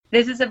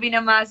This is Sabina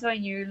Mazo,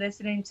 and you're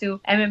listening to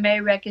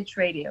MMA Wreckage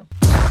Radio.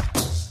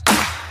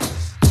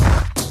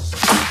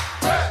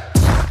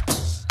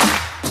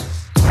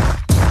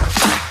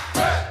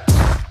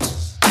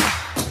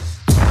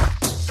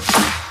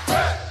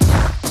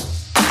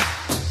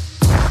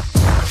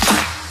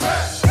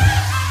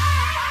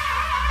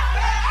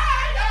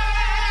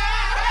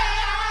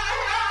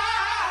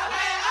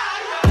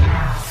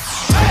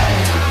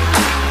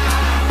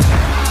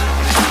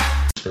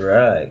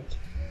 Right.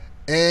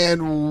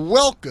 And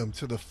welcome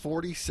to the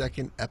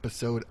 42nd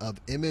episode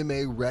of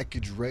MMA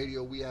Wreckage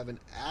Radio. We have an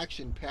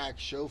action-packed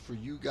show for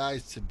you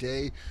guys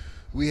today.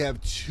 We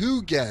have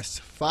two guests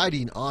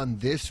fighting on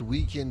this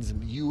weekend's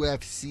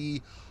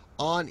UFC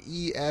on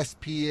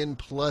ESPN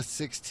Plus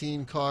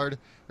 16 card,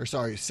 or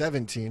sorry,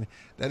 17.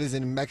 That is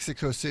in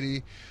Mexico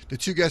City. The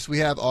two guests we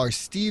have are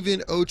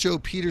Steven Ocho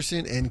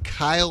Peterson and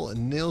Kyle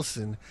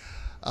Nielsen.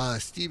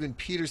 Steven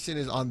Peterson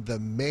is on the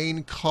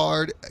main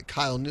card.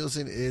 Kyle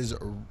Nielsen is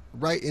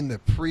right in the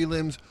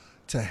prelims.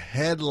 To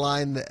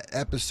headline the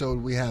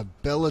episode, we have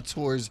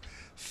Bellator's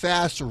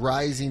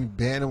fast-rising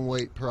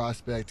bantamweight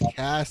prospect,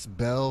 Cass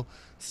Bell,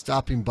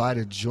 stopping by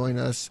to join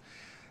us.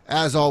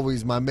 As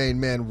always, my main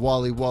man,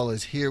 Wally Wall,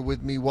 is here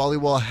with me. Wally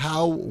Wall,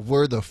 how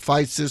were the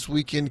fights this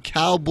weekend?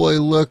 Cowboy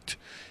looked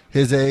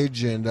his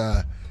age, and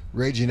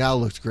Raging Al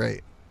looked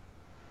great.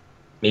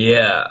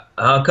 Yeah,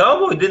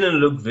 Cowboy didn't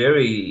look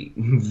very,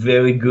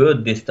 very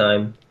good this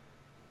time.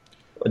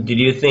 What did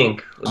you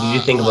think? What did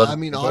you think about? I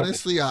mean,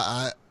 honestly,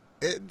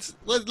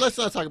 let's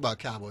not talk about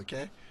Cowboy,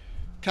 okay?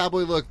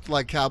 Cowboy looked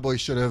like Cowboy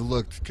should have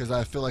looked, because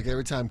I feel like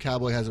every time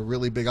Cowboy has a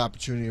really big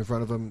opportunity in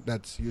front of him,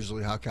 that's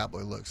usually how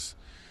Cowboy looks.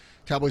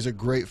 Cowboy's a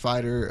great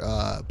fighter,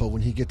 but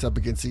when he gets up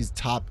against these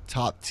top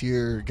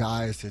tier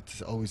guys,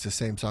 it's always the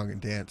same song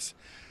and dance.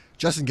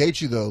 Justin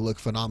Gaethje, though,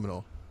 looked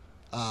phenomenal.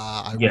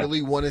 I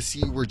really want to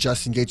see where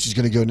Justin Gaethje is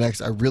going to go next.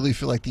 I really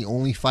feel like the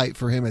only fight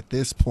for him at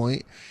this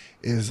point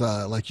is,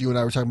 like you and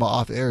I were talking about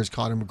off air, is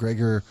Conor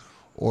McGregor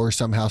or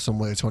somehow, some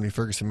way, a Tony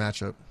Ferguson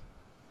matchup.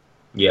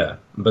 Yeah,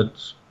 but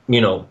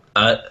you know,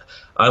 I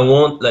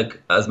want, like,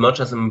 as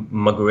much as I'm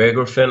a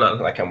McGregor fan,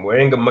 I'm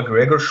wearing a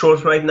McGregor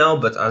short right now,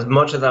 but as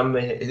much as I'm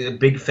a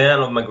big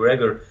fan of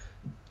McGregor,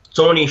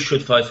 Tony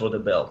should fight for the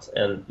belt,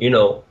 and you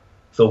know,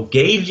 so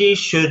Gaethje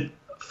should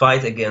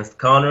fight against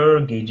Conor.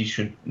 Gaethje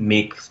should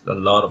make a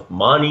lot of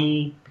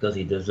money because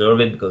he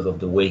deserves it because of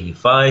the way he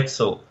fights.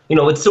 So, you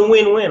know, it's a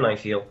win-win, I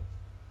feel.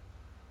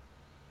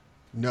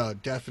 No,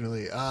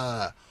 definitely.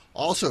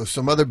 Also,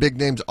 some other big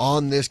names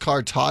on this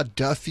card. Todd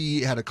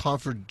Duffy had a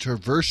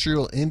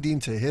controversial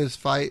ending to his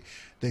fight.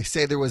 They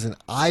say there was an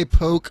eye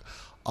poke.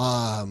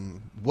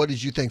 What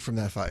did you think from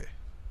that fight?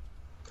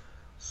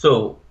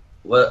 So,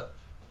 well,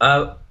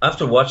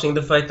 after watching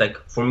the fight, like,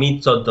 for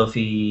me, Todd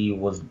Duffy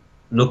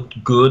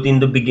looked good in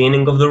the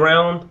beginning of the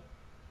round,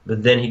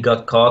 but then he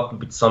got caught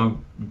with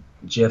some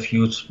Jeff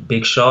Hughes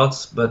big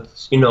shots.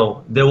 But, you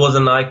know, there was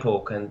an eye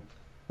poke, and,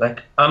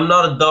 like, I'm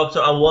not a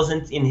doctor. I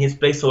wasn't in his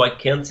place, so I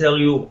can't tell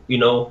you, you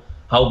know,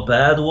 how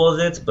bad was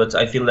it. But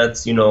I feel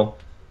that, you know,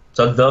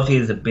 Todd Duffy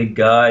is a big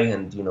guy,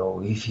 and, you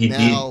know, if he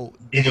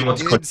didn't want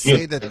to continue.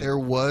 Say that there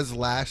was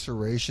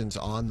lacerations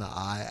on the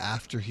eye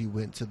after he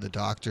went to the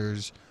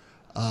doctors.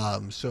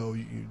 So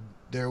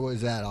there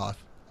was that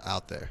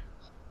out there.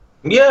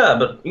 Yeah,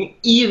 but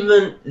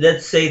even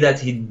let's say that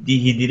he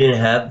didn't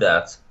have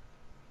that.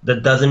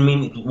 That doesn't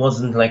mean it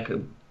wasn't, like,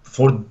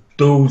 for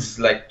those,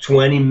 like,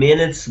 20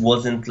 minutes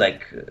wasn't,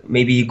 like,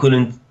 maybe he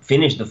couldn't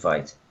finish the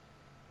fight.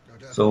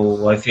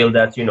 So I feel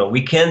that, you know,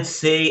 we can't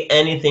say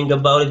anything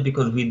about it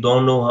because we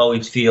don't know how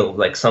it feels.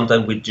 Like,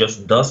 sometimes with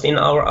just dust in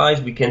our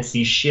eyes, we can't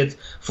see shit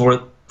for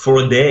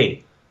a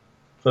day.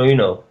 So, you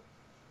know.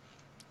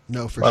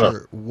 No, for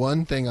sure.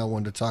 One thing I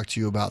wanted to talk to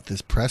you about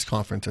this press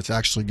conference that's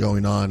actually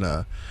going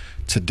on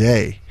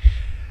today.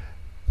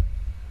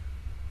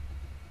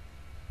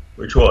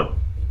 Which one?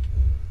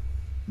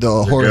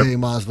 The Jorge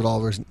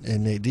Masvidal versus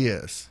Nate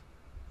Diaz.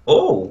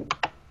 Oh,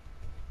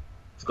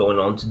 it's going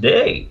on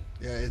today.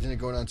 Yeah, isn't it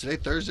going on today?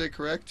 Thursday,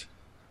 correct?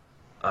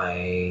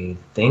 I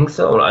think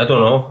so. I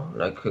don't know.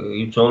 Like,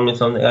 you told me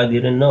something I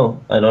didn't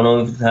know. I don't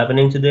know if it's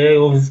happening today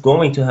or if it's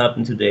going to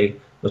happen today.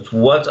 But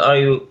what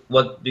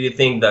do you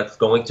think that's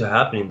going to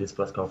happen in this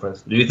press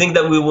conference? Do you think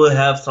that we will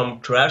have some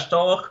trash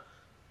talk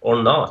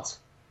or not?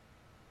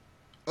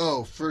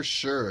 Oh, for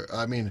sure.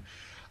 I mean,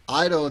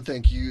 I don't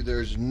think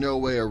there's no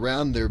way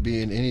around there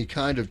being any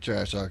kind of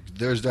trash talk.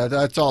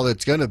 That's all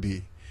it's going to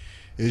be.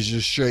 Is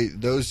just straight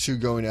those two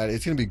going at it.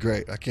 It's going to be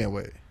great. I can't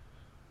wait.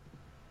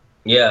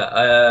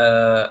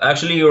 Yeah,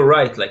 actually you're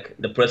right. Like,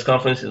 the press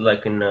conference is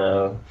like it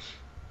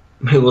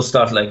will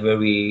start, like,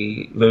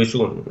 very, very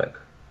soon. Like,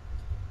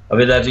 I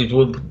mean that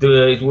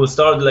it will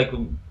start, like,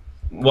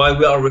 while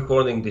we are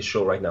recording this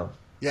show right now.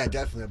 Yeah,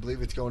 definitely. I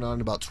believe it's going on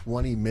in about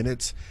 20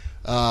 minutes.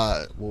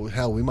 Well,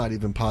 hell, we might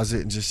even pause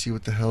it and just see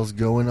what the hell's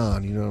going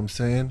on. You know what I'm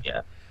saying?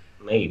 Yeah,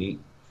 maybe.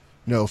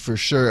 No, for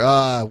sure.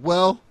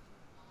 Well,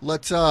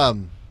 let's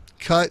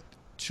cut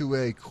to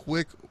a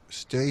quick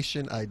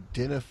station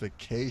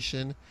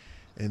identification,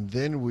 And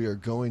then we are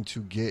going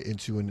to get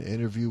into an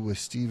interview with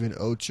Stephen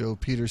Ocho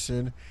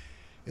Peterson.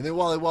 And then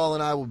Wally Wall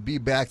and I will be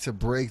back to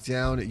break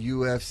down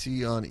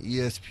UFC on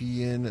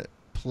ESPN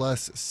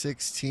Plus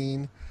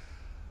 16.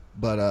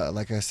 But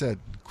like I said,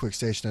 quick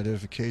station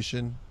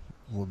identification.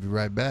 We'll be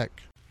right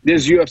back.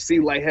 This is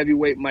UFC light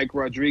heavyweight Mike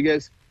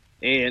Rodriguez,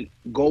 and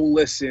go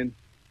listen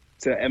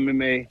to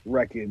MMA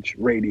Wreckage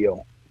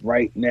Radio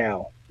right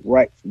now.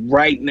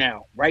 Right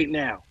now.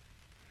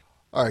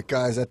 All right,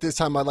 guys, at this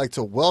time, I'd like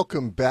to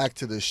welcome back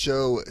to the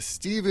show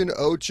Stephen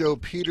Ocho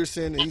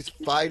Peterson. He's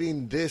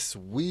fighting this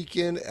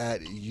weekend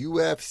at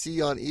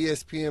UFC on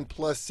ESPN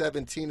Plus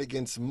 17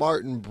 against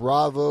Martin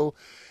Bravo.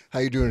 How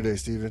you doing today,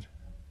 Stephen?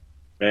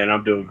 Man,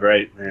 I'm doing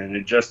great, man.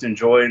 And just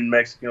enjoying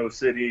Mexico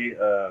City,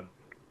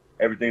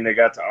 everything they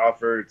got to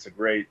offer. It's a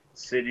great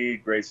city,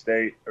 great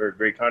state, or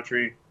great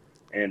country,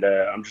 and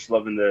I'm just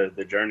loving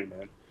the journey,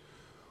 man.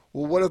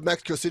 Well, what of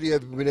Mexico City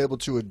have you been able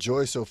to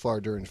enjoy so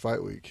far during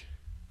fight week?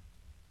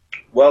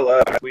 Well,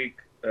 last week,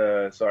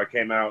 so I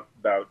came out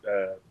about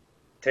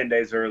 10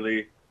 days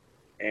early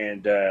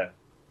and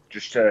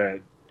just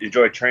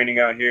enjoyed training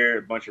out here,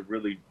 a bunch of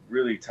really,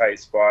 really tight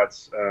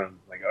spots,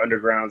 like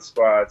underground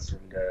spots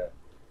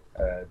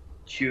and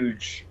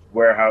huge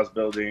warehouse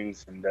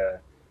buildings and,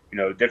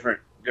 different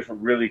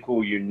really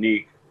cool,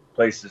 unique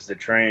places to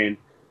train.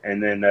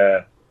 And then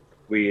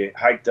we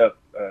hiked up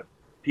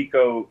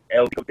Pico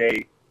El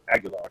de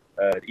Aguilar.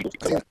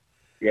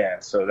 Yeah,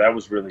 so that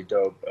was really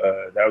dope.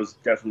 That was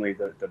definitely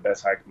the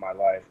best hike of my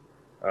life.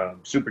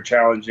 Super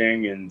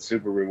challenging and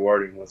super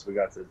rewarding once we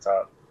got to the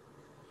top.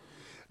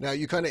 Now,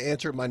 you kind of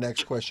answered my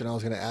next question. I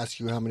was going to ask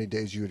you how many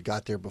days you had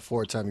got there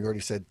before time. You already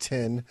said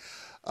 10.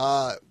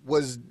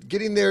 Was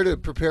getting there to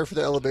prepare for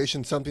the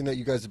elevation something that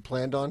you guys had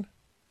planned on?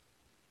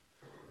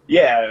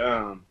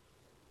 Yeah,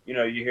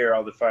 you hear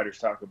all the fighters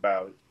talk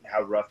about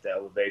how rough the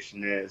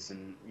elevation is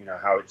and,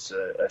 how it's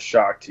a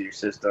shock to your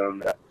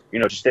system.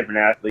 Just different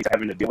athletes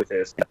having to deal with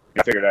this.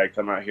 I figured I'd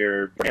come out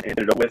here and end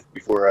it with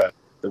before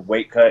the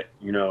weight cut.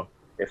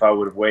 If I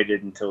would have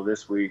waited until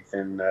this week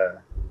and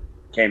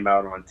came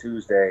out on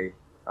Tuesday,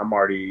 I'm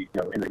already,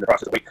 in the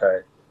process of weight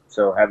cut.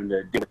 So having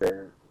to deal with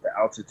the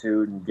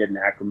altitude and getting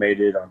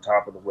acclimated on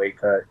top of the weight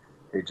cut,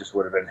 it just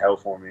would have been hell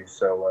for me.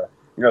 So,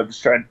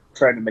 just trying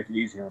to make it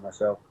easy on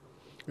myself.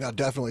 Yeah,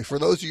 definitely. For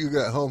those of you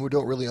at home who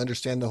don't really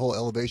understand the whole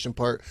elevation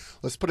part,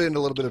 let's put it into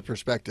a little bit of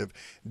perspective.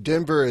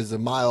 Denver is a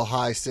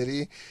mile-high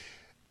city.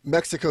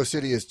 Mexico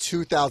City is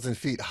 2,000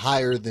 feet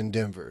higher than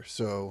Denver.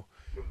 So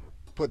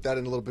put that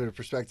in a little bit of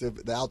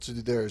perspective. The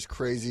altitude there is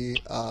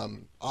crazy.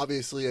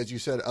 Obviously, as you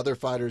said, other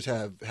fighters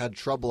have had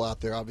trouble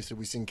out there. Obviously,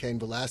 we've seen Cain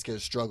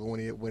Velasquez struggle when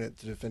he went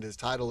to defend his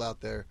title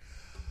out there.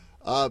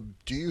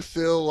 Do you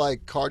feel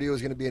like cardio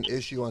is going to be an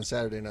issue on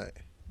Saturday night?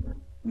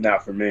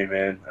 Not for me,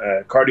 man.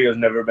 Cardio's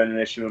never been an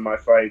issue in my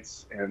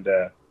fights, and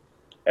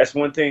that's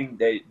one thing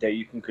that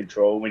you can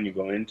control when you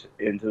go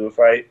into a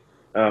fight.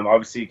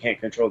 Obviously, you can't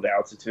control the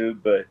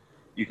altitude, but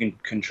you can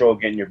control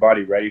getting your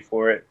body ready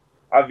for it.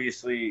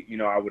 Obviously,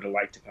 I would have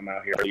liked to come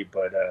out here early,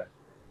 but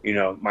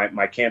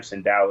my camp's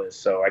in Dallas,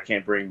 so I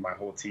can't bring my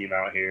whole team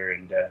out here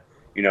and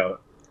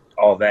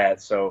all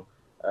that. So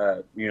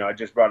I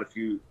just brought a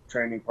few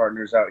training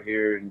partners out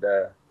here and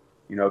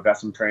got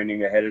some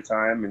training ahead of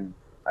time, and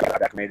I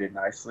got acclimated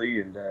nicely,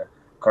 and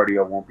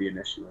cardio won't be an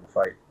issue in the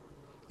fight.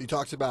 You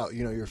talked about,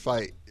 your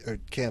fight or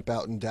camp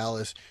out in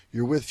Dallas.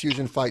 You're with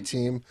Fusion Fight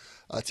Team.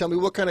 Tell me,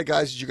 what kind of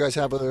guys did you guys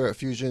have there at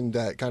Fusion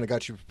that kind of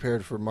got you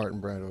prepared for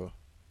Martin Brando?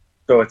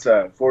 So it's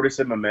Fortis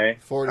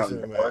MMA. Fortis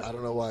MMA. I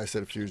don't know why I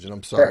said Fusion.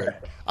 I'm sorry.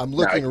 I'm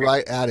looking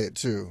right at it,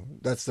 too.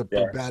 That's the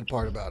bad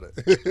part about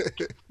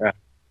it.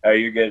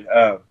 You're good.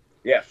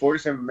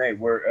 Fortis MMA.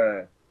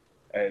 We're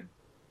a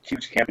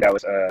huge camp in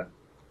Dallas.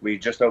 We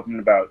just opened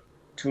about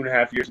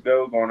 2.5 years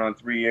ago, going on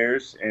 3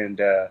 years,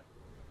 and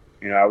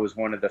I was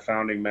one of the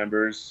founding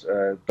members.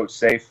 Coach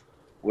Safe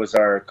was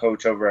our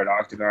coach over at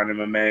Octagon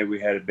MMA. We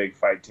had a big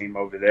fight team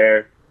over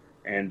there,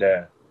 and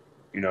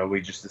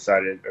we just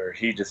decided, or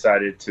he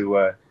decided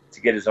to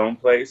get his own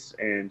place,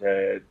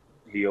 and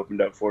he opened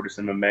up Fortis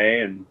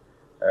MMA, and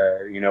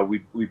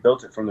we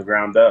built it from the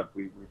ground up.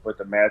 We put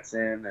the mats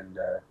in, and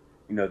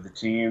the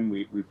team.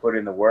 We put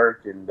in the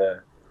work, and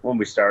when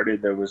we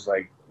started, there was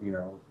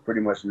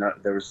pretty much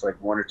not. There was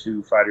 1 or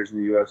 2 fighters in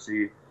the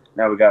UFC.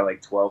 Now we got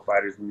 12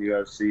 fighters in the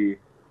UFC,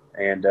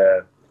 and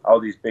all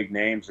these big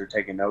names are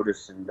taking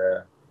notice and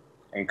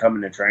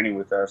coming to training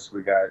with us.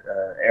 We got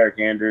Eric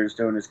Anders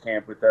doing his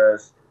camp with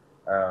us.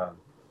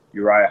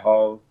 Uriah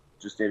Hall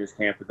just did his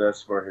camp with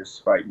us for his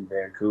fight in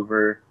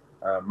Vancouver.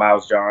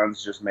 Miles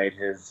Johns just made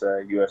his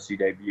UFC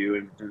debut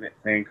in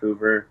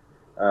Vancouver.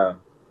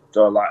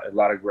 So a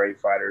lot of great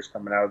fighters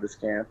coming out of this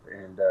camp,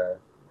 and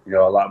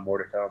a lot more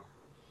to come.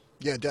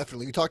 Yeah,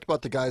 definitely. You talked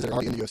about the guys that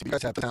are in the UFC. You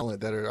guys have talent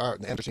that are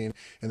in the amateur scene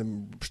and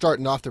then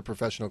starting off their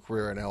professional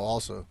career right now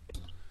also.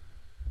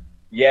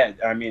 Yeah,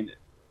 I mean,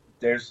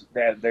 there's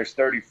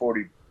 30,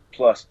 40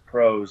 plus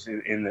pros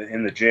in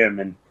the gym,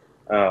 and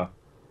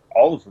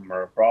all of them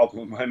are a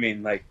problem. I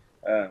mean,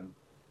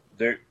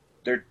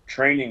 they're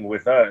training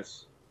with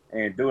us,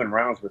 and doing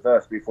rounds with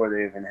us before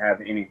they even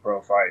have any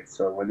pro fights.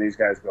 So when these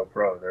guys go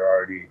pro, they're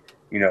already,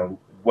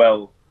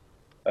 well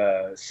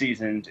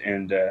seasoned,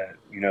 and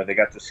they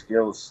got the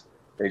skills.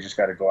 They just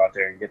got to go out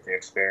there and get the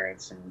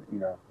experience,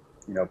 and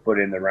put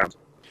in the rounds.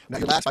 Now,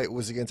 your last fight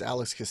was against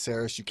Alex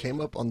Caceres. You came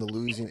up on the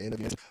losing end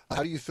of it.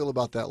 How do you feel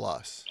about that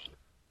loss?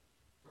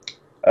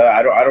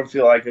 I don't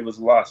feel like it was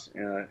a loss.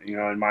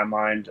 In my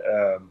mind,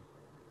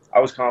 I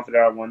was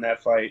confident I won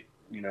that fight.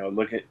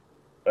 Look at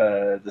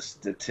the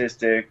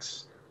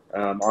statistics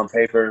on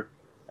paper.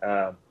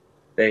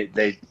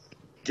 They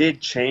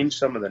did change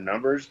some of the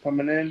numbers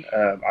coming in.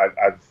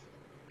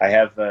 I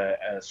have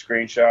a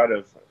screenshot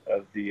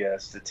of the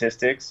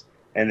statistics,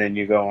 and then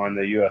you go on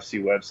the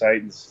UFC website,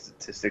 and the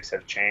statistics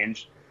have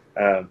changed.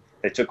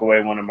 They took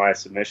away one of my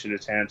submission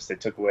attempts. They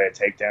took away a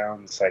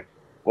takedown. It's like,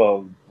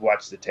 well,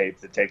 watch the tape.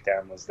 The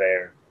takedown was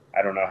there.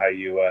 I don't know how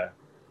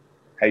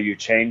you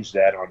change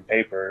that on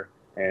paper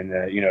and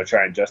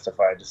try and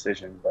justify a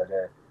decision. But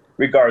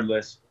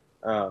regardless,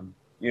 in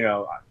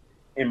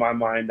my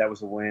mind, that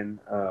was a win.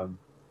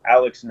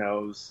 Alex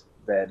knows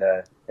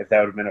that if that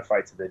would have been a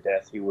fight to the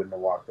death, he wouldn't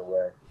have walked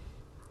away.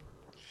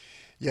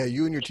 Yeah,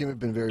 you and your team have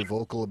been very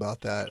vocal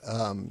about that.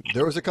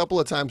 There was a couple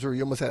of times where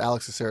you almost had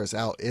Alex Caceres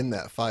out in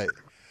that fight.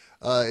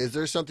 Is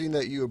there something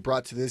that you have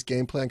brought to this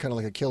game plan, kind of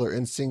like a killer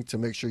instinct, to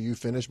make sure you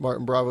finish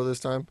Martin Bravo this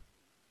time?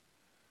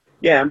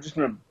 Yeah, I'm just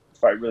going to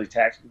fight really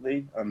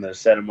tactically. I'm going to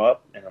set him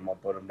up, and I'm going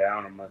to put him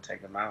down. I'm going to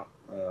take him out.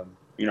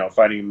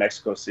 Fighting in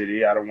Mexico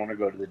City, I don't want to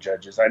go to the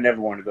judges. I never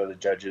want to go to the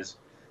judges,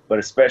 but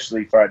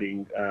especially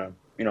fighting,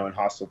 in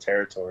hostile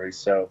territory.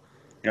 So,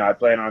 I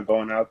plan on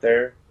going out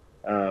there,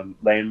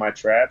 laying my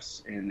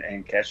traps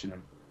and catching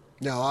them.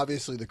 Now,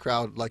 obviously, the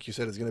crowd, like you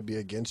said, is going to be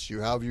against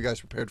you. How have you guys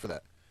prepared for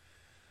that?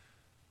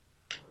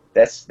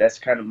 That's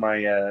kind of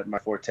my my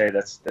forte.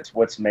 That's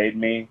what's made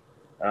me.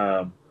 When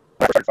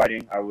I started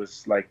fighting, I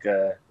was like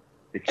the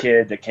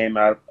kid that came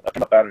up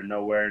out of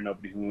nowhere.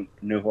 Nobody who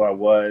knew who I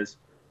was,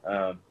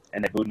 and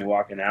they booed me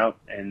walking out.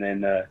 And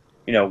then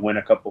win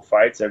a couple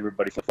fights,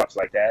 everybody flip flops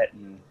like that,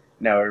 and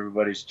now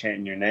everybody's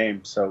chanting your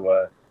name.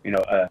 So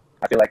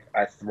I feel like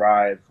I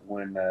thrive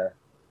when the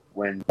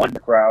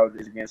crowd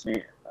is against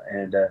me,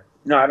 and I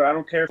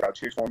don't care if the crowd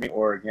cheers for me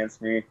or against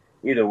me.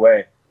 Either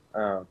way.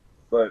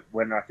 But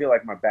when I feel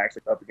like my back's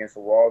up against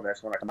the wall,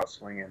 that's when I come out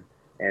swinging.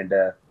 And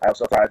I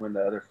also thrive when the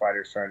other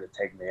fighter's trying to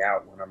take me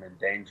out, when I'm in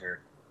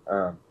danger.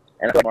 And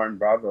I feel like Martin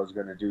Bravo is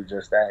going to do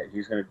just that.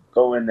 He's going to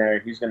go in there.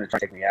 He's going to try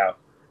to take me out.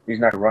 He's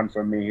not going to run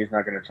from me. He's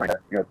not going to try to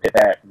pit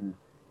back and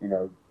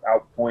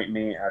outpoint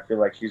me. I feel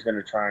like he's going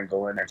to try and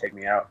go in there and take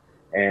me out.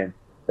 And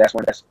that's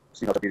when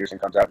Peterson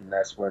comes out, and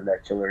that's when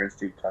that killer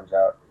instinct comes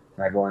out.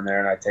 And I go in there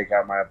and I take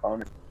out my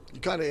opponent.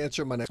 You kind of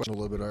answered my next question a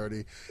little bit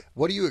already.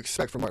 What do you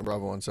expect from Martin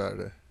Bravo on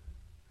Saturday?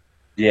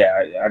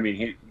 Yeah, I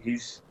mean,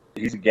 he's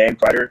a game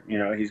fighter.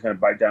 He's going to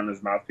bite down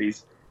his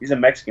mouthpiece. He's a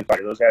Mexican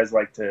fighter. Those guys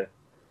like to,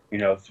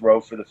 throw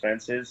for the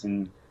fences,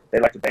 and they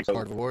like to bang.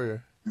 Part of a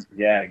warrior.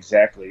 Yeah,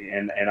 exactly.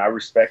 And I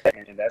respect that,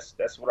 and that's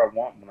what I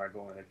want when I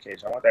go in the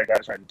cage. I want that guy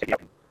trying to take me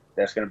out.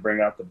 That's going to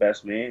bring out the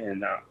best me,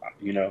 and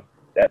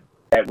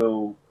that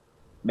will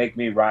make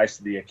me rise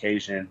to the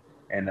occasion,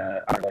 and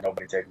I don't let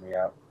nobody take me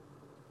out.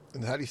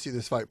 And how do you see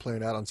this fight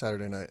playing out on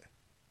Saturday night?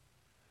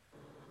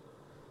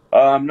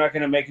 I'm not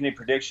going to make any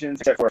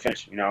predictions except for a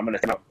finish. I'm going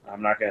to.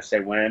 I'm not going to say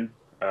when.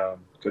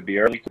 Could be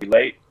early, could be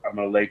late. I'm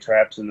going to lay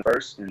traps in the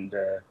first, and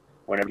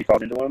whenever he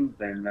falls into them,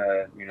 then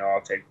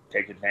I'll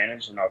take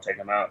advantage and I'll take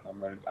him out.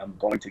 I'm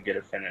going to get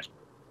a finish.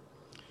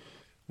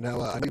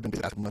 Now I know you've been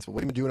busy the last couple months, but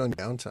what have you been doing on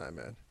your downtime,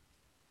 man?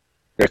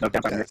 There's no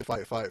downtime.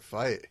 Yeah,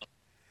 fight.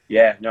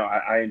 Yeah, no,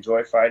 I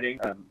enjoy fighting,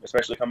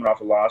 especially coming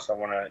off a loss. I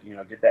want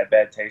to get that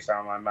bad taste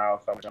out of my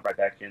mouth. I want to jump right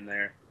back in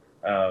there.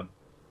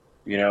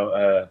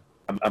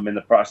 I'm in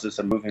the process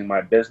of moving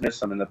my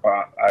business.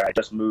 I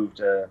just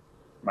moved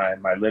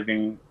my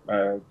living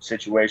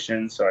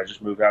situation, so I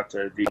just moved out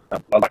to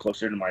a lot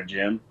closer to my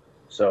gym,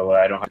 so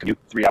I don't have to commute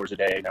 3 hours a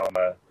day. Now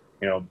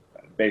I'm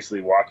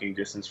basically walking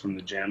distance from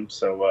the gym.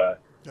 So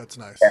that's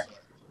nice.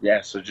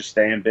 Yeah. So just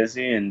staying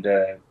busy and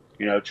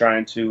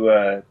trying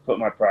to put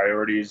my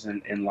priorities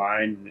in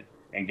line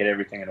and get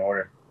everything in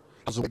order.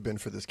 How's the week been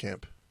for this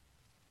camp?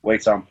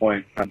 Weight's on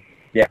point.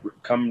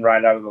 Coming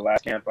right out of the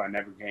last camp, I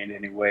never gained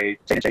any weight.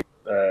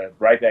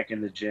 Right back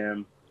in the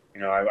gym.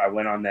 I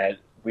went on that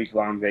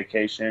week-long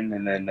vacation,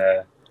 and then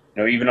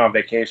even on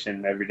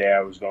vacation, every day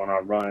I was going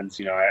on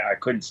runs. I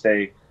couldn't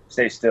stay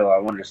still. I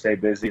wanted to stay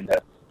busy, and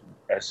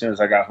as soon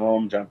as I got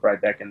home, jump right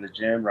back in the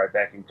gym, right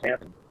back in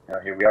camp,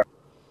 and here we are.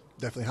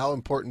 Definitely. How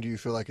important do you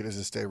feel like it is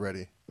to stay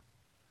ready?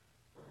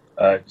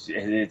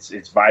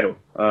 It's vital.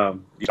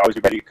 You always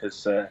be ready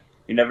because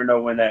you never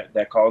know when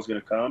that call is going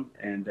to come,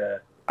 and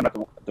I'm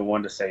not the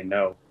one to say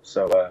no.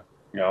 So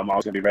I'm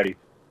always going to be ready.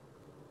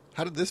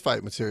 How did this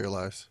fight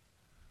materialize?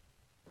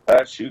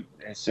 As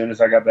soon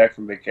as I got back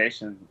from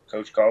vacation,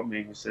 Coach called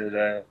me. He said,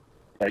 "You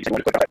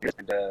want to quit?"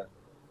 And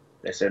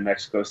they said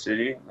Mexico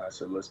City. And I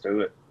said, "Let's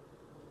do it."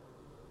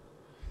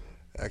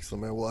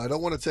 Excellent, man. Well, I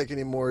don't want to take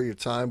any more of your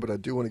time, but I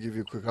do want to give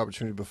you a quick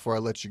opportunity before I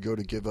let you go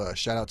to give a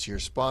shout out to your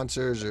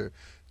sponsors or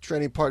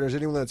training partners,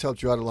 anyone that's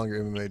helped you out along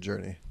your MMA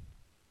journey.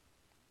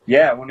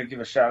 Yeah, I want to give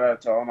a shout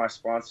out to all my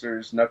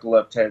sponsors: Knuckle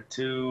Up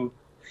Tattoo,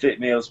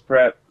 Fit Meals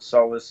Prep,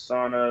 Solace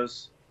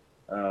Saunas,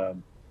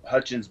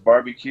 Hutchins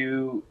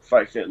Barbecue,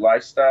 Fight Fit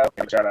Lifestyle.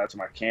 Shout out to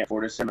my camp,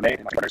 Fortis MMA,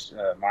 and my brothers,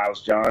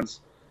 Miles Johns,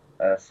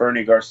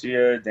 Fernie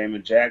Garcia,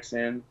 Damon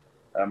Jackson,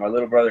 my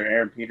little brother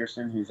Aaron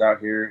Peterson, who's out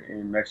here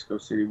in Mexico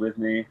City with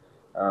me.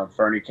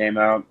 Fernie came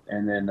out,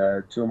 and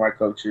then two of my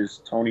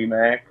coaches, Tony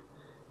Mack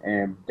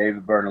and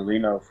David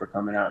Bernalino, for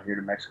coming out here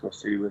to Mexico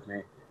City with me.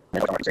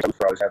 And for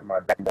always having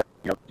my back,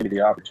 give me the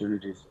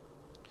opportunities.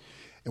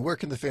 And where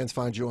can the fans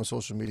find you on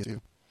social media?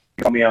 You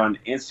can follow me on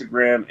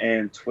Instagram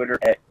and Twitter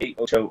at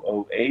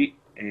 8ocho08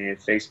 and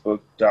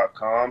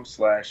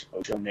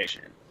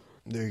Facebook.com/OchoNation.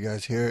 There you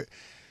guys hear it.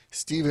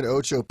 Steven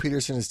Ocho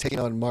Peterson is taking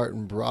on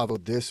Martin Bravo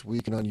this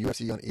week and on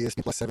UFC on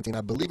ESPN Plus 17.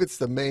 I believe it's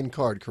the main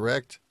card,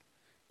 correct?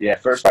 Yeah,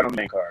 first fight on the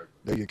main card.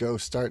 There you go,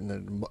 starting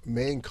the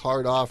main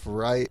card off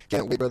right.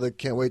 Can't wait, brother.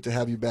 Can't wait to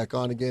have you back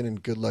on again,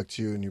 and good luck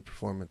to you in your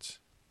performance.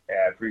 Yeah,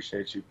 I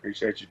appreciate you.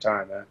 Appreciate your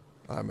time, man.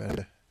 All right,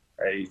 man.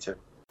 All right, you too.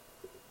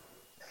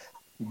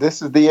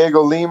 This is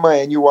Diego Lima,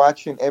 and you're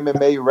watching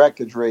MMA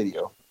Wreckage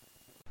Radio.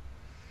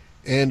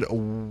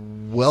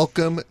 And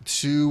welcome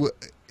to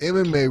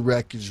MMA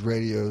Wreckage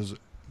Radio's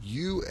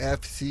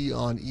UFC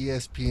on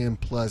ESPN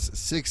Plus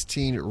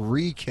 16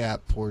 recap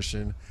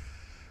portion.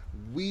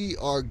 We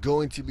are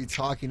going to be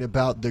talking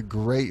about the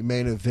great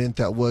main event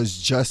that was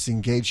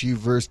Justin Gaethje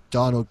versus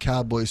Donald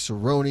Cowboy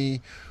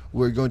Cerrone.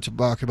 We're going to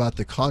talk about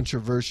the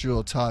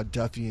controversial Todd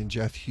Duffy and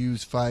Jeff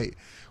Hughes fight.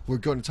 We're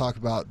going to talk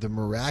about the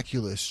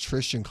miraculous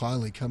Tristan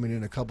Conley coming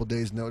in a couple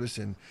days' notice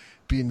and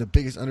being the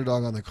biggest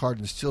underdog on the card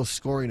and still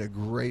scoring a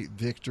great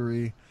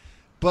victory.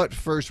 But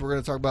first, we're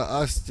going to talk about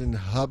Austin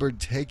Hubbard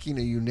taking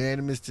a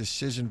unanimous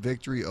decision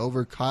victory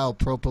over Kyle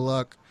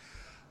Propoluk.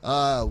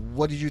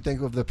 What did you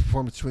think of the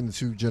performance between the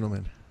two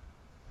gentlemen?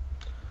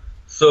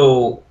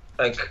 So,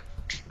 I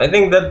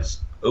think that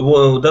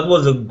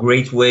was a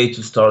great way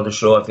to start the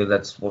show. I feel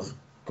that was a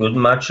good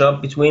matchup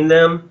between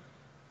them,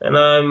 and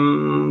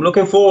I'm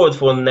looking forward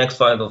for the next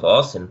fight of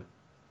Austin.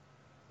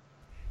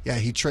 Yeah,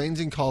 he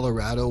trains in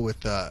Colorado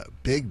with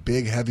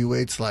big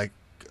heavyweights like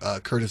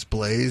Curtis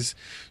Blaze.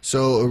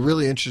 So,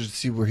 really interested to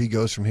see where he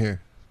goes from here.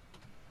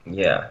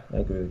 Yeah, I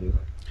agree with you.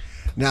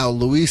 Now,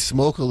 Luis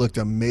Smolka looked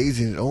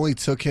amazing. It only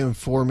took him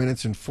 4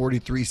 minutes and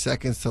 43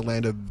 seconds to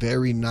land a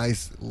very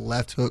nice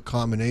left hook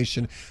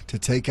combination to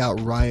take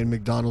out Ryan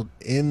McDonald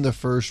in the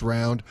first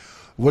round.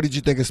 What did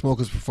you think of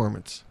Smolka's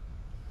performance?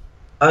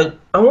 I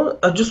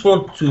just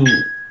want to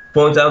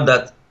point out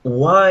that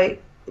why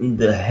in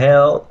the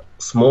hell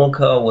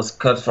Smolka was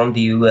cut from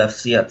the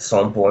UFC at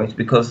some point,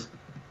 because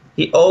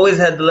he always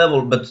had the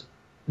level. But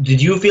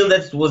did you feel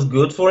that it was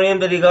good for him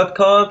that he got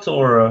cut,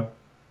 or?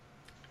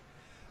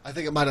 I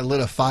think it might have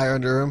lit a fire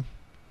under him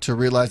to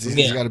realize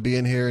he's got to be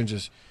in here and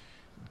just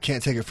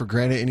can't take it for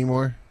granted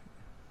anymore.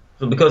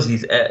 So because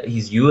his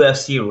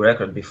UFC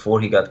record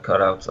before he got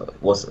cut out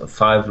was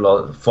 4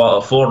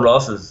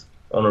 losses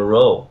on a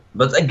row.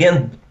 But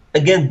again,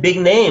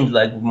 big names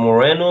like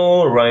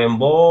Moreno, Ray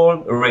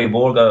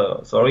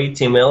Borg,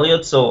 Tim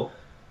Elliott. So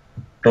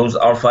those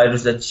are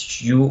fighters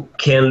that you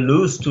can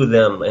lose to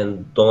them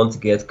and don't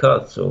get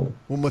cut. So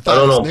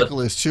Matthias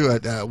Nicholas too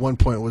at one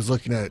point was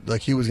looking at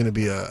like he was going to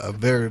be a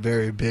very,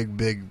 very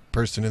big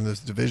person in this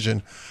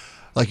division.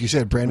 Like you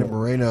said, Brandon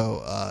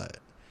Moreno.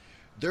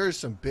 There are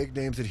some big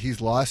names that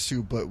he's lost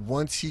to, but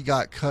once he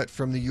got cut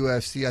from the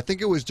UFC, I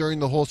think it was during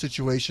the whole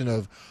situation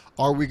of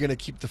are we going to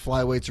keep the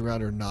flyweights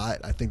around or not?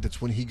 I think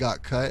that's when he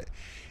got cut.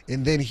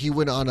 And then he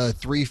went on a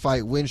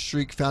 3-fight win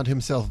streak, found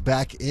himself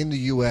back in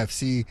the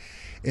UFC,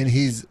 and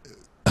he's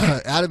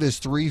out of his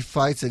 3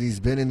 fights that he's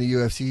been in the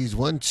UFC, he's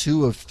won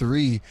 2 of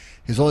 3.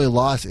 His only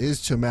loss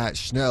is to Matt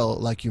Schnell,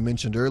 like you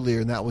mentioned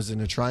earlier, and that was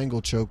in a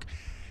triangle choke.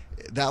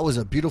 That was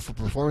a beautiful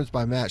performance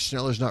by Matt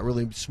Schnell. There's not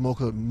really much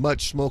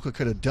Smolka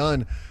could have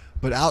done,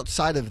 but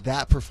outside of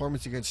that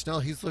performance against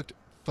Schnell, he's looked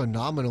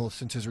phenomenal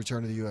since his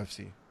return to the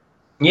UFC.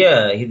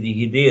 Yeah,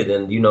 he did,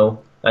 and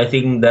I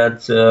think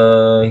that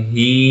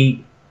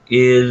he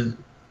is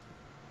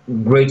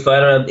great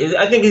fighter.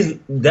 I think he's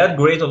that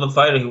great of a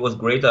fighter. He was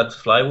great at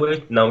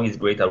flyweight. Now he's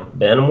great at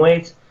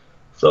bantamweight.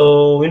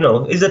 So,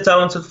 he's a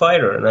talented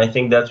fighter, and I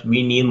think that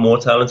we need more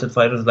talented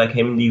fighters like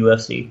him in the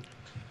UFC.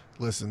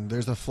 Listen,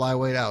 there's a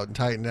flyweight out in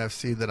Titan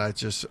FC that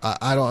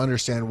I don't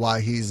understand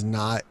why he's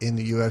not in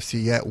the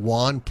UFC yet.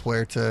 Juan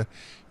Puerta,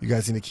 you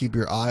guys need to keep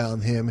your eye on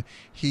him.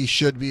 He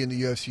should be in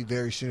the UFC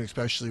very soon,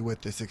 especially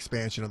with this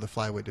expansion of the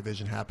flyweight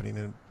division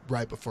happening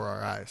right before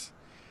our eyes.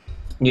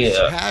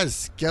 Yeah. Chaz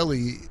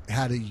Skelly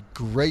had a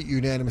great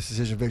unanimous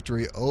decision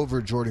victory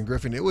over Jordan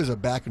Griffin. It was a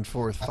back and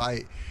forth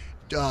fight.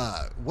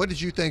 What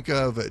did you think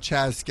of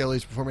Chaz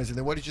Skelly's performance, and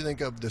then what did you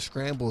think of the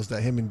scrambles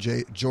that him and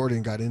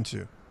Jordan got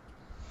into?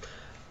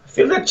 I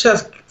feel that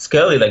Chaz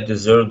Skelly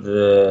deserved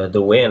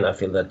the win. I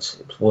feel that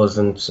it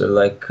wasn't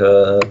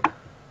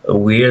a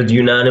weird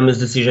unanimous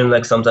decision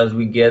like sometimes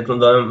we get on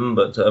them,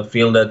 but I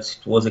feel that it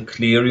was a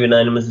clear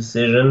unanimous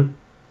decision.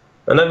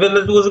 And I feel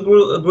that it was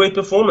a great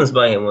performance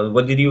by him.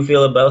 What did you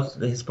feel about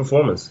his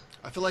performance?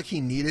 I feel like he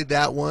needed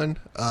that one.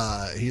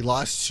 He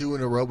lost 2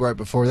 in a row right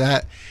before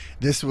that.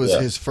 This was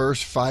Yeah. his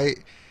first fight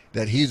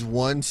that he's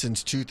won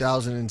since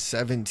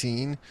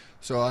 2017.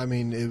 So, I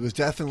mean, it was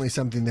definitely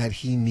something that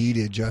he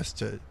needed just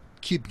to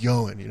keep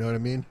going. You know what I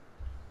mean?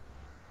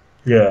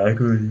 Yeah, I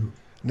agree with you.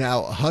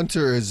 Now,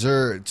 Hunter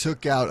Azur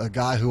took out a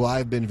guy who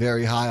I've been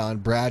very high on,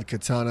 Brad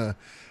Katana.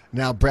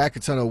 Now, Brad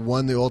Katana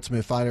won the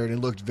Ultimate Fighter and it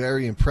looked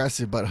very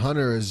impressive, but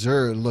Hunter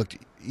Azur looked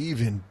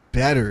even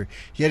better.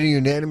 He had a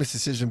unanimous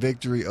decision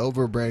victory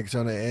over Brad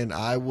Katana, and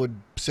I would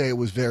say it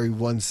was very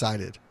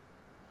one-sided.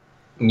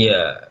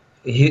 Yeah,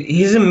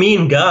 he's a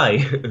mean guy.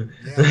 Yeah.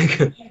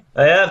 Like,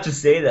 I have to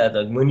say that.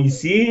 Like, when you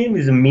see him,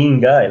 he's a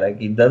mean guy. Like,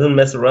 he doesn't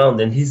mess around,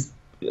 and his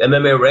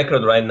MMA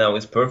record right now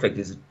is perfect.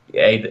 It's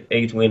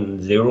eight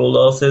wins, 0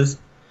 losses.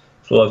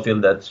 So I feel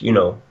that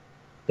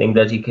think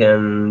that he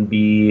can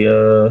be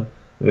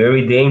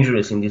very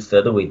dangerous in this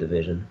featherweight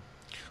division.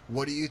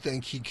 What do you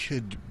think he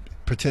could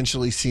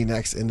potentially see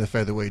next in the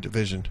featherweight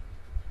division?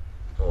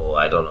 Oh,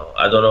 I don't know.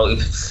 I don't know if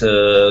it's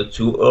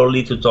too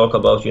early to talk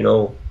about,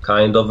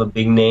 kind of a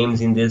big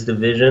names in this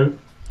division.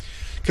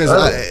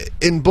 Because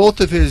in both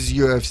of his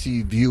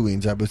UFC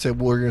viewings, I would say,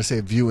 well, we're going to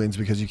say viewings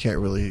because you can't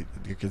really,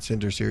 your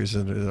contender series,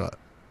 is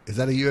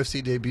that a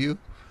UFC debut?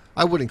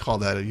 I wouldn't call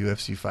that a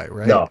UFC fight,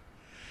 right? No.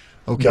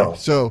 Okay, No.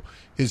 so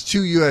his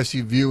 2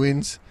 UFC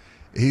viewings,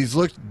 he's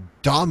looked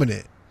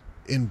dominant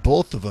in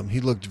both of them. He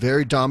looked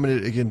very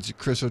dominant against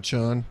Chris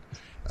Ochan.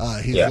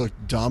 He's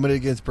looked dominant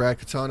against Brad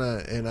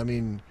Katana. And, I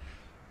mean,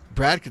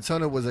 Brad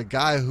Katana was a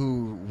guy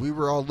who we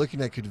were all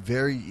looking at could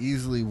very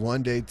easily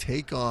one day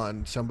take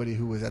on somebody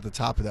who was at the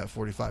top of that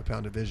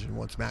 45-pound division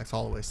once Max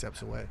Holloway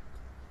steps away.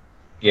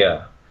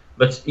 Yeah,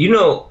 but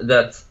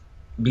that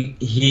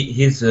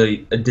he's a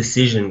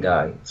decision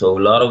guy. So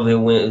a lot of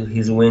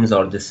his wins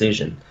are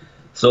decision.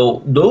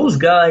 So those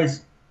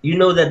guys,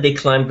 that they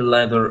climb the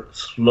ladder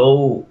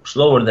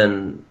slower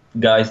than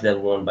guys that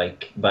won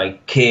by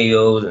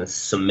KOs and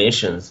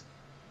submissions.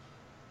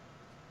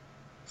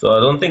 So I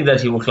don't think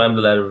that he will climb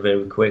the ladder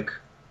very quick.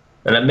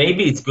 And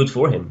maybe it's good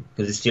for him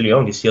because he's still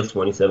young. He's still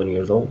 27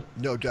 years old.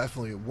 No,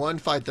 definitely. One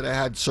fight that I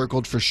had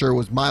circled for sure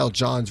was Miles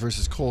Johns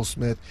versus Cole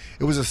Smith.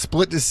 It was a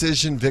split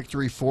decision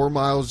victory for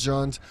Miles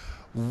Johns.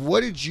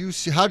 What did you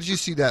see? How did you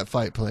see that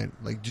fight playing?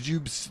 Like, did you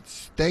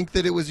think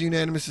that it was a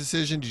unanimous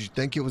decision? Did you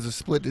think it was a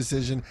split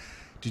decision?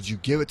 Did you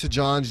give it to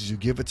Johns? Did you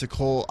give it to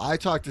Cole? I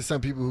talked to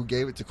some people who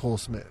gave it to Cole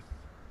Smith.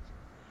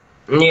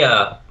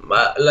 Yeah,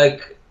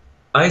 like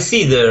I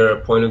see their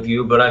point of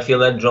view, but I feel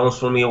that Jones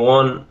for me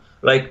won.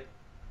 Like,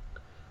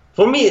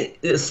 for me,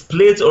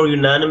 split or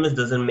unanimous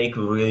doesn't make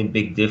a really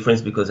big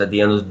difference because at the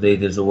end of the day,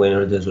 there's a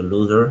winner, there's a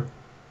loser.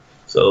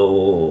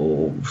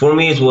 So for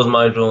me, it was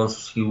Mike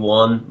Jones. He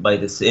won by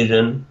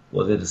decision.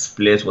 Was it a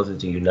split? Was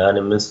it a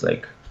unanimous?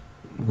 Like,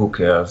 who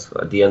cares?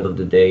 At the end of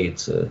the day,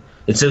 it's a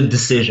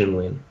decision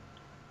win.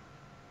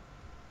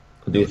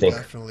 What do you think?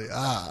 Definitely.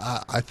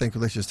 I think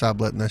let's just stop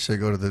letting that shit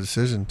go to the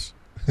decisions.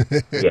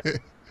 Yeah.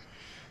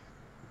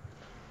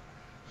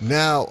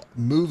 Now,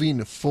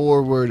 moving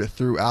forward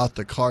throughout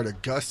the card,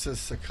 Augustus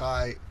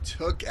Sakai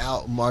took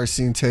out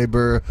Marcin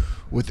Tybura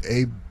with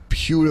a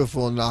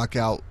beautiful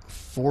knockout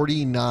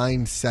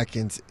 49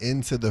 seconds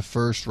into the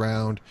first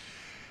round.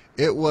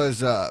 It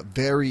was a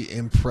very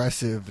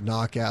impressive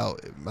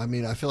knockout. I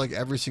mean, I feel like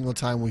every single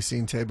time we've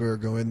seen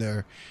Tybura go in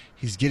there,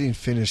 he's getting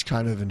finished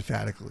kind of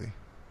emphatically.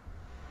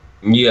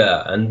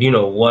 Yeah, and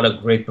what a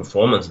great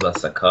performance by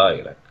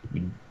Sakai. Like,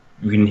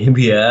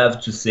 we have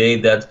to say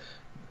that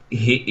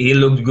he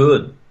looked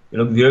good. He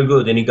looked very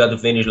good, and he got to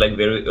finish like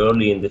very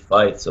early in the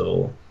fight.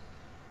 So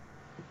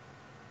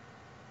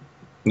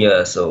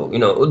yeah, so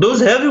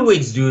those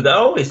heavyweights, dude. I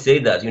always say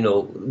that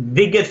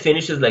they get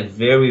finishes like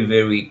very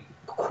very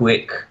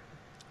quick.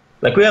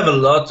 Like, we have a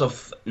lot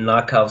of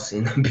knockouts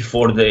in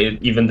before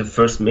even the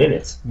first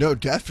minutes. No,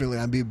 definitely.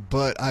 I mean,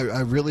 but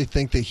I really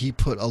think that he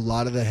put a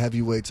lot of the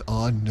heavyweights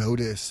on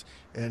notice,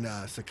 and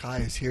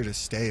Sakai is here to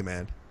stay,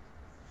 man.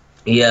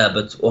 Yeah,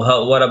 but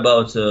what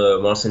about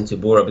Marcin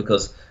Tybura?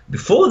 Because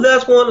before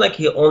that one, like,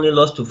 he only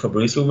lost to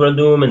Fabricio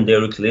Verdum and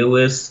Derrick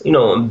Lewis.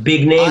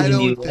 Big names. I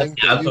don't in the think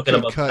UFC. I'm that you talking can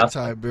about cut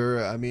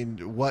Tybura. I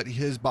mean, what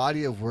his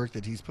body of work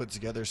that he's put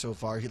together so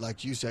far,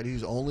 like you said,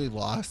 he's only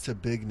lost to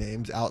big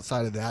names.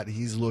 Outside of that,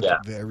 he's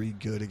looked very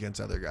good against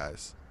other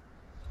guys.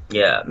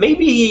 Yeah,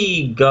 maybe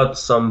he got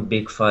some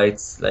big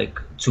fights like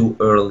too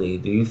early.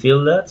 Do you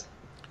feel that?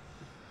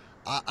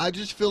 I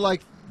just feel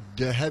like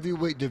the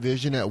heavyweight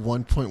division at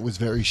one point was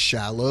very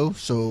shallow,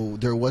 so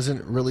there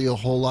wasn't really a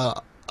whole lot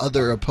of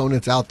other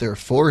opponents out there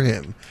for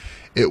him.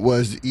 It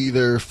was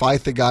either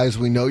fight the guys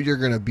we know you're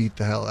going to beat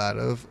the hell out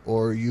of,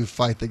 or you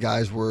fight the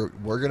guys we're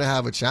going to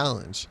have a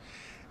challenge.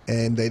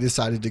 And they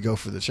decided to go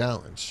for the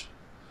challenge.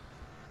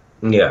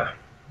 Yeah.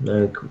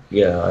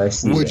 I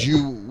see.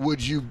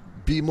 Would you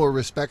be more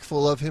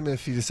respectful of him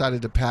if he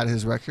decided to pad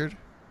his record?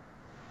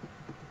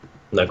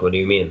 Like, what do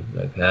you mean?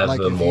 Like, have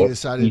Like a if he more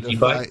decided to easy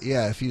fight? fight,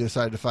 yeah, if he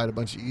decided to fight a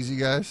bunch of easy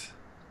guys.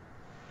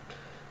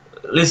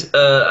 Listen,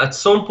 at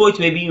some point,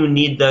 maybe you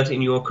need that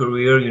in your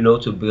career,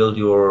 to build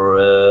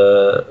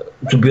your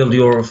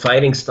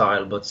fighting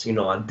style. But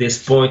at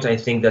this point, I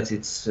think that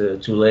it's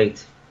too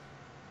late.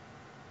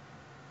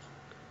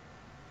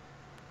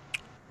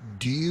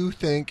 Do you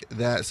think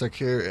that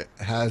Sakir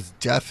has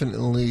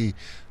definitely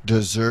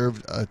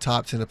deserved a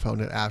top 10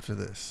 opponent after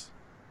this?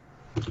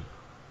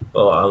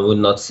 Oh, I would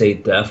not say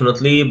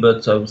definitely,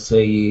 but I would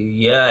say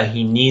yeah,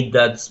 he need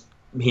that.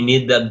 He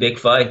need that big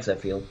fight. I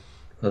feel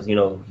because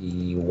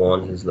he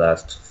won his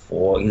last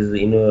four. He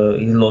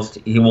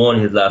won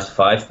his last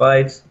five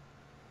fights.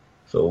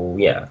 So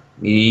yeah,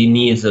 he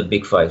needs a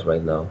big fight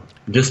right now,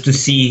 just to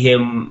see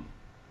him.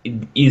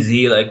 Is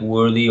he like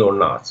worthy or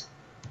not?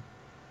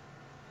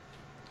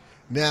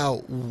 Now,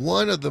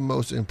 one of the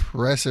most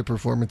impressive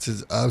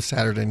performances of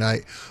Saturday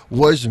night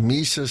was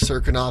Misha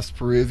Serkinov's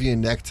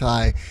Peruvian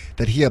necktie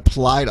that he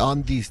applied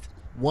on the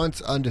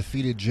once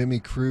undefeated Jimmy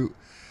Crute.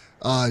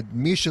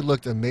 Misha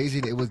looked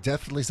amazing. It was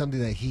definitely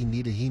something that he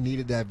needed. He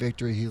needed that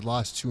victory. He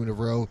lost 2 in a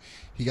row.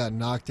 He got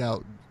knocked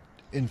out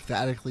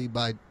emphatically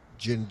by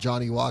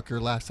Johnny Walker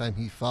last time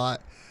he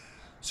fought.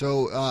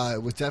 So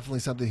it was definitely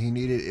something he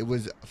needed. It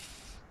was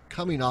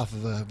coming off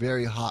of a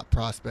very hot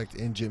prospect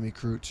in Jimmy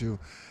Crute too.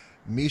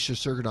 Misha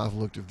Serkinov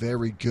looked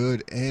very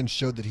good and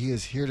showed that he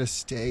is here to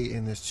stay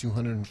in this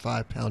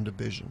 205-pound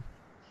division.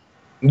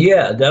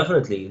 Yeah,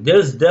 definitely.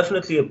 There's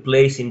definitely a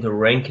place in the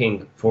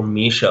ranking for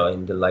Misha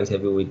in the light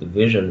heavyweight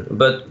division.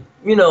 But,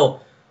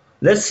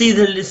 let's see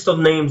the list of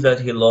names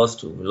that he lost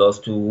to. He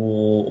lost to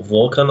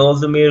Volkan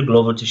Ozdemir,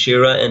 Glover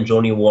Teixeira, and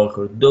Johnny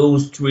Walker.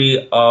 Those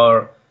three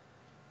are,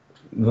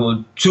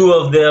 two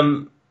of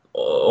them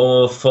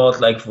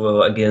fought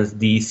against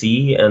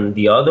DC, and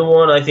the other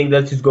one, I think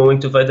that he's going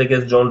to fight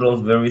against John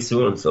Jones very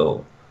soon.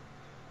 So,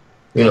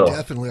 Yeah,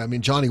 definitely. I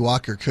mean, Johnny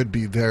Walker could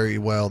be very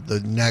well the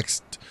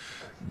next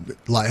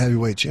light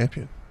heavyweight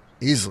champion,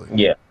 easily.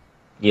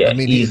 Yeah, I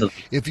mean, easily.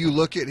 If you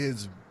look at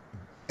his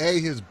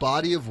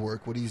body of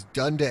work, what he's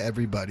done to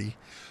everybody,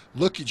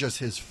 look at just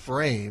his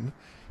frame.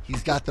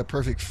 He's got the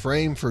perfect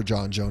frame for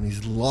John Jones.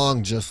 He's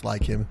long just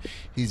like him.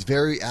 He's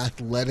very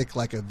athletic,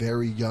 like a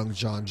very young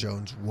John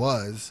Jones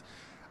was.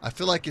 I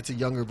feel like it's a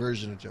younger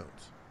version of Jones.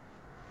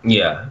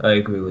 Yeah, I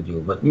agree with you.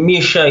 But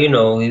Misha,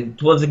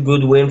 it was a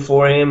good win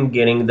for him,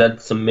 getting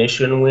that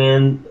submission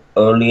win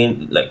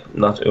early,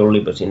 not early,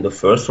 but in the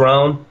first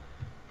round.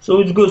 So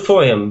it's good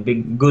for him. A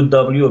big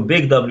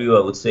W,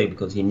 I would say,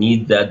 because he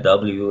needs that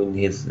W in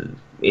his.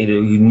 He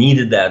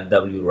needed that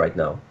W right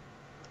now.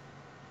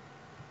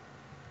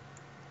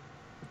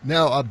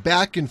 Now, a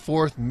back and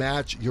forth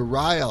match.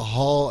 Uriah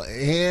Hall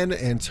and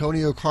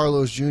Antonio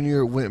Carlos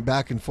Jr. went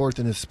back and forth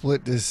in a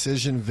split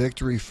decision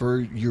victory for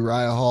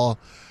Uriah Hall.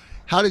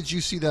 How did you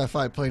see that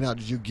fight playing out?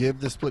 Did you give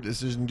the split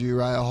decision to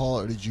Uriah Hall,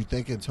 or did you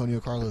think Antonio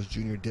Carlos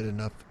Jr. did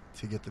enough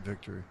to get the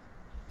victory?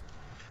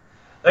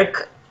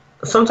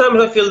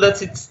 Sometimes I feel that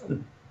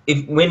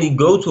when you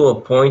go to a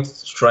point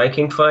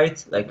striking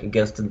fight, like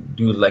against a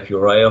dude like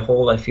Uriah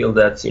Hall, I feel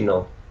that,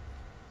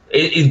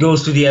 it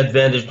goes to the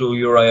advantage to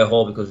Uriah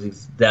Hall because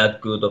he's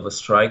that good of a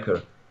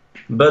striker.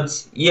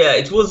 But yeah,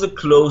 it was a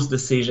close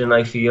decision,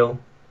 I feel.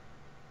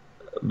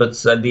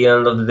 But at the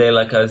end of the day,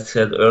 like I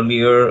said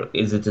earlier,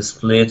 is it a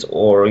split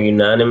or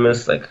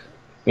unanimous?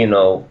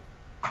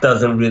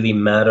 Doesn't really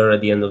matter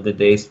at the end of the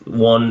day.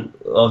 One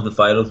of the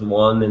fighters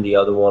won and the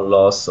other one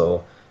lost.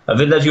 So I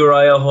feel that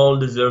Uriah Hall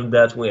deserved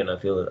that win. I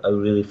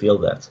really feel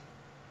that.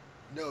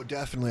 No,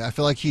 definitely. I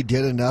feel like he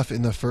did enough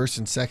in the first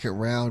and second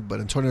round, but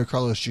Antonio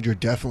Carlos Jr.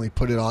 definitely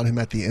put it on him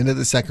at the end of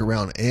the second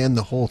round and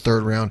the whole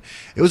third round.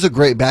 It was a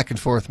great back and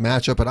forth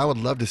matchup, and I would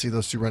love to see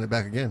those two run it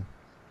back again.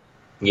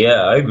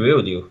 Yeah, I agree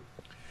with you.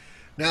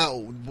 Now,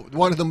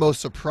 one of the most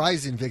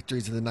surprising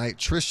victories of the night,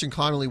 Tristan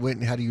Connolly went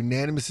and had a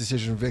unanimous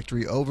decision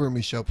victory over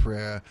Michel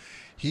Pereira.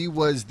 He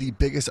was the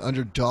biggest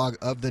underdog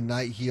of the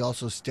night. He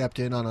also stepped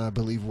in on, I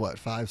believe,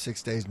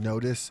 5-6 days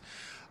notice.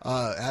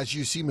 As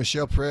you see,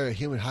 Michel Pereira,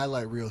 human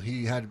highlight reel,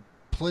 he had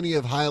plenty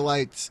of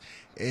highlights,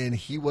 and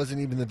he wasn't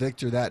even the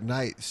victor that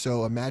night.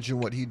 So imagine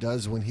what he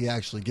does when he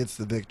actually gets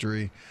the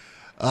victory.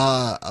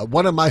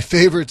 One of my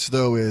favorites,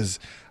 though, is,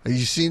 have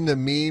you seen the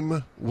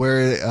meme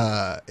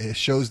where it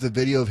shows the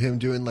video of him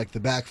doing the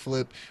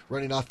backflip,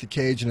 running off the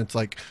cage, and it's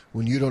like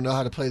when you don't know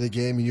how to play the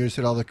game and you just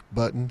hit all the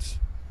buttons?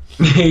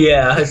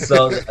 Yeah, I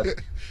saw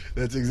that.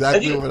 That's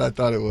exactly what I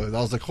thought it was.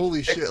 I was like,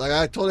 holy shit.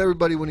 I told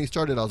everybody when he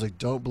started, I was like,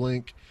 don't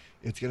blink.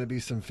 It's going to be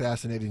some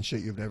fascinating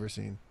shit you've never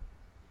seen.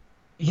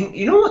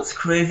 You know what's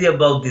crazy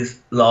about this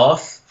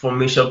loss for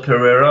Michel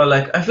Pereira?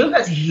 I feel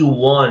that he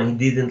won,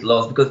 he didn't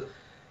lose, because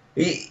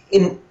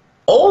in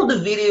all the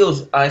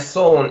videos I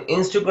saw on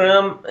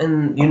Instagram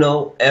and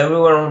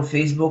everywhere on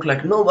Facebook,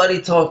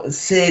 nobody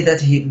say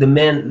that the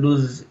man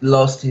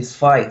lost his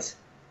fight.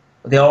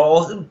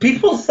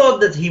 People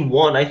thought that he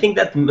won. I think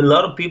that a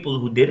lot of people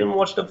who didn't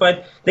watch the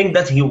fight think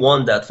that he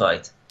won that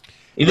fight.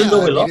 Even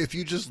though he lost. If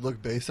you just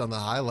look based on the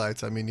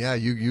highlights, yeah,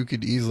 you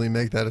could easily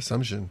make that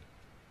assumption.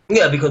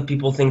 Yeah, because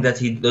people think that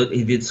he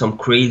did some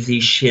crazy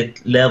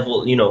shit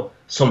level,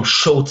 some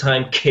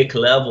Showtime kick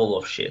level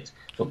of shit.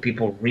 So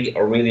people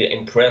are really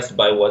impressed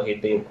by what he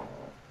did.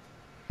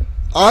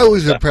 I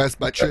was impressed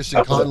by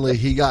Tristan Connolly.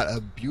 He got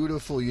a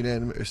beautiful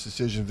unanimous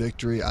decision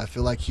victory. I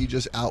feel like he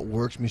just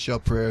outworked Michel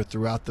Pereira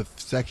throughout the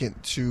second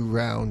two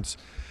rounds,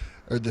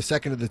 or the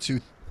second of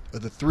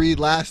the three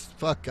last.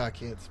 Fuck, I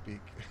can't speak.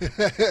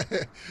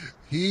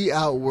 He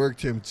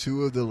outworked him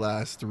 2 of the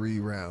last 3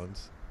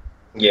 rounds.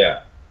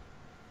 Yeah,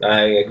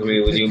 I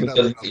agree with you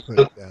because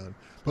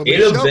But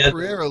Michel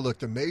Pereira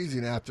looked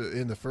amazing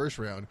in the first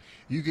round.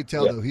 You could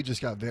tell though he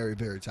just got very,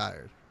 very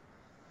tired.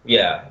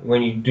 Yeah,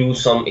 when you do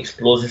some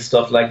explosive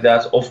stuff like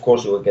that, of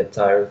course you will get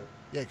tired.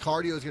 Yeah,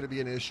 cardio is going to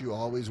be an issue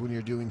always when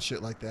you're doing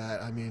shit like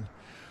that. I mean,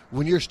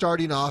 when you're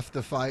starting off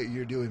the fight,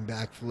 you're doing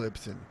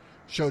backflips and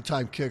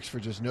Showtime kicks for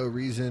just no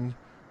reason.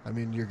 I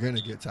mean, you're going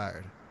to get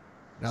tired.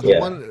 Now,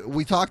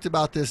 we talked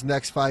about this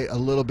next fight a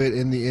little bit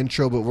in the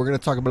intro, but we're going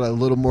to talk about it a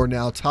little more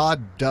now.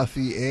 Todd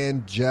Duffy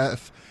and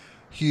Jeff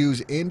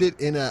Hughes ended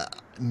in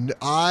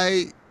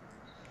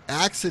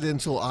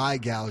accidental eye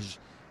gouge.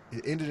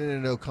 It ended in a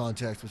no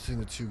contest between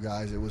the two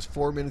guys. It was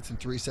 4 minutes and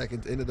 3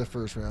 seconds into the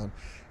first round.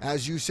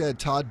 As you said,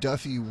 Todd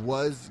Duffy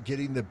was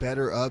getting the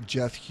better of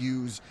Jeff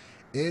Hughes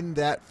in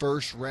that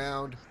first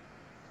round.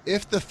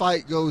 If the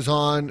fight goes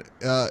on,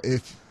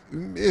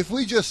 if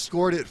we just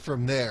scored it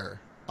from there,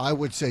 I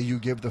would say you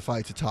give the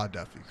fight to Todd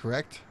Duffy,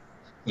 correct?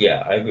 Yeah,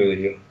 I agree with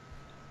you.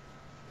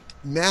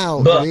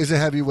 Now, it is a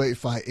heavyweight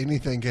fight.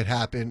 Anything could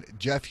happen.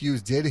 Jeff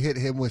Hughes did hit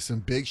him with some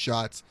big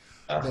shots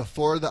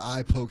before the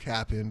eye poke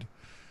happened.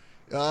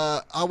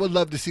 I would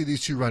love to see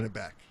these two run it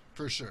back,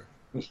 for sure.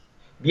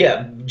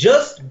 Yeah,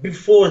 just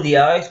before the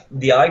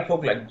eye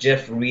poke, like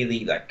Jeff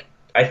really,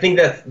 I think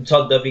that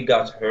Todd Duffy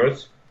got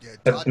hurt,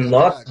 but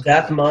not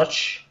that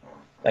much.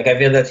 Like, I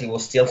feel that he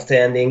was still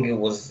standing. It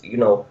was, he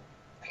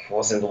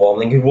wasn't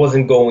wobbling. He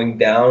wasn't going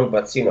down,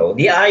 but,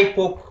 the eye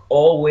poke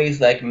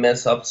always,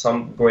 mess up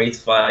some great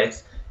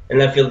fights,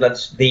 and I feel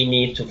that they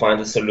need to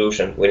find a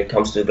solution when it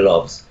comes to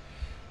gloves.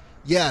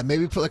 Yeah,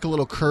 maybe put a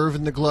little curve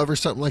in the glove or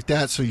something like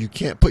that so you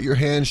can't put your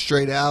hand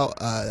straight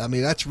out. I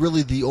mean, that's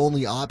really the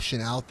only option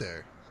out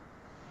there.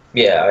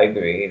 Yeah, I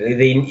agree.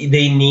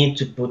 They need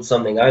to put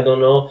something. I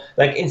don't know.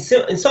 Like in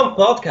some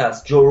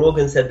podcasts, Joe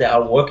Rogan said they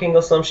are working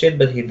on some shit,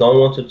 but he don't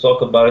want to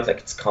talk about it. Like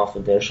it's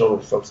confidential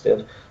or some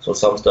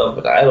stuff.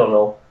 But I don't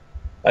know.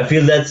 I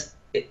feel that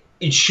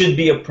it should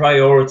be a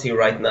priority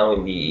right now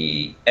in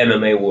the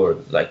MMA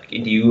world, like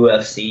in the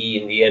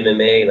UFC, in the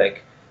MMA,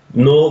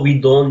 No, we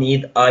don't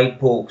need eye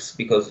pokes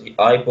because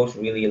eye pokes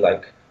really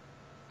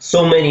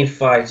so many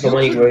fights, so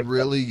many great.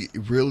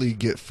 Really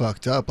get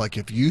fucked up. Like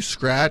if you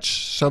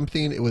scratch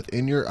something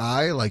within your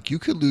eye, you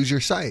could lose your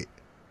sight.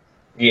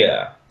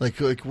 Yeah.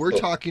 We're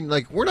talking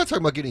we're not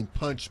talking about getting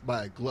punched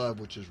by a glove,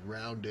 which is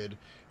rounded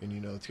and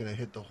it's gonna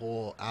hit the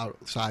whole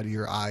outside of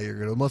your eye. You're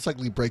gonna most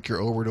likely break your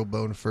orbital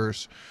bone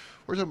first.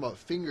 We're talking about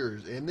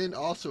fingers and then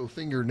also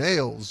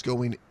fingernails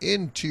going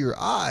into your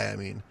eye. I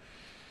mean.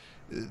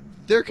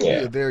 There can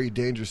be a very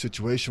dangerous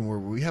situation where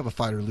we have a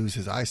fighter lose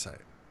his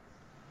eyesight.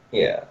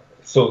 Yeah.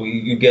 So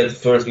you got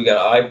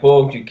eye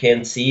poke, you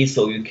can't see,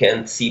 so you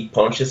can't see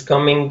punches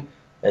coming,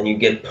 and you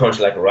get punched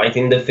right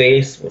in the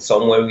face,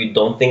 somewhere you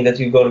don't think that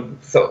you're going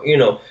to.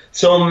 So,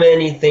 so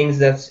many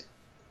things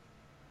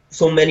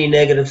so many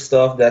negative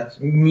stuff that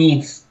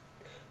needs,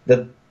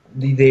 that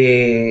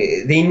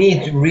they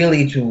need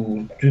really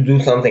to do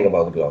something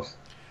about the gloves.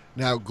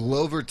 Now,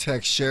 Glover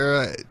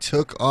Teixeira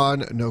took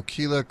on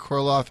Nokila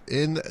Krylov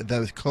in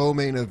the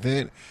co-main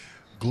event.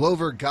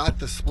 Glover got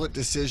the split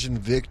decision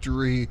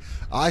victory.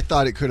 I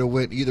thought it could have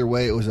went either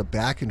way. It was a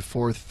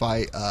back-and-forth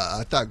fight.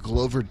 I thought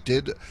Glover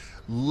did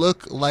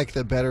look like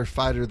the better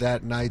fighter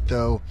that night,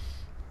 though,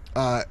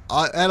 at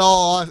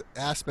all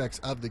aspects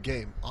of the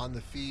game. On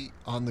the feet,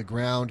 on the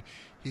ground.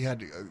 He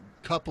had a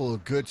couple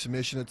of good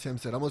submission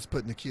attempts that almost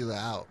put Nokila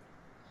out.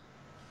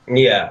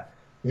 Yeah.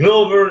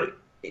 Glover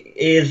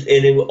is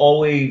and it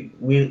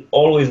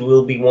always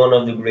will be one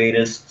of the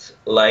greatest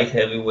light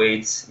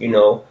heavyweights,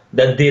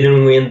 that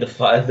didn't win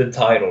the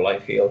title, I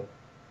feel.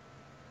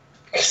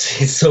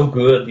 He's so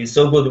good. He's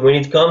so good. When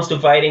it comes to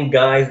fighting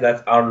guys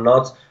that are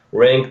not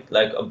ranked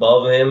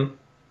above him,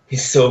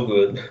 he's so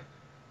good.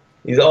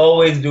 He's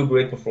always do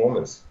great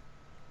performance.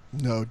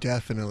 No,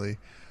 definitely.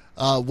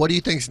 What do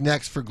you think's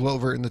next for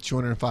Glover in the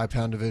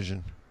 205-pound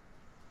division?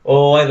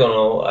 Oh, I don't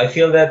know. I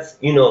feel that,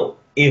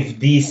 if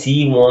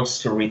DC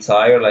wants to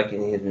retire,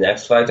 in his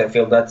next fight, I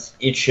feel that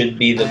it should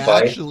be the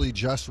fight. I actually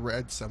just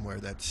read somewhere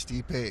that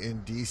Stipe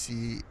and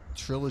DC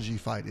trilogy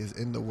fight is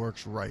in the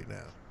works right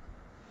now.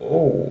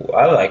 Oh,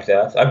 I like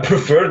that. I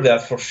prefer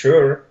that for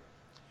sure.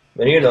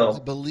 But I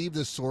believe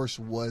the source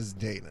was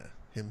Dana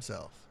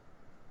himself.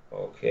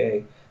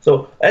 Okay.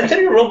 So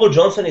Anthony Rumble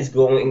Johnson is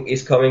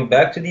coming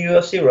back to the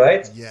UFC,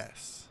 right?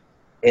 Yes.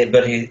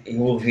 But he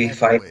will be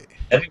fighting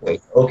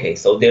heavyweight. Okay,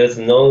 so there's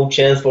no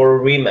chance for a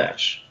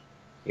rematch.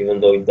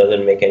 Even though it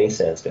doesn't make any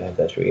sense to have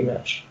that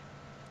rematch.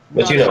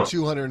 But Not at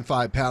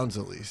 205 pounds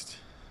at least.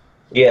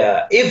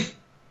 Yeah, if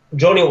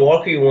Johnny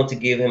Walker, you want to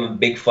give him a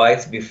big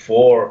fight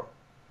before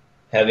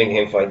having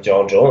him fight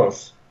John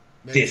Jones.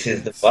 This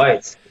is the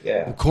fight.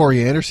 Yeah. Well,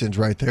 Corey Anderson's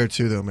right there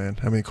too, though, man.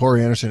 I mean,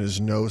 Corey Anderson is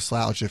no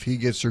slouch. If he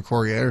gets through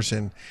Corey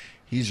Anderson,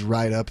 he's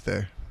right up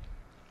there.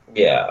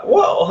 Yeah.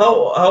 Well,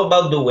 how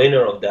about the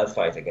winner of that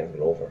fight against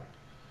Glover?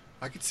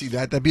 I could see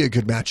that. That'd be a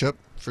good matchup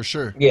for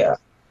sure. Yeah.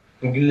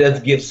 Let's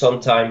give some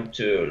time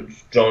to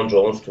John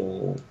Jones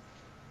to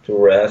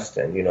rest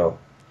and,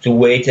 to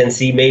wait and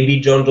see. Maybe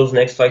John Jones'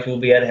 next fight will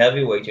be at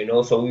heavyweight,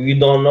 so we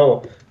don't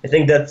know. I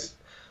think that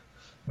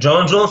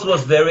John Jones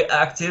was very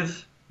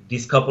active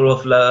these couple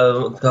of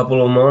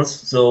months,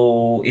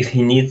 so if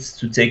he needs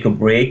to take a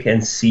break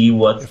and see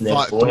what's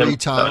next for him. 3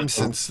 times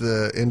since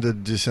the end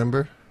of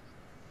December.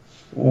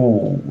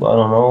 Ooh, I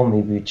don't know,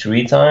 maybe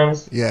 3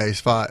 times. Yeah, he's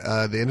fought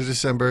the end of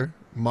December,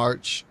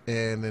 March,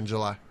 and then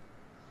July.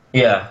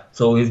 Yeah,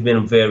 so he's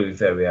been very,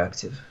 very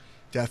active.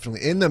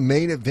 Definitely. In the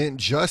main event,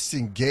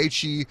 Justin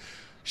Gaethje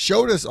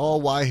showed us all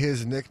why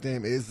his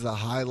nickname is the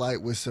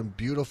Highlight, with some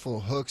beautiful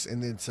hooks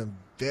and then some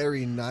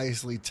very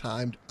nicely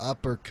timed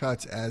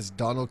uppercuts as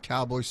Donald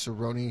Cowboy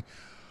Cerrone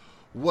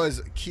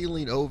was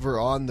keeling over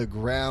on the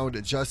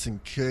ground. Justin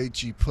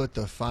Gaethje put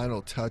the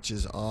final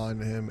touches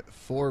on him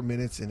 4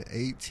 minutes and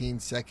 18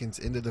 seconds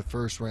into the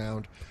first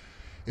round.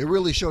 It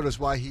really showed us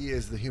why he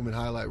is the human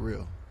highlight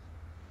reel.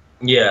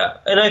 Yeah,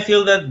 and I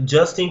feel that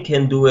Justin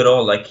can do it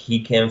all. Like,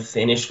 he can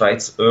finish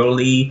fights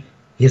early.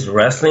 His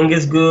wrestling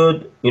is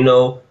good.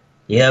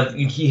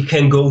 He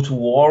can go to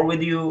war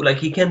with you. Like,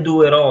 he can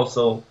do it all.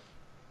 So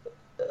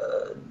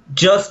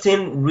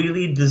Justin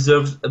really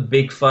deserves a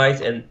big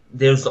fight, and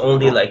there's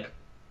only like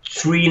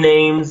 3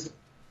 names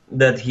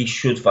that he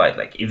should fight.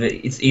 Like,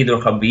 it's either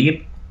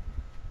Khabib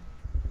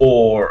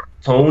or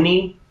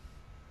Tony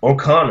or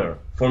Conor.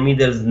 For me,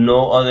 there's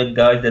no other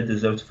guy that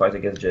deserves to fight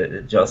against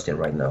Justin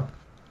right now.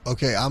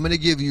 Okay, I'm going to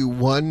give you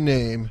one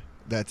name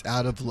that's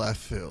out of left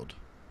field,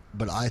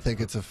 but I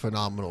think it's a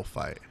phenomenal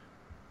fight.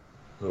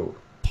 Who?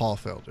 Paul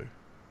Felder.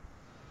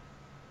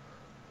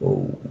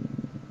 Oh,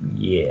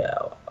 yeah.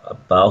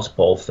 About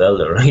Paul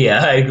Felder.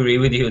 Yeah, I agree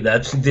with you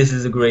that this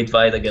is a great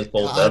fight against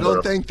Paul Felder. I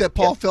don't think that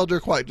Paul Felder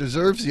quite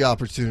deserves the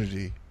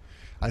opportunity.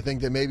 I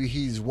think that maybe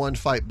he's one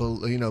fight,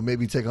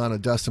 maybe take on a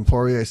Dustin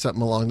Poirier,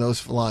 something along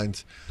those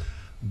lines.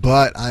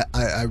 But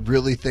I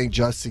really think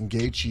Justin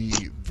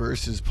Gaethje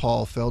versus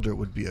Paul Felder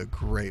would be a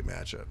great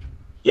matchup.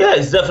 Yeah,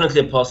 it's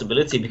definitely a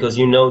possibility, because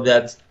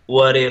that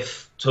what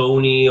if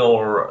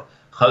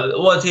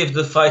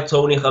the fight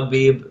Tony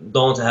Khabib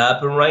don't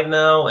happen right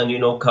now,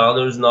 and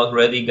Conor's not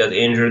ready, got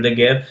injured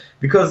again?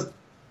 Because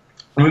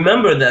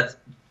remember that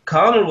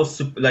Conor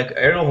was, like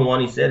Ariel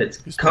Helwani said it,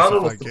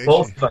 Conor was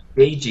supposed to fight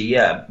Gaethje,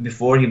 yeah,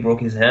 before he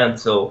broke his hand.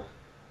 So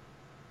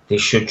they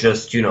should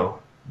just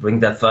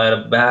bring that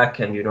fight back,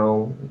 and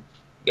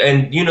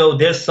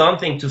there's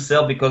something to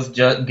sell, because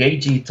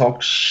Gaethje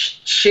talked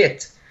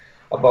shit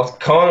about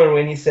Conor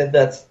when he said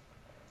that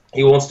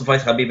he wants to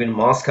fight Khabib in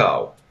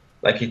Moscow.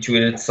 Like, he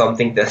tweeted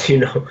something that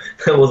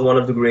that was one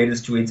of the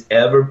greatest tweets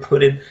ever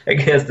put it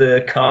against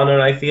the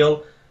Conor, I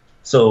feel.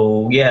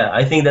 So yeah,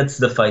 I think that's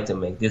the fight to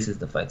make. This is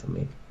the fight to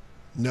make.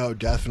 No,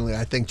 definitely.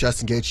 I think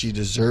Justin Gaethje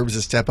deserves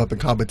a step up in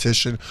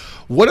competition.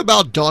 What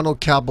about Donald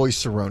Cowboy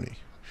Cerrone?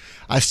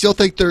 I still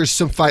think there's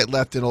some fight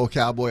left in old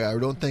Cowboy. I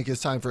don't think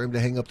it's time for him to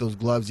hang up those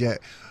gloves yet.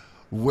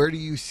 Where do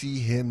you see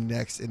him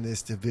next in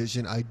this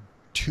division? I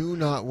do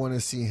not want to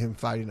see him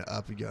fighting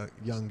up a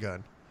young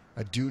gun.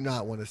 I do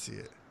not want to see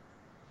it.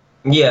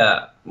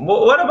 Yeah.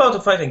 What about the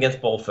fight against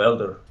Paul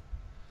Felder?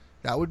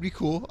 That would be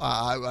cool.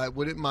 I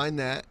wouldn't mind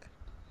that.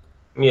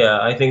 Yeah,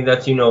 I think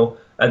that,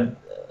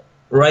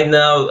 right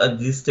now, at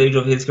this stage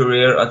of his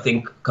career, I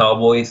think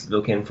Cowboy is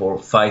looking for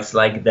fights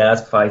like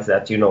that, fights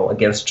that,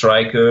 against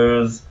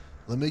strikers.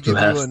 Let me give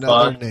you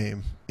another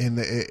name.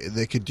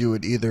 They could do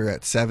it either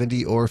at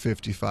 70 or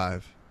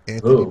 55.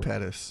 Anthony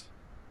Pettis.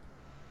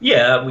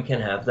 Yeah, we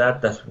can have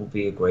that. That would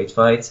be a great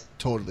fight.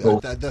 Totally.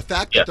 The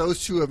fact that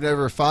those two have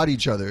never fought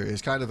each other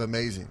is kind of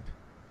amazing.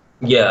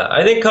 Yeah,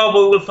 I think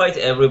Cowboy will fight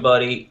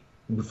everybody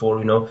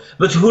before,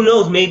 But who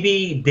knows?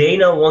 Maybe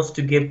Dana wants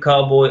to give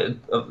Cowboy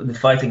the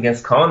fight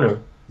against Conor.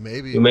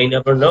 Maybe. You may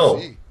never know.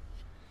 See.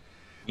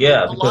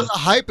 Yeah, a lot of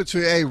hype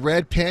between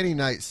Red Panty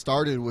Night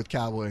started with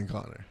Cowboy and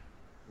Conor.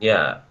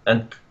 Yeah,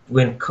 and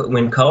when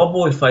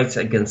Cowboy fights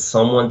against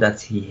someone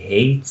that he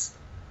hates,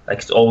 like,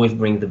 it's always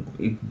bring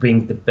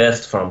the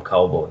best from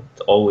Cowboy.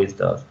 It always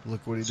does.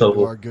 Look what he did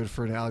to our good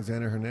friend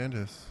Alexander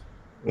Hernandez.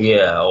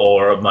 Yeah,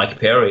 or Mike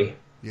Perry.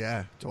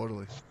 Yeah,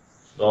 totally.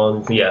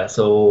 Yeah,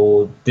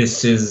 so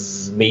this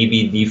is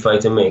maybe the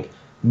fight to make.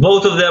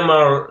 Both of them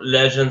are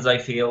legends, I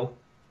feel,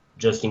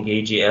 Justin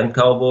Gaethje and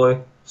Cowboy.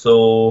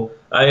 So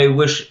I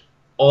wish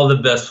all the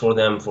best for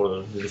them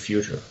for the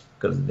future,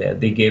 because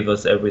they gave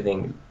us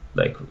everything,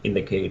 like, in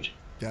the cage.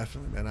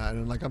 Definitely, man.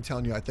 And like I'm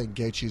telling you, I think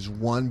Gaethje's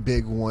one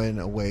big win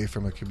away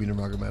from a Khabib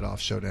Nurmagomedov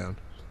showdown.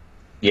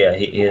 Yeah,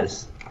 he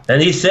is.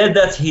 And he said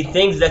that he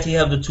thinks that he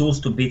have the tools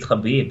to beat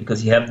Khabib,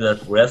 because he have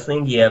that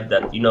wrestling, he have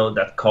that,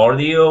 that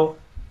cardio.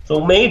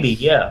 So maybe,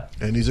 yeah.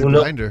 And he's a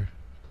grinder.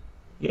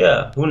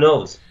 Yeah, who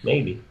knows?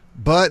 Maybe.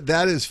 But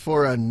that is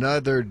for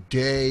another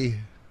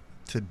day.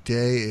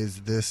 Today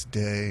is this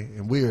day,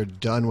 and we are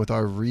done with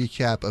our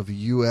recap of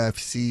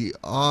UFC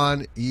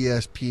on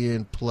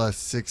ESPN Plus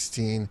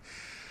 16.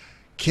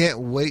 Can't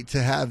wait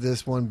to have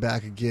this one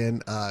back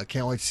again.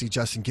 Can't wait to see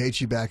Justin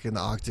Gaethje back in the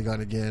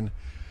octagon again.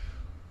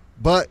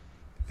 But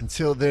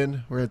until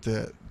then, we're going to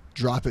have to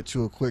drop it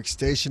to a quick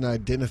station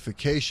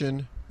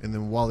identification, and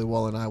then Wally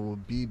Wall and I will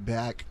be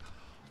back.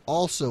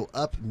 Also,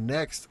 up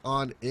next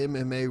on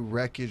MMA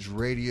Wreckage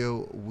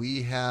Radio,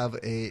 we have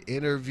an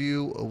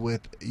interview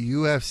with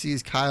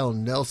UFC's Kyle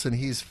Nelson.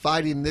 He's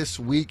fighting this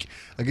week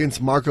against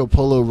Marco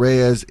Polo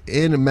Reyes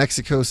in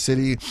Mexico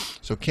City,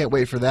 so can't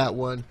wait for that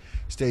one.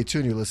 Stay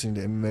tuned. You're listening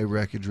to MMA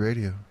Wreckage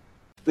Radio.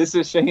 This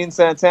is Shaheen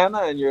Santana,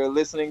 and you're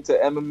listening to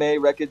MMA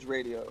Wreckage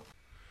Radio.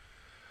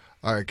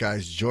 All right,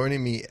 guys,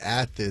 joining me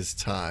at this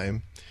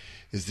time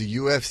is the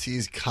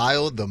UFC's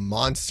Kyle the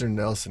Monster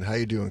Nelson. How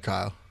you doing,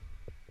 Kyle?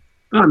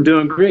 I'm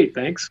doing great,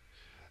 thanks.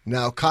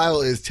 Now,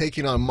 Kyle is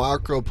taking on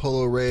Marco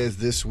Polo Reyes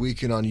this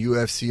weekend on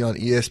UFC on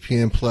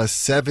ESPN Plus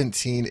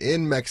 17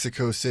 in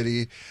Mexico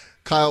City.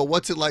 Kyle,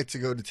 what's it like to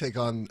go to take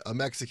on a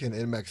Mexican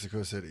in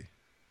Mexico City?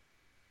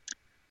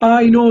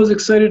 I was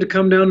excited to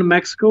come down to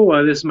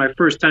Mexico. This is my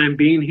first time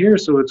being here,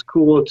 so it's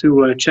cool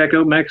to check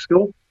out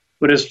Mexico.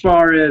 But as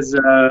far as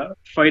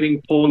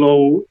fighting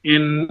polo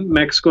in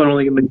Mexico, I don't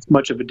think it makes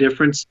much of a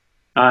difference.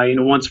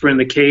 Once we're in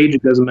the cage,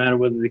 it doesn't matter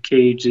whether the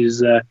cage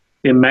is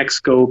in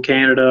Mexico,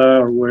 Canada,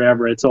 or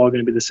wherever. It's all going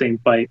to be the same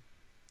fight.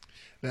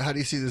 Now, how do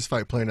you see this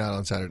fight playing out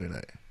on Saturday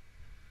night?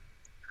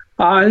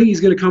 I think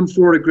he's going to come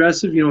forward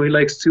aggressive. He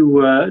likes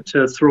to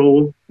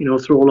throw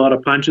a lot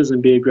of punches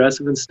and be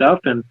aggressive and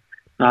stuff. And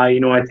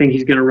I think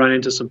he's going to run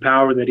into some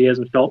power that he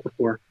hasn't felt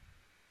before.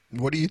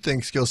 What do you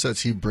think skill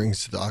sets he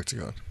brings to the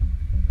octagon?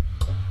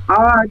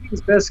 I think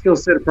his best skill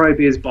set would probably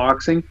be his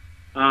boxing,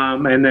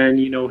 and then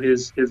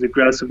his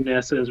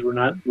aggressiveness and his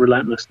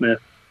relentlessness.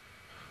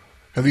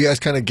 Have you guys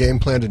kind of game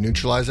planned to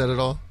neutralize that at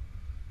all?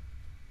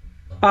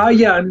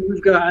 Yeah, I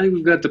think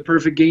we've got the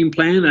perfect game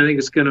plan. I think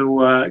it's going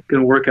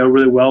to work out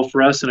really well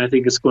for us, and I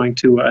think it's going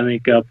to. I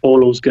think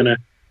Polo's going to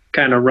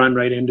kind of run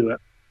right into it.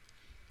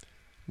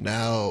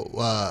 Now,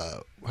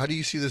 how do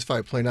you see this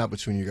fight playing out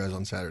between you guys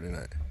on Saturday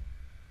night?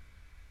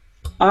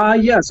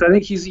 Yes, I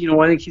think he's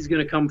going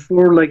to come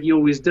forward like he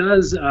always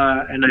does,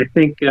 and I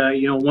think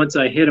once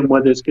I hit him,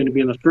 whether it's going to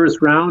be in the first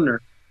round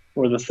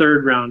or the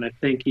third round, I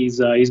think he's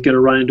going to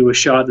run into a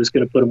shot that's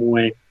going to put him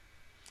away.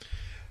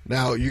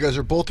 Now, you guys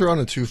are both on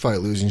a 2-fight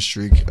losing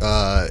streak.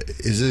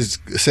 Is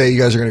this say you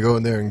guys are going to go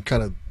in there and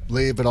kind of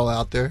leave it all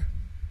out there?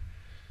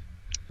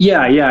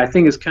 Yeah, I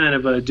think it's kind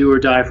of a do or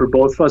die for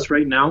both of us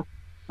right now.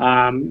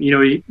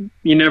 You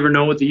never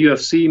know with the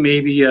UFC.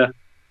 Maybe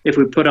if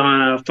we put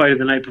on a fight of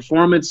the night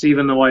performance,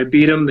 even though I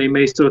beat them, they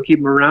may still keep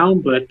him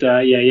around. But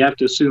you have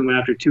to assume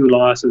after 2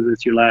 losses,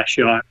 it's your last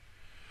shot.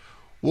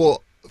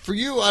 Well, for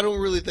you, I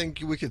don't really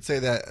think we could say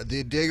that.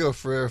 The Diego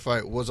Ferreira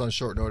fight was on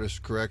short notice,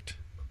 correct?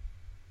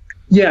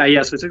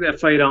 Yeah. So I took that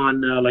fight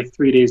on like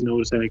 3 days'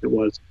 notice, I think it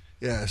was.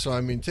 Yeah, so I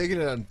mean,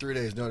 taking it on 3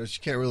 days' notice,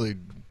 you can't really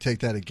take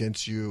that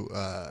against you.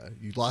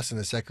 You lost in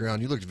the second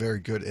round. You looked very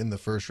good in the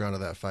first round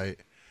of that fight.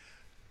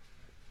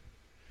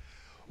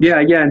 Yeah,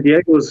 and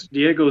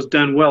Diego's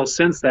done well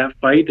since that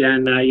fight,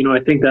 and I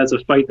think that's a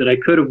fight that I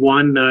could have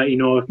won.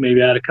 If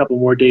maybe I had a couple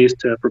more days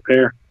to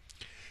prepare.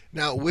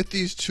 Now, with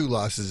these 2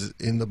 losses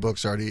in the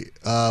books, Artie,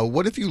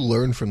 what have you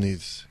learned from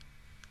these?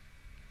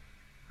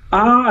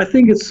 I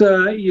think it's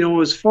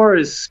as far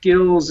as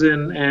skills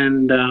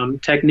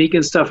and technique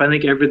and stuff, I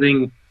think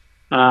everything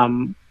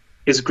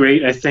is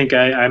great. I think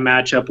I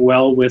match up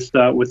well with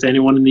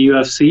anyone in the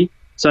UFC.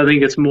 So I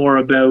think it's more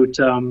about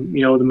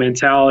the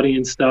mentality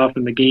and stuff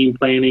and the game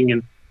planning,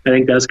 and I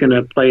think that's going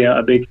to play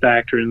a big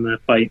factor in the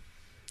fight.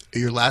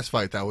 Your last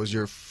fight, that was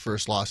your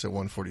first loss at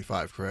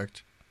 145,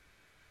 correct?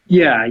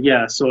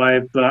 Yeah. So I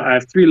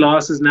have 3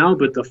 losses now,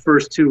 but the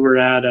first 2 were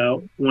at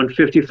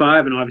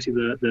 155, and obviously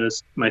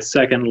my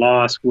second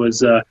loss was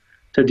to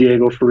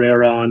Diego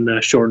Ferreira on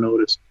short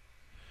notice.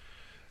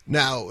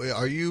 Now,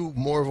 are you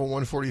more of a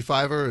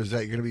 145er? Is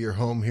that going to be your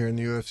home here in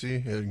the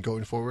UFC and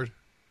going forward?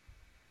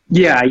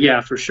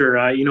 Yeah, for sure.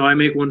 I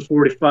make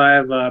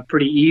 145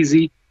 pretty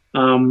easy.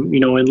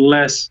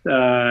 Unless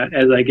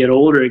as I get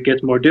older, it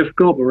gets more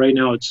difficult. But right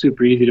now, it's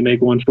super easy to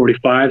make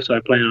 145, so I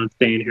plan on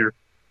staying here.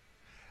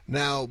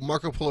 Now,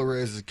 Marco Polo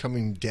Reyes is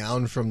coming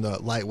down from the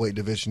lightweight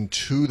division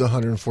to the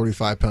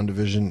 145-pound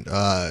division.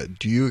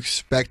 Do you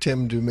expect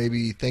him to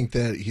maybe think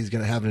that he's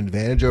going to have an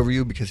advantage over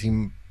you because he,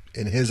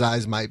 in his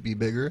eyes, might be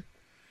bigger?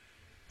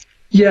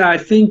 Yeah, I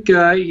think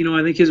I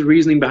think his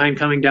reasoning behind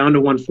coming down to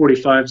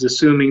 145 is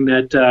assuming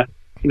that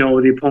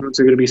the opponents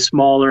are going to be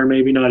smaller,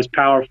 maybe not as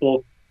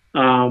powerful.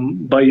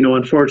 But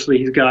unfortunately,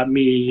 he's got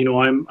me.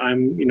 I'm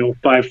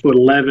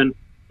 5'11".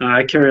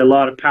 I carry a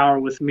lot of power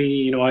with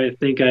me. I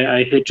think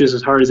I hit just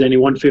as hard as any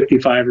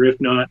 155er,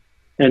 if not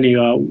any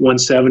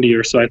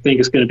 170er. So I think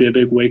it's going to be a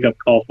big wake up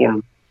call for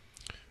him.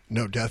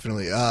 No,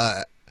 definitely.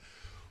 How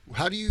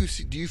do you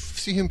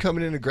see him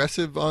coming in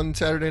aggressive on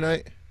Saturday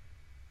night?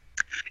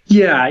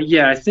 Yeah,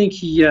 I think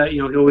he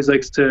always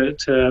likes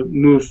to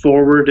move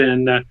forward,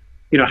 and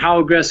how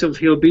aggressive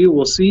he'll be,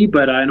 we'll see.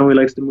 But I know he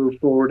likes to move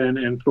forward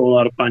and throw a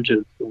lot of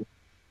punches. So.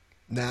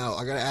 Now,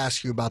 I got to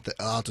ask you about the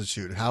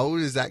altitude. How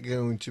is that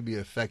going to be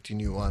affecting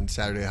you on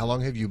Saturday? How long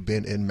have you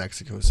been in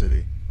Mexico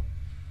City?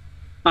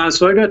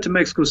 So I got to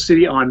Mexico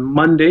City on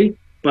Monday,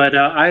 but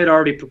I had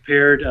already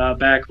prepared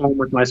back home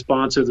with my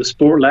sponsor, the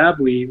Sport Lab.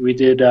 We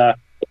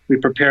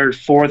prepared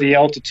for the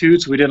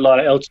altitudes. We did a lot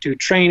of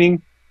altitude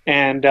training,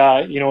 and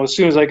as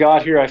soon as I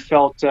got here, I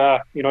felt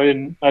I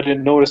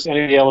didn't notice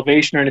any of the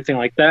elevation or anything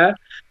like that.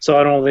 So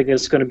I don't think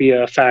it's going to be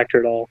a factor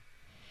at all.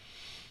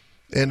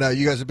 And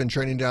you guys have been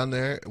training down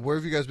there. Where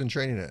have you guys been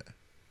training at?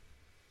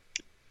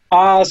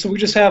 So we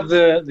just have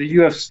the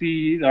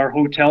UFC. Our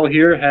hotel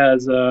here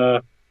has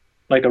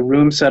like a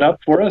room set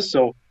up for us,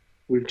 so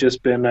we've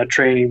just been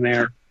training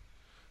there.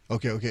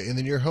 Okay. And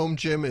then your home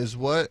gym is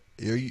what?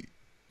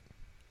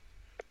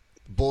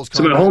 Bulls.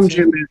 So my home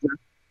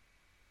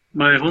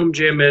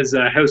gym is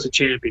House of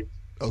Champions.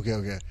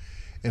 Okay.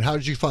 And how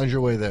did you find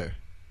your way there?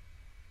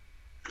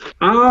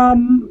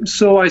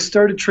 So I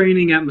started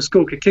training at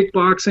Muskoka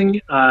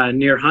Kickboxing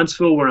near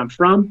Huntsville, where I'm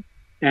from,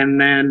 and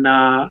then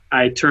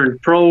I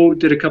turned pro,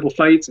 did a couple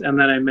fights, and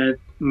then I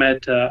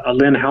met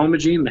Alin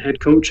Halmagine, the head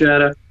coach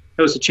at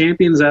House of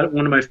Champions, at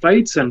one of my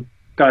fights, and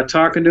got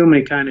talking to him.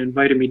 He kind of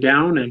invited me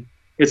down, and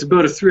it's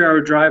about a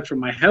 3-hour drive from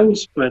my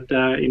house, but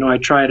I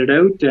tried it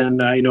out,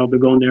 and I've been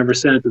going there ever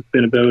since. It's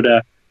been about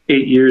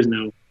 8 years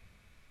now.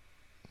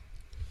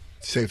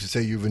 Safe to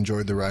say you've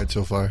enjoyed the ride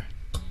so far.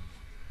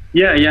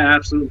 Yeah,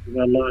 absolutely.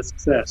 We've had a lot of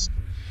success.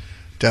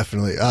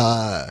 Definitely.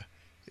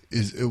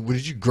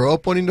 Did you grow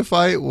up wanting to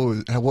fight?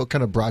 What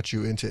kind of brought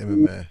you into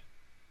MMA?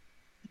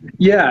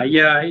 Yeah.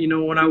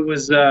 When I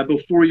was about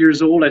 4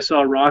 years old, I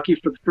saw Rocky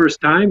for the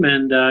first time,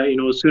 and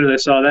as soon as I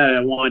saw that, I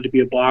wanted to be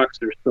a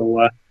boxer.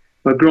 So,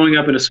 but growing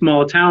up in a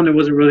small town, there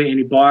wasn't really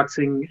any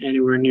boxing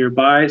anywhere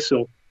nearby.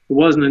 So it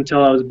wasn't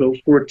until I was about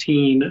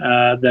 14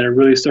 that I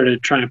really started to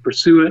try and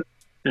pursue it.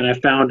 And I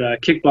found a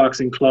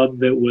kickboxing club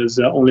that was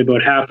only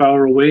about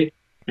half-hour away,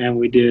 and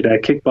we did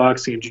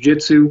kickboxing and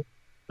jiu-jitsu.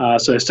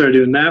 So I started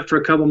doing that for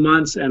a couple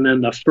months, and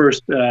then the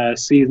first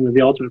season of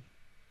The Ultimate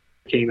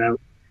came out.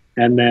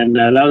 And then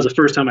that was the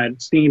first time I'd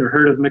seen or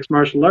heard of mixed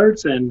martial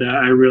arts, and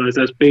I realized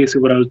that's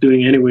basically what I was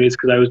doing anyways,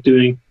 because I was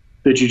doing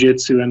the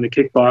jiu-jitsu and the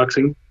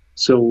kickboxing.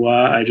 So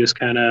I just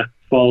kind of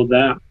followed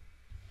that.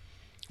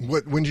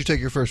 When did you take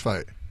your first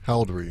fight? How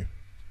old were you?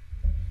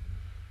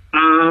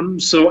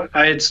 So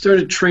I had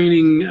started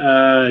training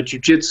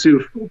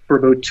jiu-jitsu for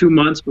about 2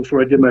 months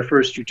before I did my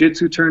first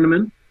jiu-jitsu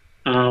tournament.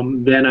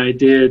 Then I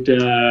did,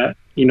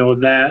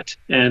 that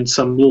and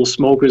some little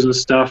smokers and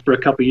stuff for a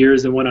couple of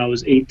years. And when I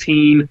was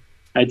 18,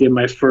 I did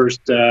my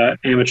first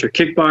amateur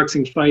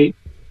kickboxing fight.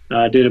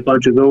 Did a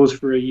bunch of those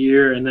for a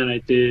year. And then I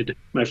did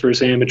my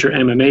first amateur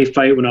MMA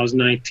fight when I was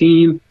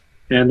 19.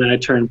 And then I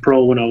turned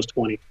pro when I was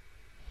 20.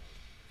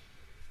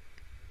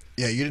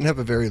 Yeah, you didn't have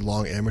a very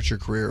long amateur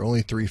career,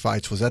 only 3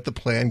 fights. Was that the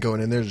plan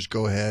going in there? Just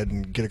go ahead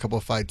and get a couple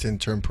of fights in,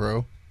 turn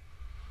pro?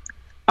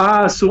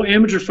 So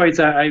amateur fights,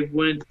 I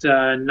went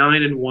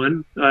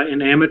 9-1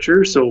 in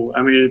amateur. So,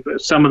 I mean,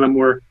 some of them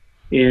were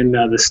in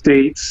the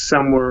States,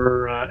 some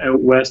were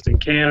out west in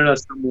Canada,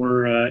 some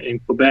were in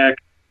Quebec.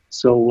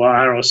 So,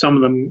 I don't know, some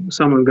of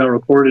them got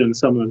recorded and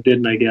some of them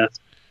didn't, I guess.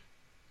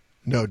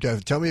 No,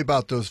 Dev, tell me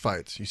about those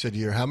fights. You said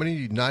you're how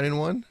many?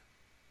 9-1?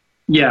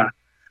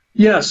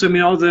 Yeah, so I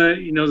mean,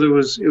 it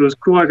was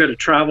cool. I got to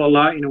travel a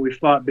lot. We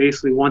fought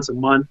basically once a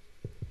month,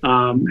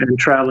 and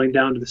traveling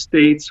down to the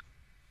States.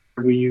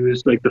 We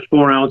used like the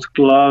 4-ounce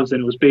gloves,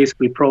 and it was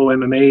basically pro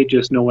MMA,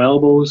 just no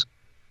elbows.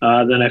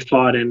 Then I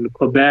fought in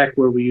Quebec,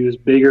 where we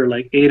used bigger,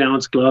 like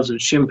 8-ounce gloves and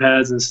shin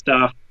pads and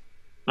stuff.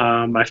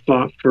 I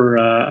fought for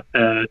a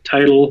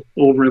title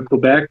over in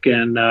Quebec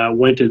and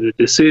went to the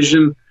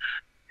decision.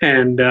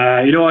 And,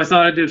 I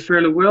thought I did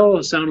fairly well.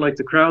 It sounded like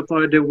the crowd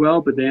thought I did well,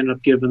 but they ended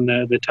up giving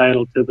the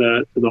title to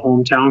the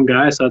hometown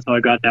guy. So that's how I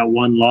got that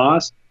one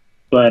loss.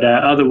 But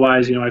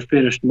otherwise, I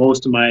finished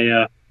most of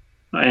my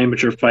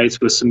amateur fights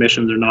with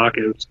submissions or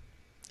knockouts.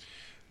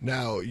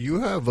 Now, you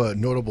have a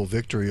notable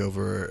victory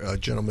over a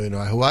gentleman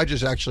who I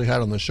just actually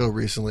had on the show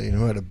recently and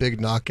who had a big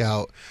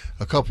knockout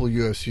a couple of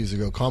UFCs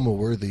ago, Khama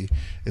Worthy.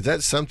 Is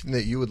that something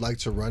that you would like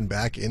to run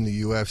back in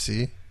the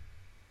UFC?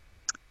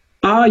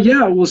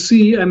 Yeah, we'll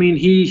see. I mean,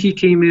 he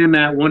came in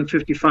at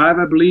 155,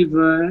 I believe,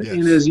 Yes.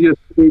 in his UFC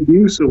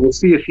debut. So we'll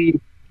see if he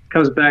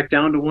comes back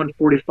down to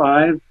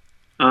 145.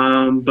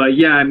 But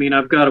yeah, I mean,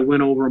 I've got a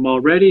win over him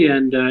already,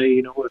 and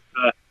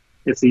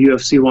if the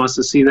UFC wants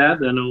to see that,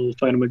 then I'll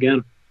fight him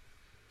again.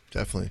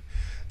 Definitely.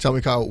 Tell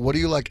me, Kyle, what do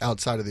you like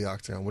outside of the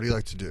octagon? What do you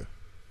like to do?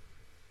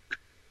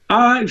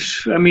 I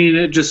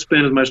mean, just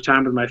spend as much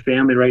time with my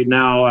family right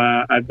now.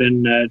 I've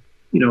been,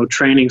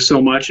 training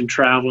so much and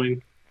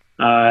traveling.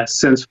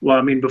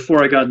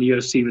 Before I got in the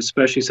UFC,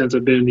 especially since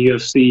I've been in the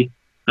UFC,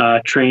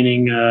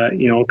 training,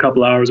 a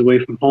couple hours away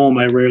from home,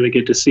 I rarely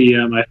get to see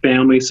my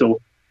family.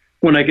 So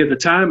when I get the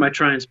time, I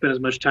try and spend as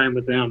much time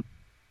with them.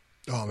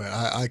 Oh man,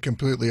 I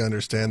completely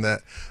understand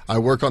that. I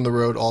work on the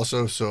road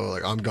also, so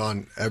like I'm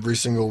gone every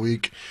single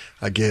week.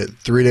 I get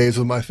 3 days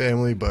with my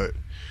family, but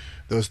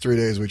those 3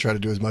 days we try to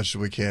do as much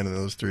as we can in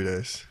those 3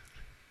 days.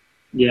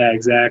 Yeah,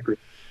 exactly.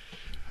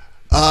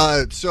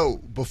 So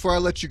before I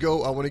let you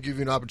go, I want to give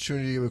you an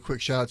opportunity to give a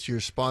quick shout out to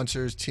your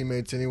sponsors,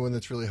 teammates, anyone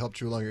that's really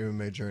helped you along your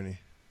MMA journey.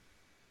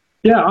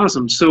 Yeah,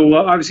 awesome. So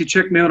obviously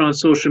check me out on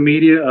social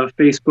media.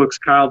 Facebook's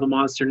Kyle the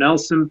Monster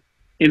Nelson.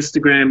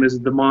 Instagram is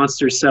the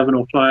Monster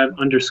 705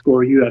 _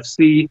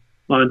 UFC.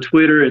 On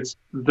Twitter, it's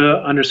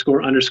the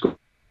 _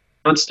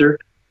 Monster.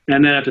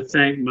 And then I have to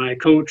thank my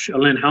coach,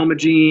 Alain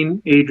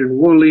Halmagine, Adrian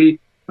Woolley,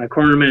 my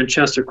cornerman,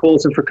 Chester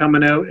Colson, for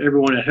coming out,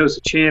 everyone at House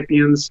of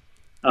Champions,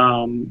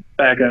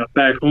 back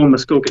home,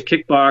 Muskoka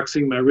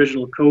Kickboxing, my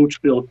original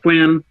coach, Bill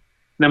Quinn.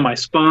 Then my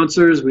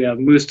sponsors, we have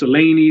Moose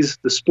Delaney's,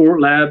 The Sport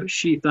Lab,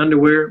 Sheath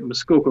Underwear,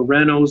 Muskoka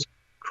Reynolds,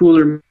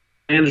 Cooler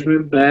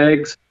Management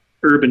Bags,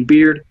 Urban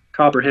Beard,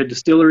 Copperhead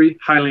Distillery,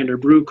 Highlander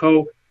Brew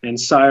Co., and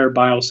Sire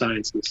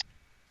Biosciences.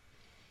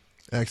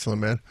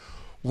 Excellent, man.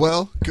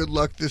 Well, good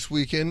luck this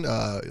weekend.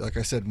 Like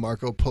I said,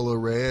 Marco Polo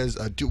Reyes.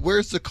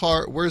 Where's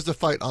the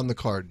fight on the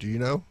card? Do you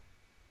know?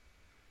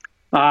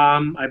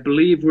 I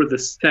believe we're the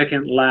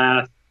second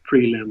last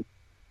prelim.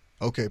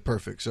 Okay,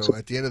 perfect. So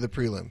at the end of the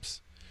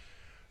prelims.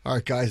 All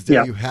right, guys,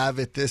 there you have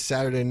it this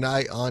Saturday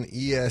night on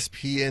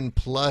ESPN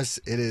Plus.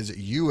 It is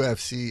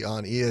UFC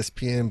on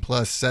ESPN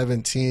Plus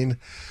 17.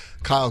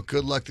 Kyle,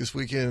 good luck this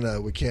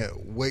weekend. We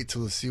can't wait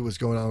to see what's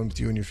going on with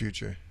you in your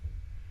future.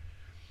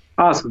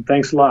 Awesome.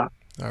 Thanks a lot.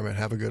 All right, man.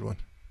 Have a good one.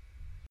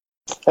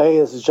 Hey,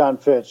 this is John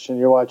Fitch, and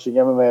you're watching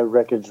MMA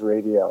Wreckage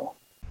Radio.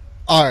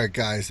 All right,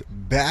 guys,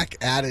 back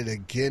at it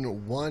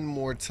again one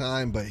more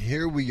time, but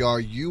here we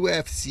are,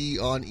 UFC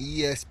on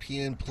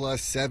ESPN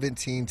Plus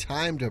 17.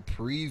 Time to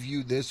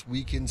preview this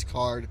weekend's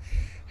card,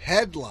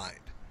 headlined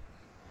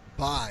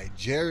by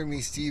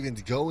Jeremy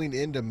Stephens going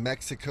into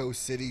Mexico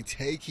City,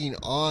 taking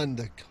on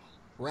the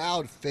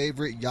crowd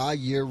favorite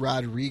Yair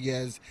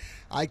Rodriguez.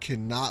 I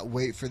cannot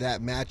wait for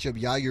that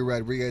matchup. Yair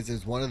Rodriguez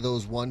is one of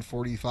those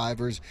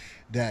 145ers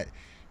that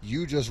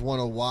you just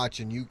want to watch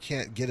and you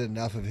can't get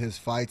enough of his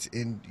fights,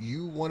 and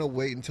you want to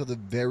wait until the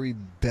very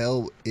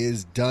bell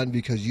is done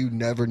because you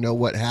never know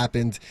what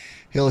happens.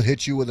 He'll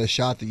hit you with a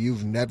shot that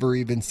you've never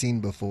even seen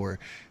before.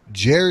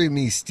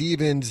 Jeremy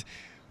Stephens,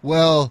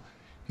 well,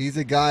 he's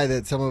a guy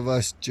that some of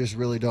us just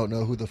really don't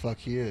know who the fuck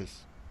he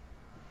is.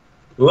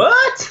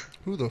 What?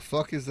 Who the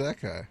fuck is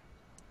that guy?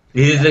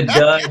 He's a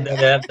guy that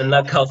has the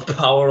knockout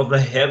power of a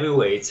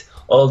heavyweight,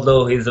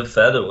 although he's a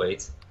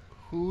featherweight.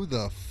 Who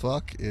the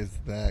fuck is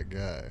that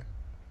guy?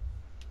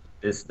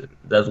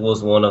 That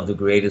was one of the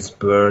greatest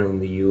burn in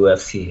the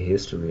UFC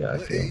history, I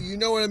think. You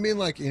know what I mean?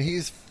 Like, and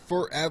he's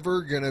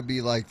forever gonna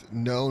be like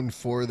known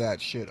for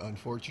that shit,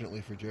 unfortunately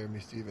for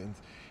Jeremy Stephens.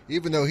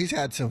 Even though he's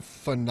had some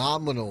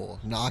phenomenal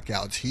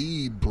knockouts.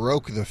 He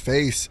broke the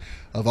face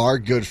of our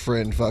good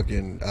friend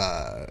fucking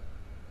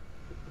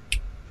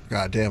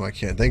God damn, I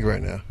can't think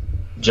right now.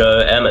 Joe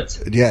Emmett.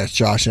 Yeah, it's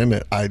Josh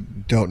Emmett. I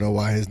don't know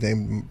why his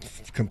name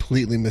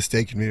completely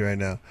mistaken me right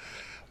now.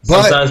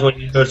 But sometimes when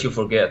you hurt, you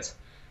forget.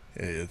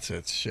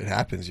 It's shit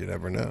happens. You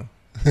never know.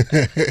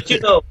 But you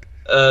know,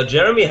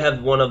 Jeremy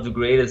had one of the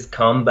greatest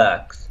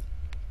comebacks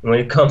when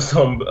it comes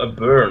to a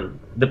burn.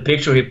 The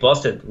picture he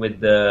posted with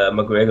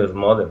McGregor's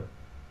mother.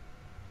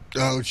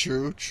 Oh,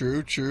 true.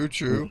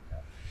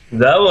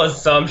 That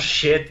was some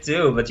shit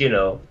too, but you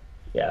know,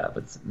 yeah,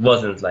 but it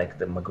wasn't like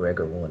the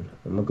McGregor one.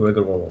 The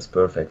McGregor one was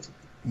perfect.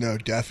 No,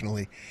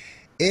 definitely.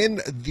 In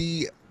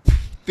the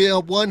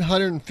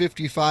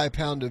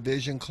 155-pound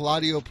division,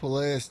 Claudio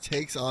Puelles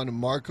takes on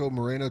Marco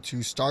Moreno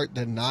to start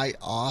the night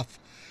off.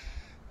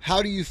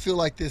 How do you feel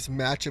like this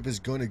matchup is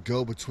going to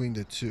go between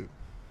the two?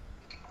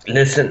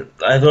 Listen,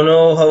 I don't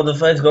know how the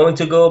fight's going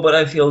to go, but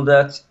I feel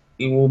that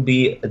it will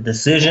be a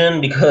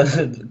decision because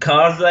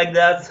cards like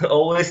that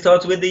always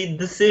start with the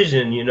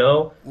decision, you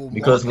know? Well,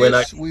 because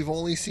Marcus, we've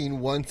only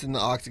seen once in the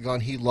octagon.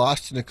 He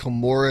lost in a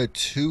Kimura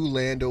to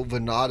Lando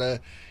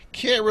Venata.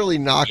 Can't really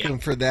knock him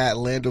for that.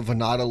 Lando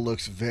Venata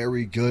looks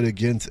very good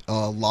against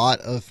a lot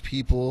of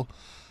people.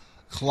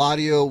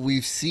 Claudio,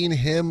 we've seen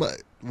him,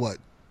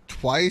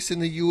 twice in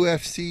the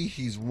UFC.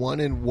 He's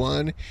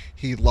 1-1.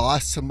 He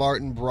lost to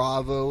Martin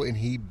Bravo, and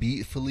he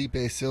beat Felipe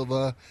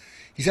Silva.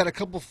 He's had a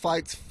couple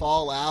fights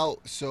fall out,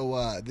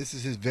 so this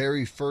is his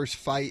very first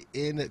fight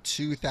in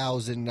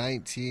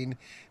 2019.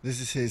 This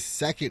is his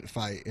second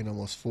fight in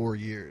almost 4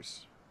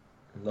 years.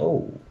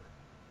 No.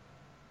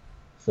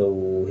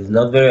 So he's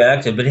not very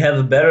active, but he has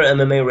a better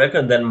MMA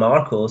record than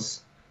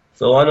Marcos.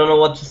 So I don't know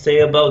what to say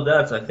about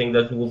that. I think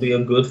that will be a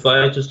good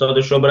fight to start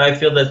the show, but I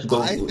feel that's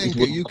going to... I think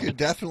that you could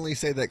definitely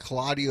say that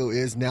Claudio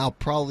is now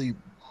probably,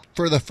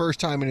 for the first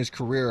time in his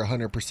career,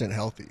 100%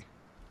 healthy.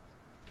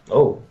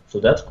 Oh, so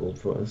that's cool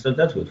for him. So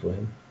that's good for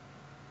him.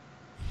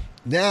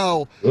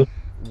 Now,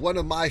 one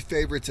of my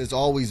favorites, as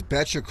always,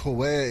 Betcha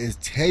Correa is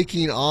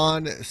taking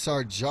on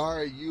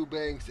Sijara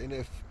Eubanks. And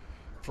if,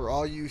 for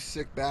all you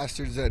sick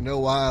bastards that know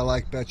why I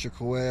like Betcha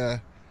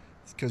Correa,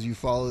 it's because you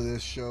follow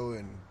this show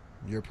and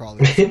You're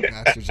probably a sick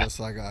bastard just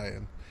like I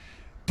am.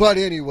 But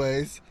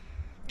anyways,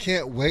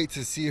 can't wait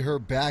to see her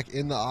back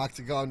in the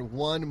octagon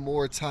one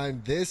more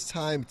time. This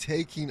time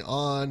taking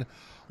on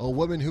a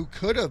woman who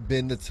could have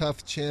been the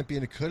tough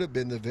champion. It could have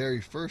been the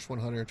very first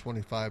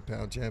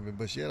 125-pound champion,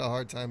 but she had a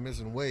hard time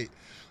missing weight.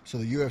 So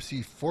the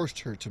UFC forced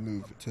her to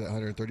move to the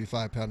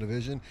 135-pound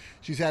division.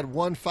 She's had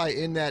one fight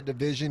in that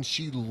division.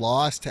 She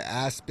lost to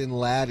Aspen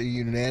Ladd, a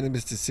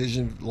unanimous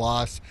decision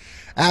loss.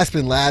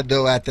 Aspen Ladd,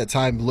 though, at that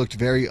time looked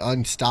very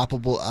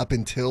unstoppable up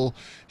until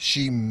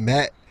she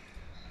met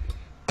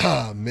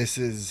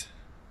Mrs.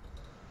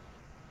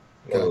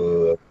 I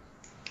don't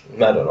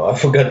know. I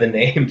forgot the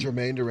name.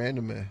 Germaine de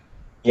Randamie.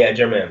 Yeah,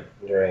 Germaine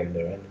de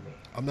Randamie.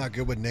 I'm not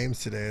good with names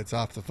today. It's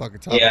off the fucking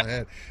top of my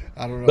head.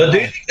 I don't know. But do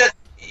you think that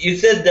you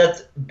said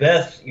that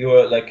Beth,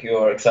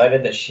 you're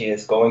excited that she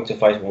is going to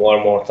fight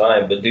one more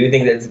time, but do you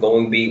think that it's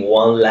going to be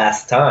one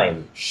last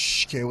time?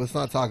 Shh, okay, let's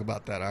not talk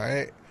about that, all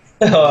right?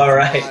 All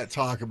right. Let's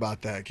not talk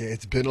about that, okay?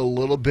 It's been a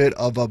little bit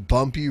of a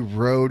bumpy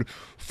road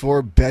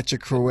for Betcha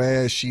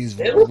Correa. She's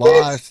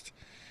lost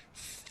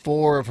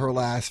 4 of her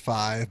last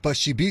 5, but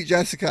she beat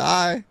Jessica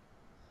Ai.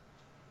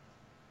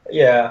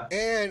 Yeah.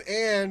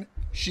 And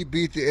she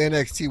beat the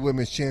NXT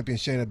Women's Champion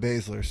Shayna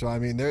Baszler. So I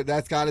mean,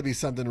 that's got to be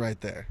something right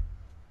there.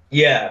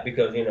 Yeah,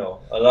 because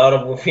a lot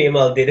of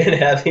female didn't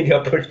have the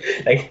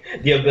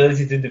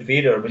ability to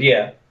defeat her, but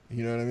yeah.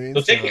 You know what I mean?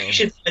 So technically,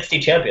 she's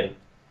NXT champion.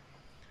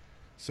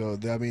 So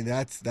I mean,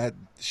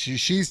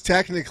 she's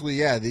technically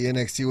the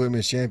NXT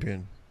Women's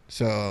Champion.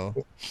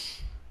 So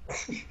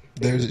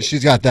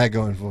she's got that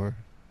going for her.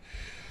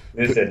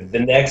 Listen, the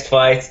next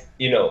fight,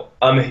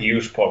 I'm a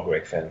huge Paul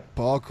Craig fan.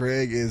 Paul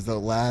Craig is the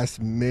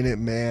last minute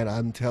man.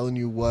 I'm telling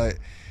you what,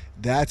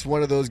 that's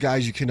one of those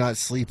guys you cannot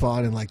sleep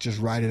on and just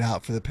ride it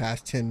out for the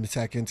past 10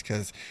 seconds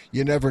because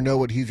you never know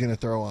what he's going to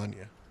throw on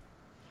you.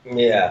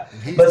 Yeah.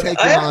 He's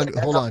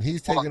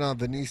taking on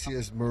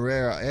Vinicius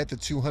Moreira at the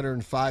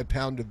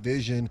 205-pound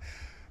division.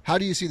 How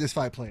do you see this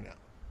fight playing out?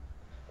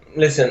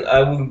 Listen,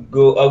 I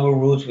will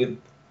root with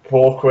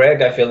Paul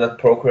Craig. I feel that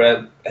Paul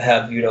Craig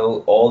have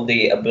all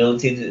the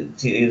ability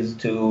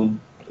to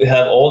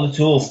have all the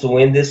tools to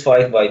win this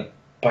fight by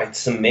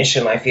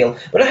submission. I feel,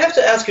 but I have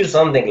to ask you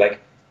something.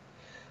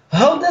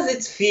 How does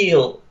it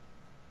feel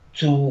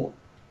to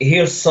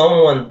hear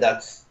someone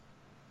that's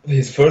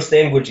his first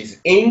language is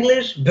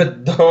English,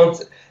 but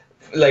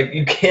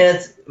you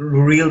can't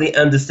really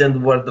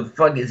understand what the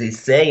fuck is he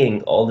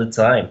saying all the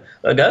time?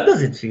 How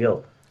does it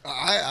feel?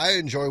 I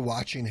enjoy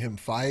watching him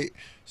fight,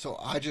 so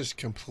I just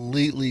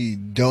completely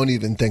don't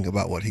even think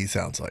about what he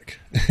sounds like.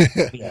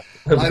 Yeah.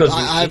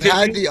 I've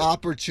had the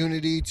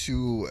opportunity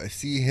to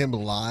see him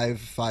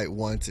live fight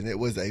once, and it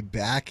was a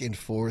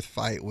back-and-forth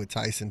fight with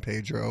Tyson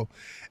Pedro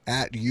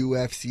at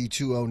UFC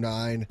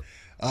 209.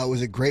 It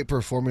was a great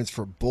performance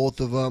for both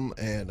of them,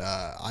 and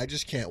I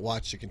just can't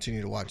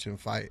continue to watch him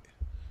fight.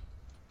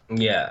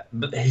 Yeah,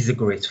 but he's a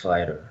great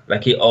fighter.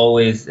 He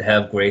always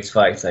have great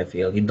fights, I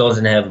feel. He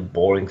doesn't have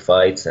boring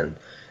fights, and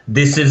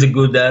this is a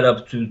good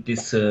add-up to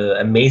this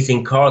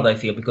amazing card, I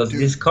feel, because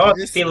this card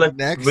I feel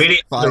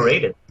really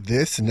underrated.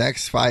 This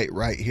next fight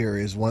right here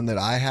is one that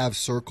I have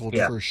circled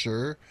for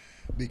sure,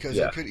 because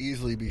it could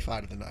easily be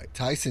fight of the night.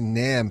 Tyson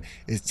Nam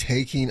is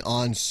taking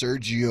on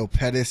Sergio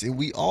Pettis, and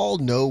we all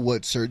know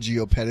what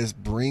Sergio Pettis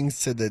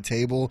brings to the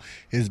table.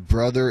 His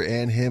brother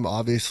and him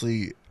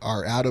obviously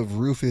are out of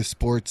Rufus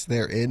Sports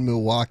there in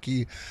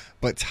Milwaukee,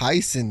 but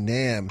Tyson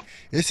Nam,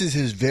 this is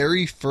his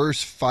very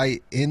first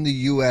fight in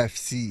the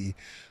UFC.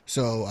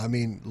 So, I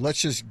mean,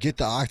 let's just get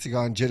the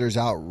octagon jitters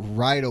out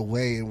right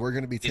away, and we're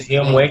going to be taking... Is he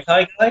a Muay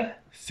Thai guy?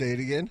 Say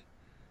it again?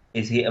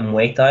 Is he a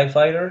Muay Thai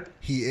fighter?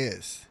 He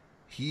is.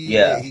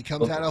 He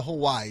comes out of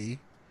Hawaii.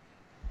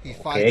 He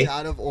fights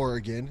out of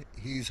Oregon.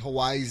 He's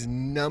Hawaii's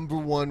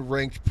 #1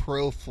 ranked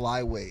pro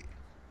flyweight.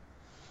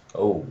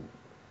 Oh,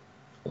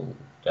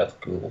 that's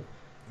cool.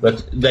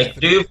 But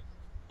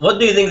what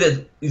do you think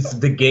that is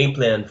the game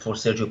plan for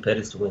Sergio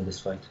Pettis to win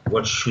this fight?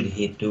 What should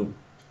he do?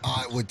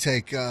 I would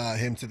take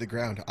him to the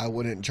ground. I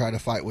wouldn't try to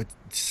fight with.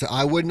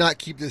 I would not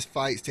keep this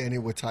fight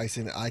standing with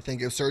Tyson. I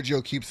think if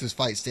Sergio keeps this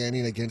fight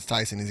standing against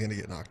Tyson, he's going to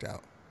get knocked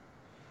out.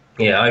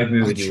 Yeah, I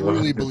agree with you. I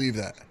truly believe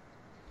that.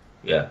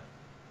 Yeah.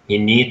 You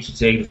need to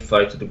take the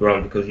fight to the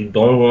ground because you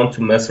don't want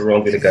to mess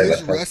around with a guy like that.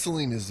 His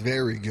wrestling is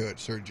very good,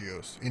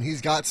 Sergio's, and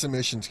he's got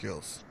submission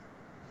skills.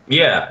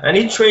 Yeah, and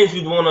he trains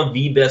with one of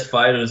the best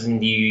fighters in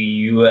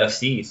the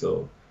UFC,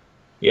 so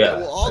yeah.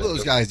 Well, all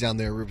those guys down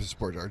there at Rufus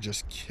Sport are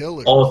just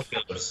killers. All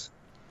killers.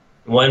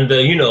 When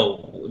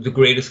the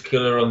greatest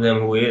killer of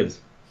them who is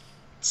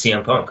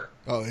CM Punk.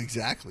 Oh,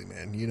 exactly,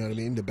 man. You know what I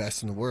mean? The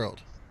best in the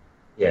world.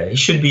 Yeah, he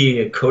should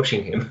be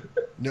coaching him.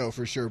 No,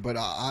 for sure. But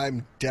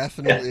I'm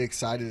definitely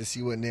excited to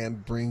see what Nam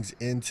brings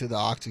into the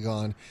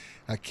octagon.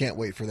 I can't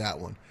wait for that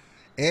one.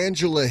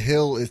 Angela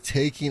Hill is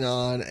taking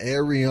on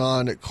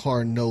Ariane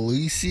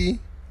Carnolisi.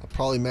 I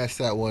probably messed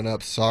that one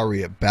up.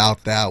 Sorry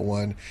about that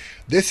one.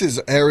 This is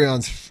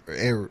Ariane's...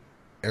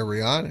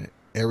 Ariana?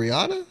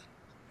 Ariane.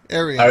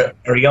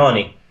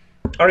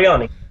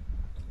 Ariane.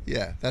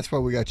 Yeah, that's why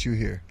we got you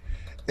here.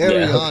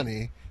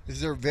 Ariane. This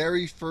is her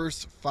very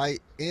first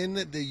fight in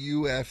the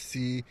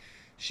UFC.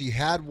 She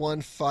had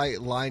one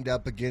fight lined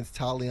up against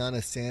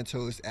Taliana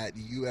Santos at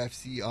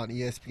UFC on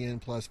ESPN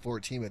Plus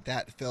 14, but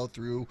that fell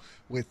through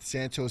with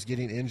Santos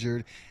getting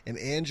injured, and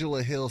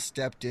Angela Hill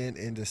stepped in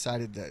and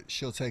decided that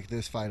she'll take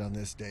this fight on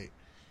this date.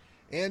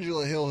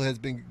 Angela Hill has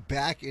been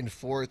back and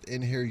forth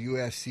in her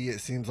UFC. It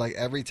seems like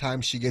every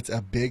time she gets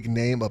a big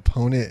name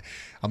opponent,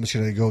 I'm just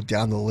going to go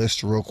down the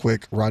list real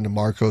quick. Ronda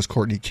Marcos,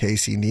 Courtney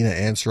Casey, Nina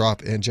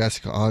Ansaroff, and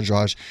Jessica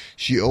Andrade.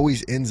 She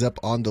always ends up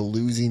on the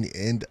losing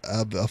end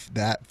of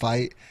that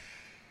fight.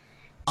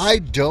 I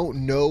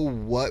don't know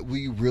what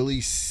we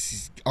really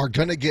are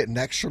going to get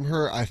next from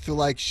her. I feel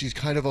like she's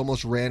kind of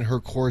almost ran her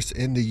course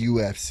in the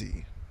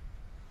UFC.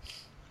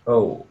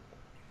 Oh,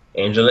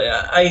 Angela,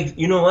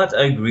 you know what?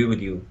 I agree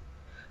with you.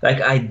 Like,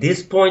 at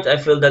this point, I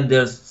feel that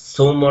there's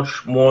so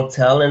much more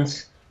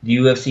talent the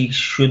UFC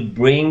should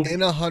bring. In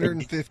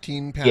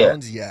 115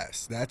 pounds,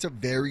 yes. That's a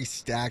very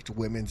stacked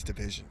women's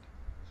division.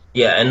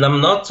 Yeah, and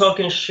I'm not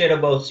talking shit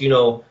about,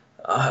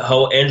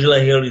 how Angela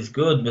Hill is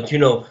good, but,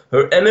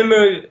 her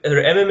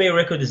MMA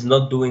record is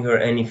not doing her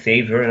any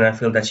favor, and I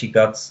feel that she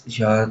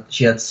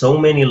had so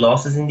many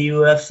losses in the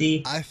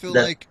UFC. I feel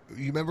like,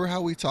 you remember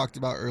how we talked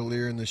about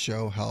earlier in the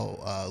show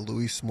how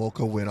Luis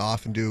Smolka went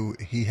off and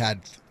he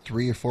had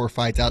 3 or 4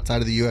 fights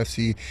outside of the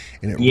UFC,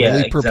 and it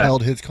really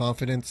propelled his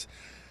confidence.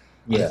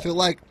 Yeah. I feel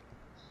like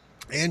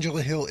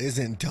Angela Hill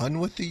isn't done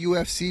with the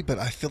UFC, but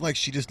I feel like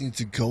she just needs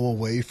to go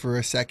away for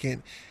a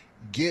second,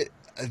 get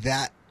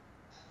that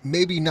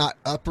maybe not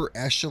upper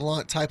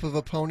echelon type of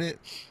opponent,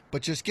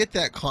 but just get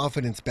that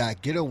confidence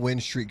back, get a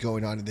win streak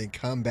going on, and then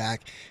come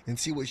back and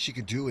see what she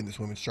can do in this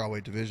women's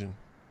strawweight division.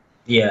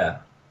 Yeah,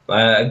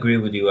 I agree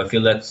with you. I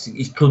feel that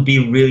it could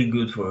be really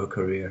good for her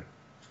career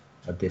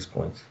at this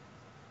point.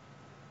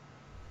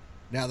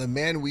 Now, the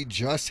man we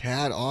just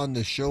had on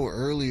the show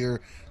earlier,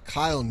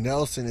 Kyle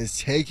Nelson, is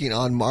taking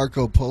on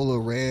Marco Polo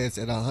Reyes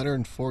at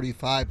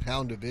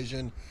 145-pound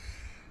division.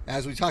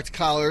 As we talked to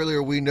Kyle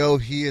earlier, we know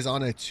he is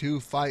on a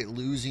 2-fight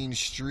losing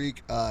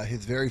streak.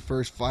 His very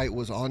first fight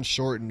was on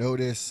short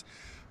notice.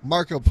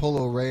 Marco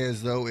Polo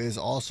Reyes, though, is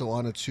also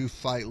on a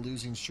 2-fight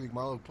losing streak.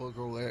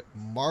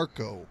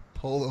 Marco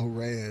Polo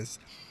Reyes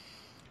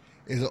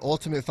is an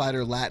Ultimate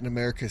Fighter Latin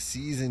America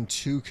Season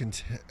 2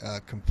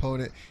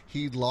 component.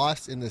 He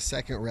lost in the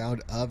second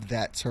round of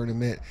that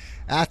tournament.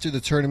 After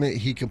the tournament,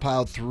 he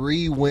compiled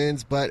 3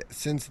 wins, but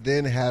since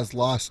then has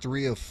lost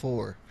 3 of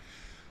 4.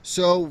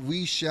 So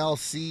we shall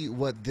see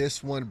what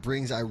this one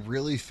brings. I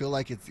really feel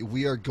like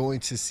we are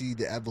going to see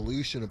the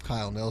evolution of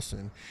Kyle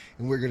Nelson,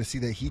 and we're going to see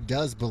that he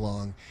does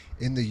belong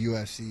in the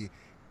UFC,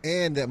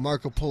 and that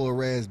Marco Polo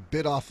Reyes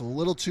bit off a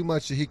little too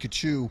much that he could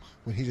chew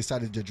when he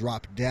decided to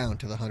drop down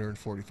to the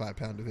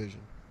 145-pound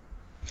division.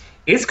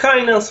 Is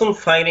Kyle Nelson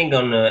fighting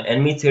on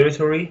enemy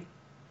territory?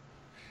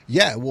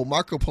 Yeah, well,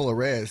 Marco Polo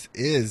Reyes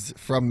is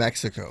from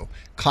Mexico.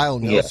 Kyle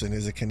Nelson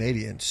is a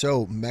Canadian.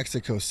 So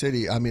Mexico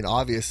City, I mean,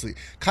 obviously,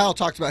 Kyle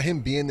talked about him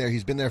being there.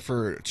 He's been there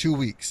for 2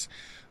 weeks.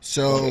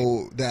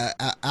 So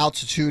that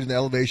altitude and the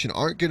elevation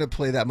aren't going to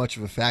play that much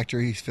of a factor.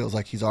 He feels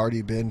like he's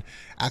already been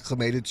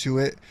acclimated to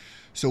it.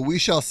 So we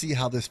shall see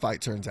how this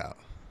fight turns out.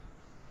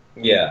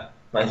 Yeah,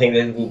 I think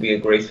that will be a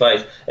great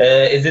fight.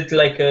 Is it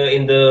like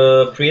in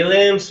the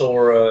prelims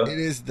or? It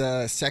is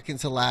the second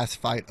to last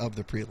fight of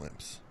the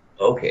prelims.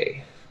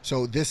 Okay.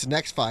 So this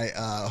next fight,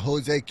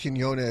 Jose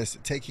Quinones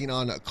taking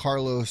on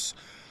Carlos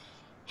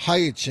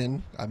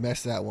Hayachin. I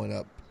messed that one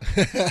up.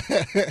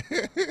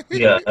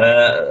 Yeah,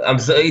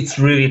 it's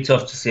really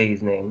tough to say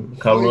his name.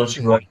 Carlos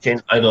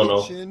Hayachin. I don't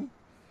know.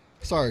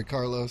 Sorry,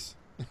 Carlos.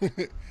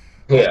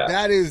 Yeah.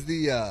 That is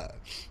the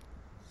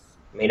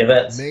main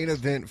event. Main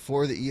event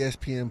for the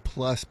ESPN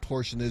Plus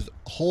portion. This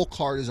whole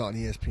card is on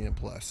ESPN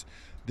Plus.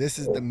 This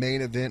is the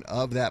main event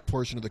of that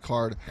portion of the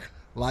card.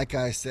 Like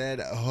I said,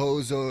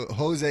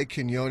 Jose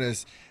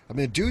Quinones, I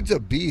mean, dude's a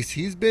beast.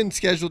 He's been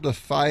scheduled to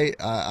fight,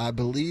 I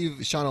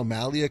believe, Sean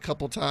O'Malley a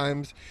couple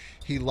times.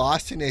 He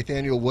lost to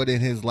Nathaniel Wood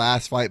in his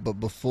last fight, but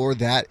before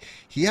that,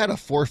 he had a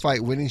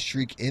 4-fight winning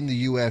streak in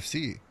the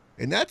UFC.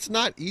 And that's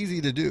not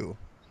easy to do.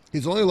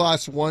 He's only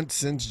lost once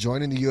since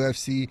joining the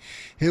UFC.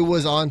 He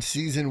was on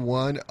season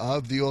 1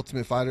 of The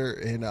Ultimate Fighter,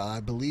 and I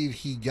believe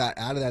he got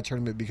out of that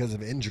tournament because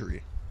of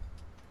injury.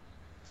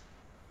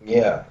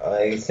 Yeah,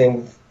 I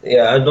think,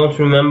 I don't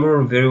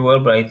remember very well,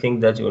 but I think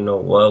that,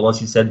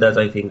 once you said that,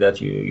 I think that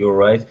you're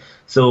right.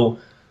 So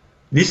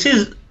this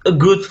is a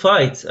good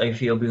fight, I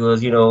feel,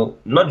 because,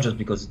 not just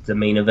because it's the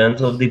main event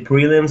of the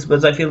prelims,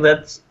 but I feel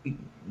that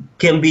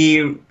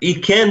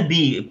it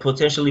can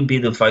potentially be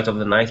the fight of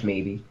the night,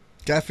 maybe.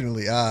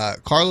 Definitely.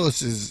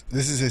 This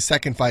is his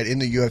second fight in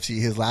the UFC.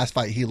 His last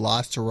fight, he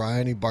lost to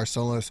Raoni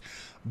Barcelos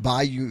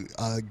by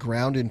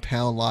ground and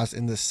pound loss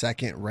in the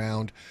second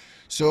round.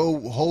 So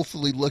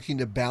hopefully looking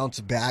to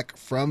bounce back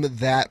from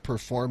that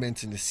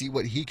performance and to see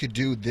what he could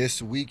do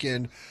this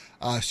weekend.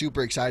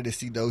 Super excited to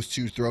see those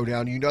two throw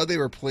down. They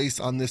were placed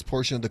on this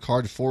portion of the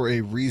card for a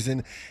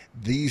reason.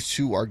 These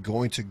two are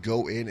going to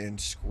go in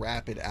and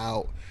scrap it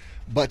out.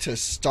 But to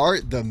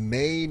start the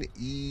main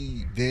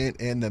event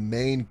and the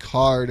main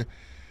card,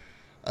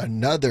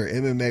 another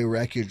MMA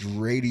Wreckage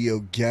Radio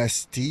guest,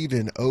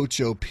 Steven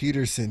Ocho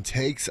Peterson,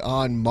 takes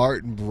on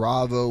Martin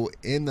Bravo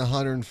in the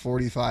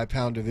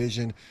 145-pound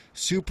division.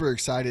 Super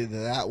excited to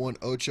that one.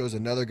 Ocho's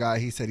another guy.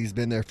 He said he's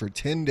been there for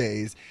 10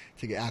 days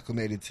to get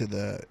acclimated to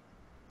the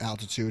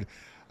altitude.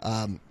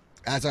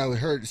 As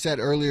I said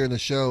earlier in the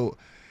show,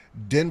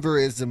 Denver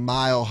is a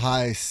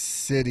mile-high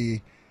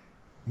city.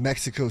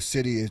 Mexico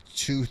City is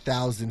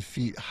 2,000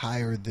 feet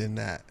higher than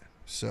that.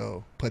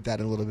 So put that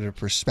in a little bit of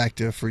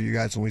perspective for you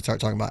guys when we start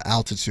talking about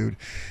altitude.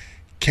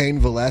 Cain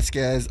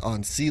Velasquez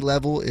on sea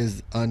level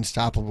is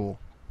unstoppable.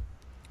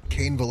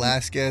 Cain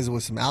Velasquez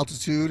with some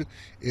altitude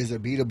is a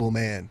beatable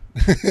man.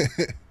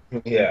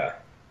 Yeah.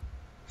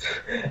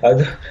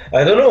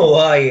 I don't know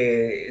why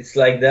it's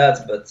like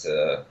that, but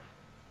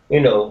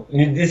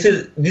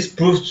this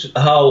proves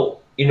how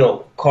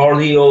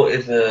cardio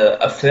is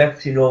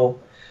affect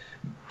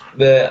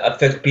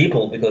affect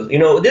people, because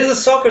there's a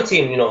soccer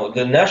team,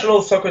 the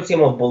national soccer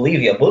team of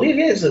Bolivia.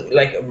 Bolivia is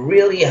like a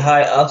really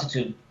high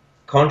altitude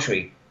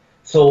country,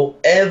 so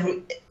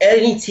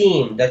any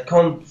team that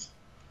comes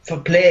to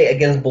play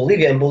against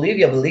Bolivia, and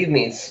Bolivia, believe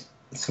me, it's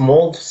a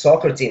small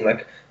soccer team.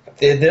 Like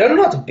they're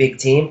not a big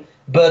team,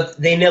 but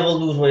they never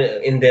lose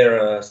in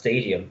their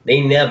stadium.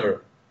 They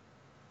never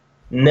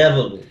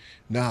lose.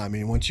 No, I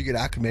mean, once you get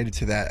acclimated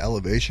to that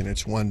elevation,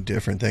 it's one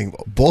different thing.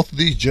 Both of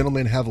these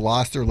gentlemen have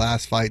lost their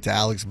last fight to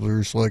Alex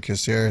Bruce, Floyd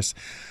Caceres.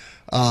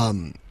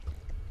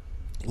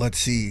 Let's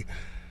see.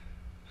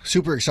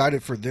 Super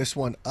excited for this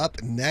one.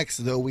 Up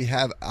next, though, we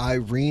have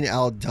Irene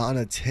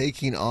Aldana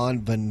taking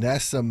on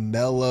Vanessa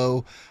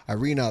Melo.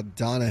 Irene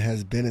Aldana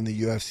has been in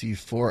the UFC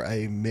for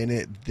a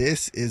minute.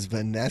 This is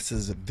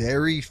Vanessa's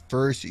very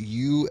first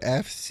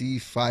UFC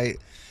fight.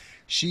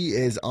 She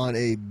is on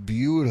a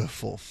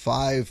beautiful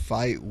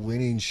 5-fight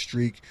winning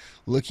streak,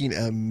 looking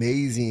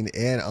amazing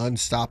and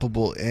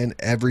unstoppable in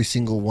every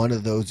single one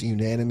of those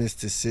unanimous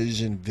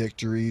decision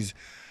victories.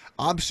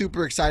 I'm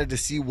super excited to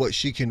see what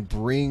she can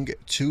bring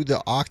to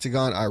the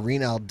octagon.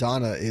 Irene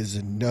Aldana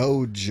is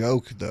no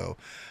joke, though.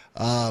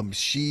 I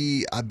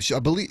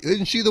believe,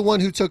 isn't she the one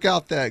who took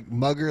out that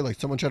mugger? Like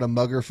someone tried to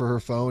mug her for her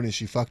phone and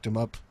she fucked him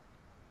up.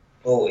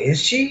 Oh,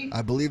 is she?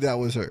 I believe that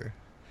was her.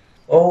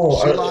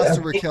 Oh, she lost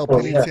to Raquel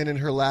Pennington in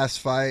her last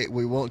fight.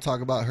 We won't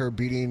talk about her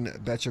beating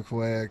Betcha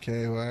Correa,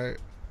 okay? Right?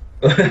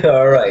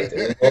 All right.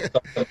 We won't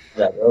talk about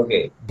that.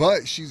 Okay.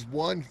 But she's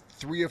won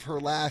 3 of her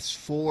last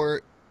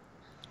 4.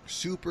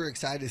 Super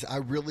excited. I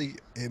really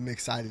am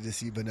excited to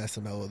see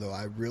Vanessa Melo, though.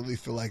 I really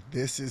feel like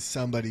this is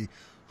somebody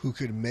who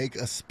could make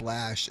a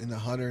splash in the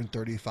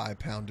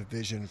 135-pound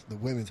division, the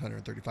women's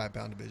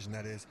 135-pound division,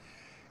 that is.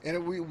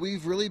 And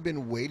we've really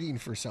been waiting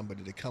for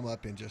somebody to come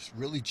up and just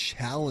really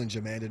challenge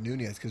Amanda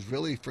Nunes, because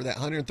really for that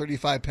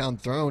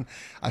 135-pound throne,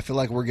 I feel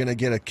like we're going to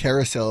get a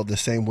carousel of the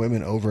same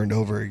women over and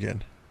over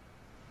again.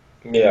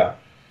 Yeah,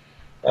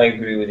 I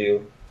agree with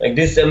you. Like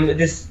this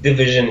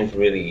division is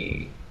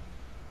really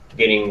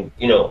getting,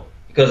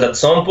 because at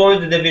some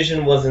point the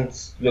division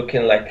wasn't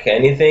looking like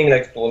anything,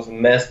 like it was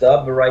messed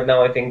up, but right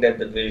now I think that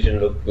the division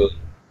looked good.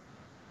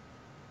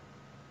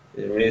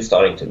 It's really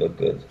starting to look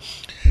good.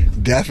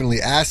 Definitely.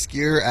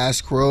 Askir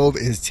Askarov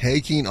is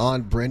taking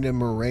on Brendan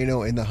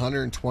Moreno in the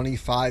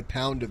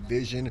 125-pound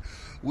division.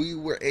 We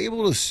were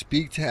able to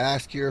speak to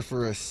Askir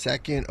for a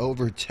second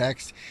over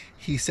text.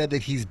 He said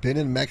that he's been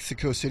in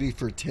Mexico City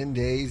for 10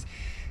 days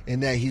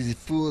and that he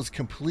feels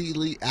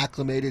completely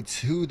acclimated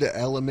to the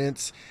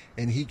elements,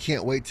 and he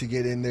can't wait to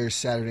get in there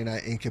Saturday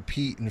night and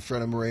compete in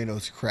front of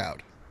Moreno's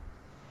crowd.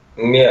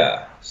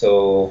 Yeah,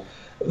 so...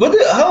 But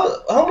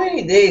how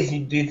many days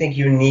do you think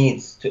you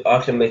need to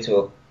acclimate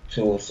to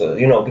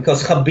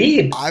because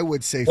Khabib, I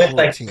would say 14.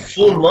 Like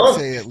full month.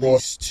 I would say at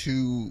least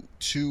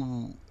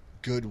two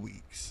good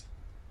weeks.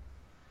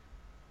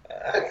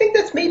 I think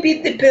that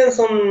maybe depends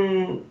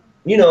on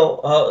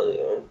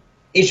how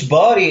each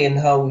body and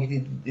how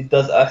it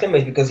does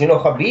acclimate, because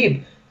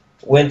Khabib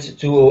went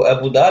to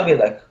Abu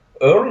Dhabi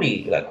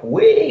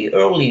way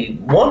early,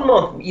 1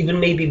 month, even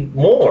maybe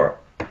more,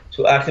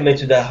 to acclimate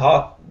to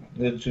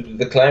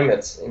the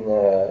climates in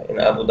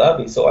Abu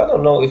Dhabi. So I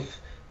don't know if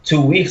 2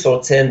 weeks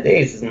or 10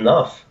 days is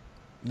enough.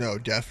 No,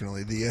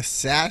 definitely. The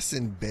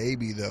Assassin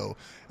Baby, though,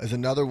 is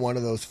another one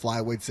of those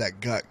flyweights that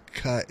got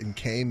cut and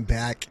came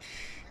back.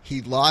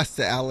 He lost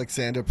to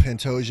Alexander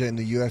Pantoja in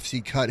the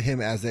UFC, cut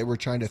him as they were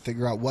trying to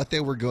figure out what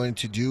they were going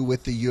to do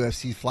with the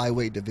UFC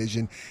flyweight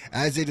division.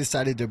 As they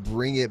decided to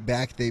bring it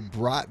back, they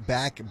brought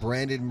back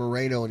Brandon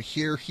Moreno, and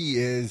here he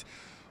is.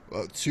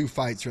 2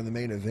 fights from the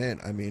main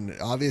event. I mean,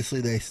 obviously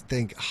they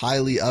think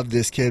highly of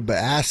this kid, but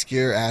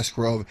Askir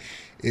Askarov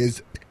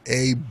is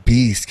a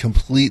beast,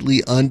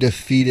 completely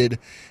undefeated,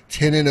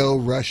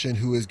 10-0 Russian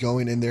who is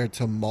going in there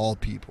to maul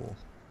people.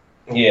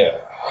 Yeah,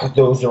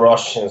 those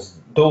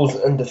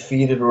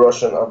undefeated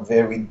Russians are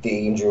very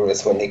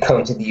dangerous when they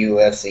come to the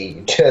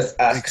UFC. Just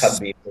ask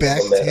Khabib.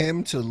 Expect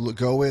him to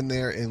go in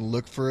there and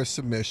look for a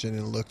submission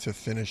and look to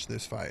finish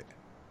this fight.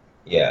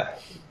 Yeah,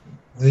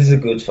 this is a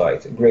good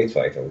fight, a great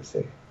fight, I would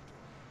say.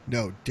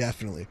 No,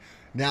 definitely.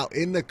 Now,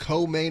 in the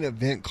co-main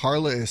event,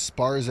 Carla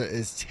Esparza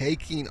is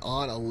taking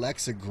on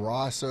Alexa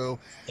Grasso.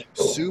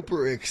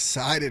 Super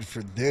excited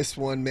for this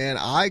one, man.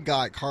 I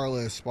got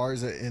Carla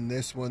Esparza in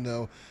this one,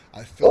 though.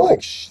 I feel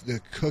like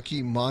the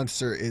Cookie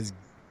Monster is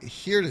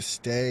here to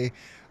stay.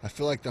 I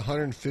feel like the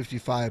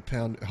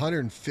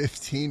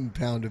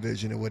 115-pound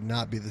division, it would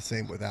not be the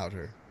same without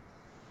her.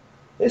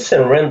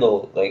 Listen,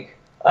 Randall, like,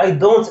 I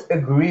don't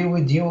agree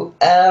with you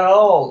at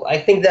all. I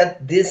think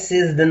that this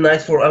is the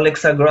night for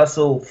Alexa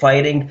Grasso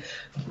fighting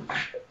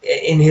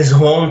in his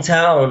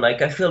hometown.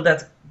 Like, I feel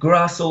that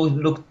Grasso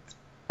looked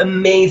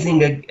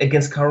amazing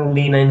against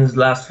Carolina in her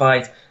last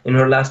fight, and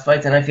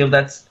I feel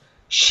that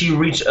she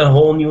reached a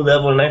whole new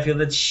level, and I feel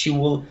that she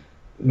will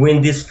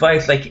win this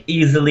fight like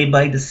easily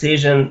by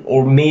decision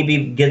or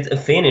maybe get a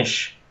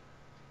finish.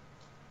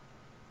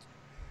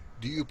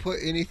 Do you put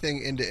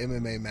anything into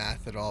MMA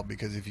math at all?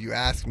 Because if you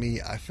ask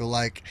me, I feel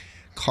like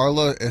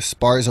Carla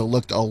Esparza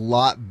looked a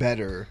lot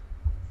better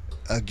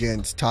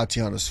against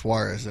Tatiana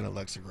Suarez than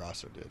Alexa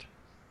Grasso did.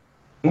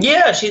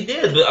 Yeah, she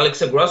did, but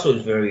Alexa Grasso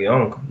is very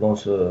young. Don't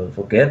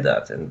forget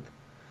that. And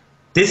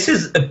this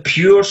is a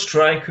pure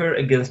striker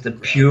against a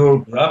pure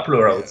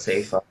grappler, I would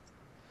say.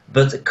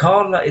 But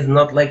Carla is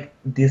not like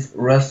this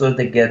wrestler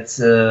that gets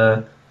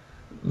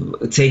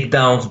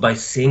takedowns by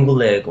single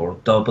leg or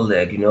double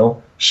leg, you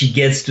know. She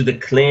gets to the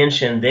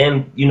clinch, and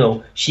then, you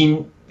know,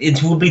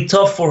 it will be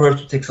tough for her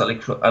to take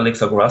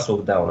Alexa Grasso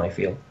down, I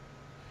feel.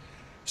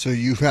 So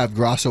you have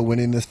Grasso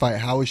winning this fight.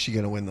 How is she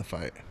going to win the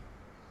fight?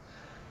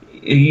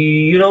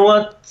 You know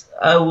what?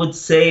 I would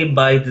say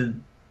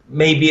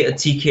maybe a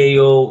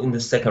TKO in the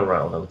second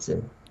round, I would say.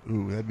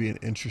 Ooh, that'd be an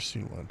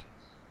interesting one.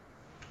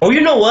 Oh,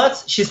 you know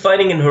what? She's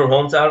fighting in her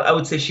hometown. I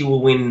would say she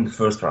will win in the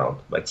first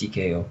round by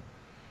TKO.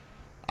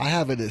 I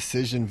have a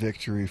decision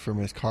victory for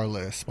Miss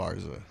Carla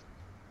Esparza.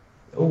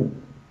 Oh.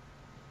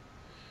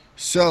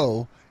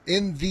 So,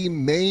 in the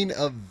main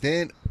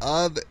event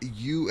of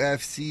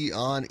UFC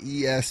on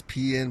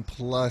ESPN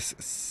Plus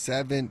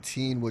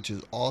 17, which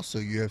is also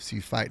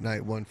UFC Fight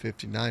Night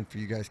 159 for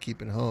you guys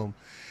keeping home,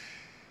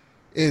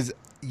 is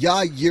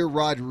Yair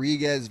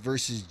Rodriguez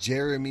versus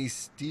Jeremy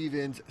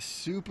Stephens.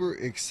 Super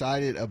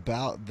excited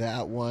about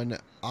that one.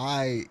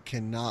 I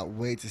cannot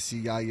wait to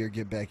see Yair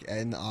get back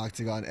in the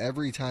octagon.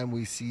 Every time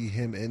we see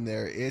him in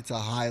there, it's a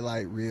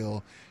highlight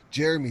reel.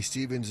 Jeremy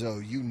Stephens, though,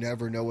 you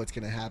never know what's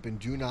going to happen.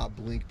 Do not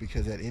blink,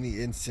 because at any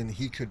instant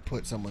he could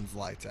put someone's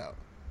lights out.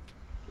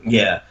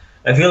 Yeah,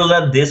 I feel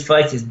that this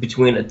fight is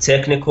between a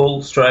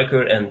technical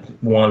striker and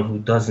one who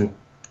doesn't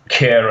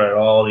care at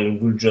all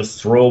and will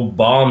just throw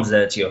bombs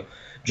at you.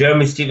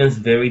 Jeremy Stephens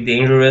very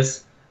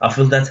dangerous. I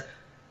feel that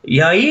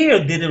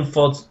Yair didn't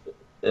fought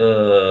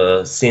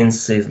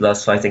since his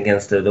last fight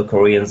against the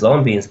Korean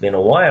Zombie. It's been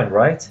a while,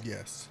 right?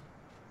 Yes.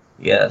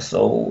 Yeah,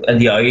 so, and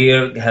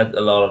Yair had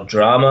a lot of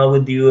drama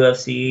with the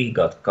UFC. He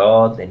got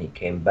caught, then he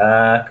came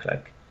back.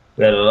 Like,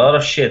 we had a lot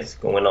of shit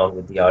going on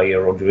with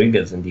Yair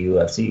Rodriguez in the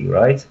UFC,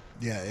 right?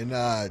 Yeah,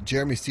 and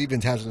Jeremy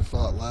Stephens hasn't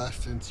fought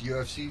last since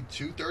UFC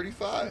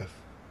 235.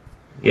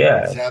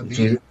 Yeah.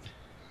 Zabit.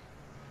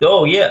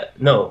 Oh, yeah.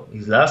 No,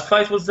 his last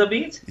fight was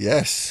Zabit?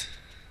 Yes.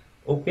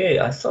 Okay,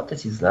 I thought that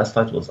his last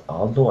fight was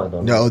Aldo. I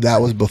don't know. No, that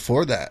was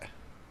before that.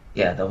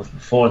 Yeah, that was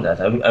before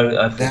that.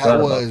 I forgot that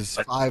was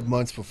 5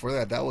 months before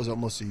that. That was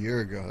almost a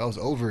year ago. That was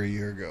over a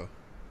year ago.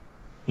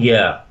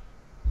 Yeah.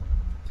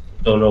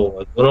 Don't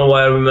know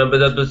why I remember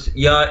that, but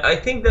yeah, I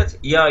think that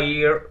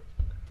Yair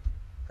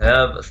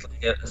have a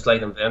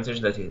slight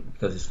advantage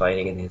because he's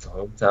fighting in his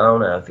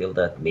hometown, and I feel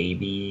that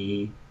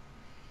maybe,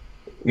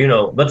 you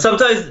know, but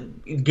sometimes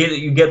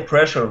you get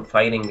pressure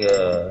fighting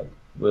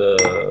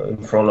in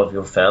front of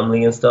your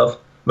family and stuff.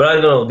 But I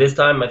don't know. This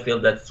time I feel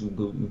that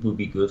it would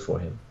be good for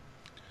him.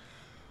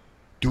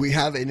 Do we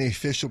have an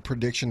official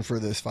prediction for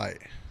this fight?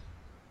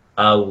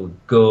 I would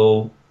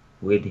go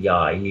with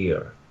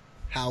Yair.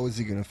 How is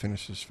he going to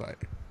finish this fight?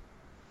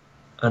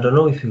 I don't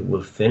know if he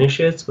will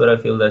finish it, but I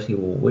feel that he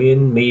will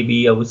win.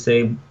 Maybe I would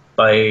say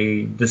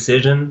by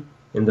decision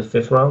in the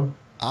 5th round.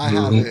 I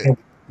have it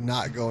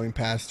not going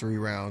past 3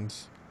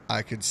 rounds.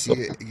 I could see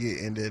it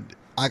get ended.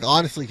 I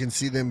honestly can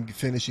see them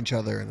finish each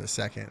other in the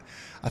second.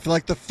 I feel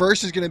like the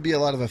first is going to be a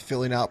lot of a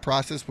filling out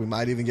process. We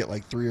might even get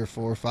like 3 or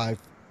 4 or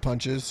 5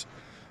 punches.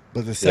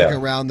 But the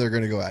second round, they're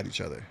going to go at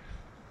each other.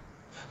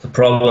 The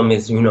problem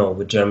is, you know,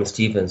 with Jeremy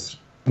Stephens,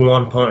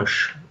 one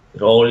punch.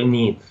 It's all he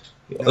needs.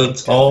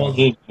 It's all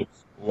he needs.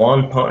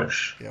 One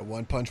punch. Yeah,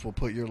 one punch will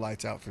put your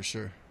lights out for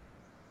sure.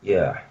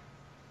 Yeah.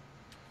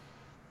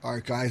 All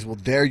right, guys. Well,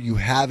 there you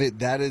have it.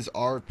 That is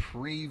our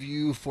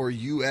preview for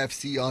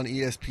UFC on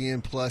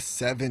ESPN Plus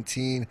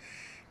 17.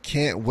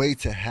 Can't wait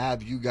to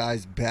have you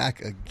guys back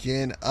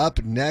again.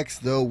 Up next,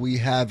 though, we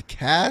have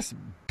Cass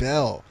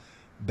Bell.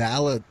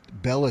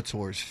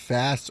 Bellator's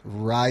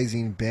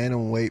fast-rising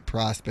bantamweight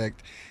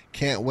prospect.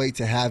 Can't wait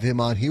to have him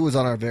on. He was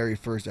on our very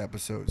first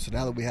episode. So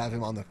now that we have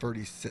him on the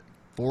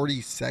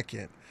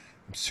 42nd,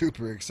 I'm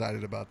super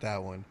excited about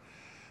that one.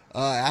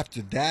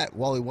 After that,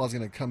 Wally Wall's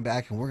going to come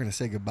back, and we're going to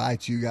say goodbye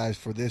to you guys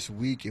for this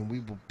week, and we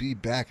will be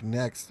back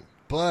next.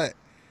 But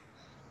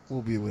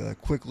we'll be with a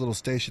quick little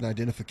station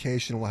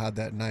identification. We'll have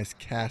that nice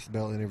Cass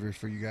Bell interview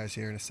for you guys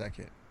here in a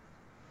second.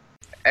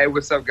 Hey,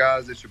 what's up,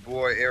 guys? It's your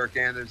boy, Eric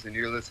Anders, and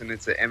you're listening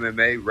to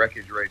MMA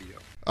Wreckage Radio.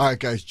 All right,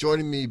 guys,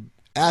 joining me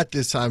at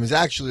this time is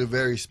actually a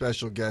very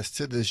special guest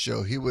to this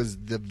show. He was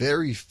the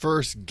very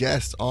first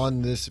guest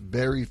on this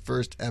very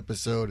first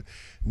episode.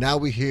 Now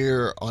we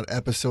hear on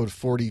episode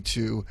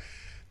 42,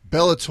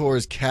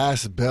 Bellator's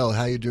Cass Bell.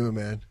 How you doing,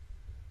 man?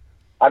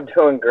 I'm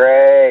doing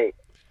great.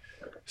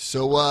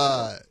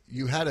 So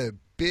you had a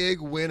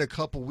big win a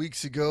couple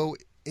weeks ago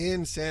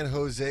in San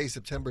Jose,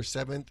 September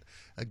 7th,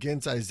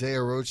 against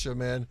Isaiah Rocha,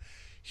 man.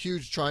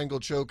 Huge triangle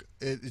choke.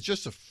 It's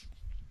just a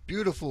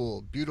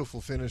beautiful,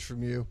 beautiful finish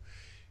from you.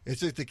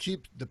 It's like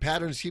the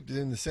patterns keep it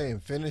in the same.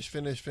 Finish,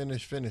 finish,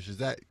 finish, finish. Is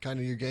that kind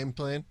of your game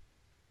plan?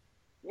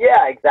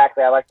 Yeah,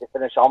 exactly. I like to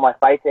finish all my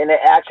fights. And it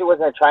actually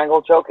wasn't a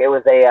triangle choke. It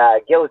was a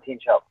guillotine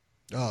choke.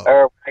 Oh.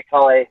 Or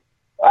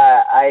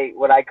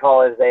what I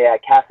call is a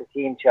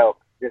Cassatine choke,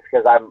 just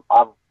because I'm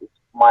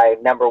my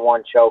number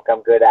one choke.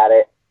 I'm good at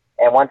it.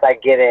 And once I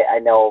get it, I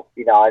know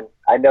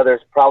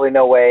there's probably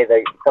no way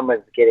that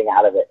someone's getting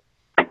out of it.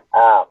 But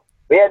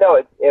yeah, no,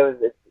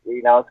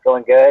 it's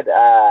going good.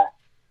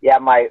 Yeah,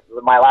 my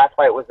last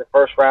fight was the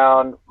first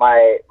round,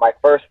 my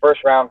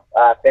first round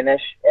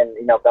finish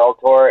in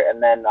Bellator,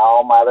 and then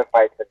all my other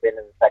fights have been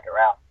in the second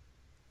round.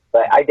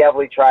 But I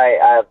definitely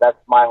try. That's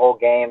my whole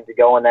game, to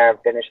go in there and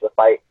finish the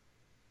fight.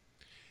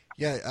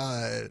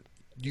 Yeah,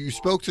 you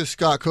spoke to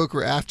Scott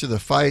Coker after the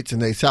fights,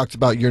 and they talked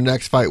about your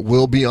next fight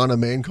will be on a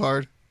main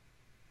card.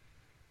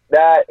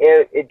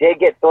 It did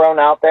get thrown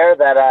out there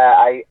that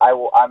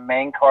I'm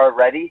main card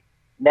ready.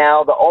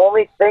 Now the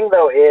only thing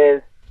though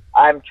is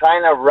I'm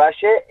trying to rush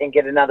it and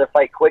get another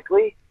fight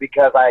quickly,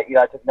 because I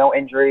took no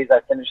injuries.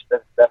 I finished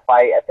the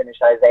fight. I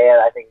finished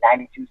Isaiah. I think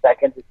 92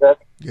 seconds it took.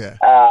 Yeah.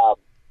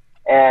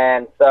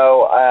 And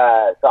so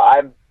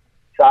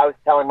I was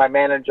telling my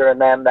manager and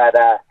them that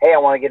hey, I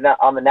want to get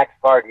on the next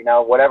card.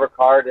 Whatever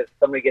card. If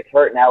somebody gets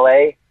hurt in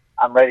LA,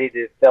 I'm ready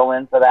to fill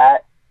in for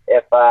that.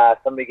 If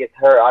somebody gets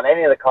hurt on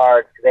any of the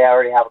cards, because they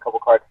already have a couple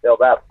cards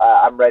filled up,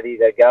 I'm ready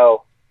to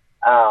go.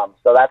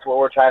 So that's what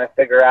we're trying to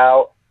figure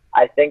out.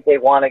 I think they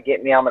want to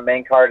get me on the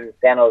main card in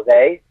San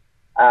Jose,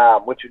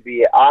 which would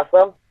be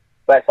awesome.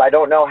 But so I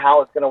don't know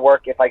how it's going to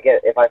work if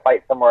I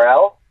fight somewhere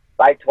else.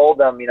 But I told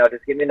them,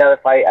 just give me another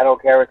fight. I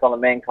don't care if it's on the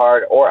main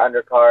card or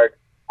undercard.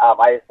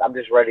 I'm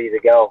just ready to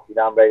go.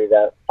 I'm ready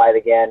to fight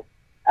again.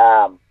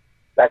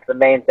 That's the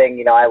main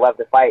thing. I love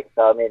to fight.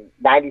 So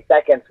 90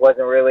 seconds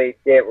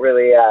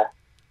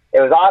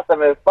it was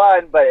awesome. It was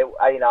fun, but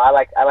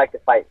I like to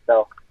fight.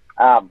 So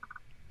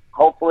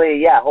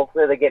hopefully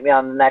they get me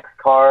on the next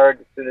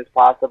card as soon as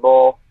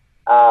possible.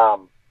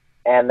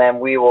 And then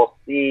we will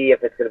see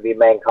if it's going to be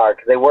main card,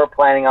 because they were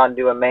planning on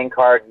doing main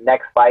card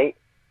next fight,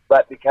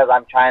 but because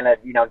I'm trying to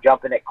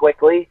jump in it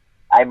quickly,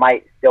 I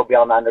might still be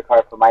on the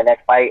undercard for my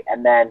next fight,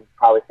 and then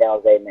probably San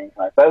Jose main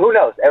card. But who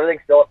knows?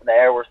 Everything's still up in the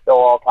air. We're still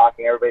all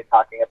talking. Everybody's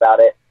talking about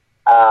it.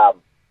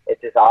 It's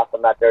just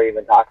awesome that they're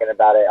even talking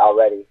about it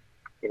already.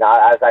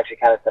 I was actually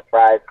kind of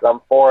surprised, because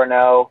I'm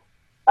 4-0,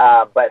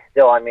 but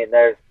still,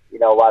 there's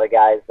a lot of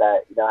guys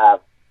that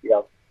have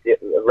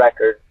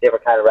records,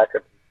 different kind of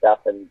records and stuff,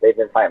 and they've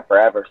been fighting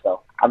forever.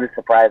 So I'm just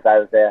surprised I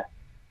was there.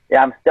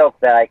 Yeah, I'm stoked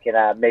that I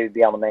can maybe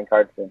be on the main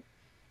card soon.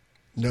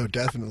 No,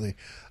 definitely.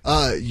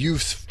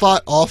 You've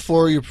fought all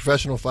 4 of your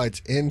professional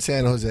fights in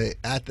San Jose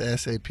at the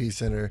SAP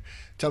Center.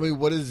 Tell me,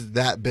 what has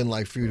that been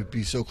like for you to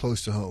be so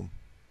close to home?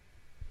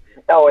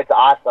 Oh, it's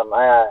awesome.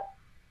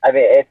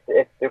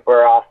 It's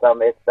super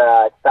awesome. It's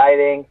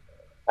exciting.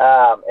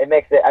 It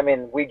makes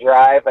it, we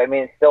drive.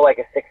 It's still like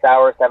a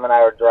 6-hour,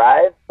 7-hour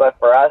drive, but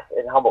for us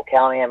in Humboldt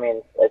County,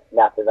 it's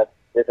nothing.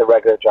 It's a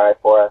regular drive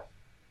for us.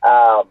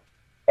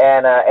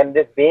 And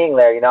just being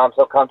there, I'm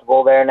so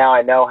comfortable there now.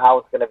 I know how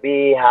it's going to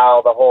be,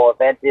 how the whole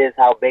event is,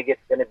 how big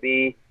it's going to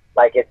be.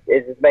 Like it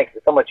just makes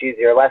it so much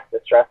easier, less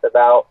to stress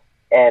about.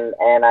 And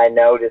I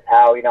know just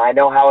how, I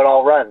know how it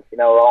all runs.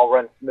 It all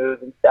runs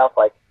smooth and stuff.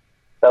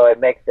 So it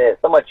makes it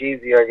so much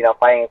easier,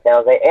 fighting in San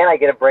Jose. And I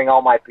get to bring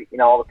all my,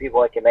 all the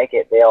people that can make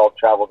it. They all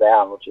travel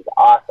down, which is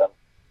awesome.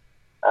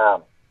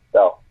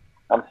 So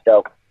I'm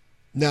stoked.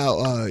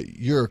 Now,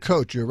 you're a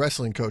coach. You're a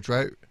wrestling coach,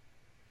 right?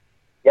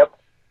 Yep.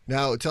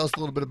 Now, tell us a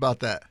little bit about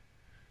that.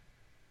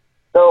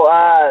 So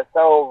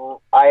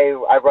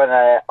I run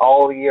a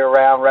all year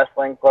round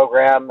wrestling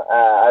program.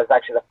 I was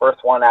actually the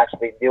first one to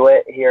actually do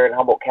it here in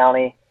Humboldt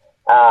County.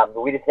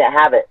 We just didn't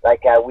have it.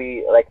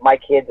 My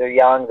kids are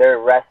young, they're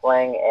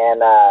wrestling,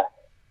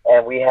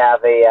 and we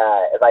have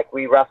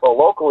we wrestle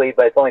locally,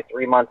 but it's only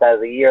 3 months out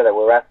of the year that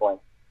we're wrestling,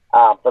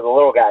 for the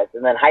little guys.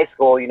 And then high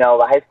school,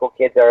 the high school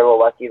kids are a little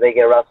lucky. They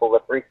get to wrestle the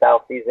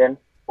freestyle season,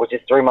 which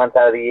is 3 months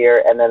out of the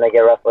year, and then they get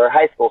to wrestle their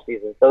high school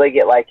season. So they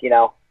get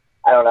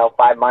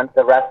 5 months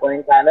of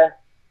wrestling,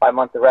 5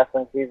 months of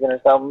wrestling season or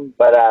something.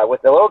 But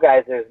with the little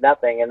guys, there's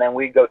nothing. And then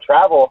we'd go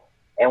travel,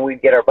 and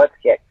we'd get our butts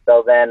kicked.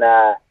 So then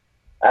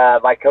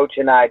my coach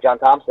and I, John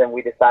Thompson,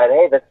 we decided,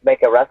 hey, let's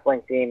make a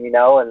wrestling team,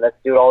 and let's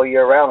do it all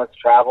year round. Let's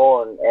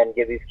travel and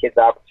give these kids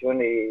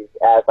opportunities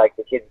as like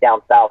the kids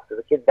down south.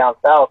 Because the kids down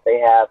south, they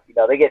have,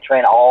 they get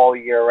trained all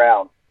year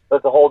round. So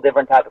it's a whole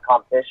different type of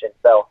competition.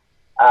 So,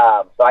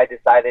 so I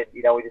decided,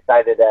 we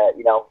decided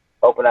to,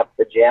 open up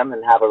the gym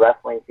and have a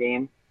wrestling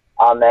team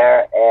on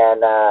there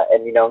and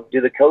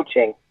do the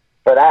coaching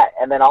for that.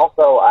 And then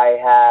also I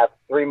have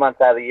 3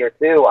 months out of the year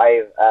too.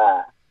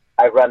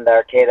 I run the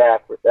Arcata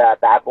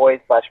Bad Boys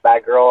 /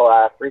 Bad Girl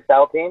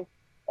freestyle team,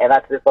 and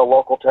that's just a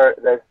local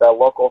there's a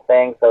local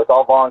thing. So it's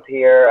all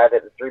volunteer. I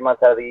did it 3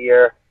 months out of the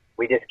year.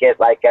 We just get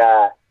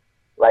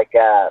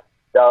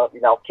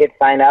kids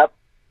sign up,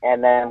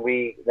 and then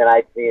we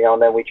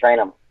train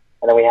them,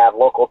 and then we have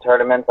local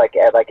tournaments like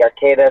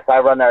Arcata. So I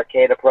run the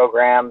Arcata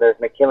program. There's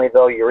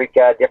McKinleyville,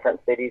 Eureka. Different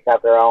cities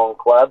have their own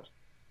clubs,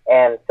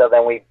 and so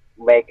then we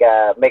make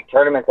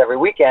tournaments every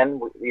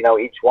weekend.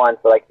 Each one.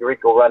 So like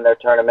Eureka will run their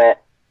tournament.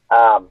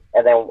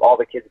 And then all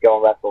the kids go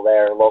and wrestle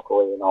there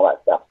locally and all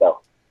that stuff.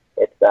 So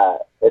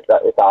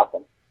it's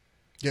awesome.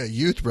 Yeah,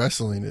 youth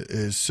wrestling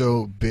is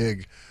so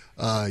big.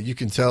 You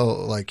can tell,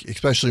 like,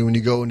 especially when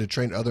you go in to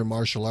train other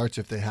martial arts,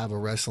 if they have a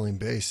wrestling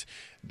base,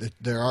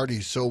 they're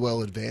already so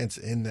well advanced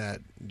in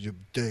that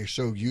they're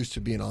so used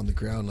to being on the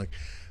ground. Like,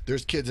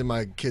 there's kids in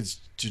my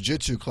kids'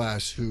 jiu-jitsu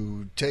class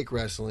who take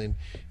wrestling,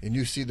 and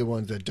you see the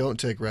ones that don't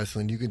take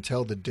wrestling. You can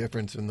tell the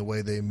difference in the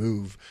way they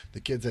move. The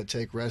kids that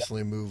take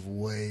wrestling move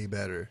way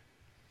better.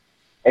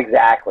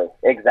 Exactly.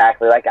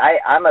 Like,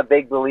 I'm a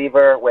big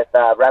believer with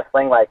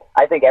wrestling. Like,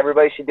 I think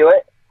everybody should do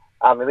it.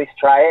 At least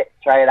try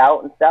it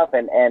out and stuff,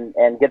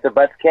 and get their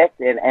butts kicked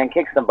and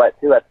kick some butt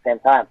too at the same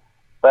time.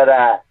 But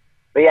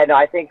yeah, no,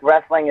 I think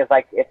wrestling is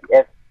like,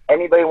 if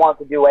anybody wants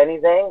to do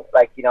anything,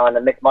 like, in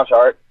the mixed martial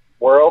arts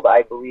world,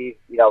 I believe,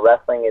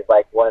 wrestling is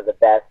like one of the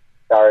best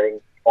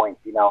starting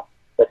points, to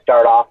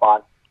start off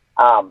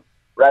on.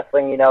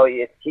 Wrestling,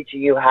 it's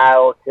teaching you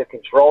how to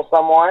control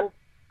someone,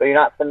 but you're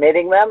not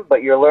submitting them,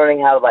 but you're learning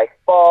how to like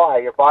fall, how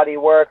your body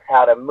works,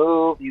 how to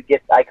move. You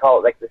get, I call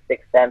it like the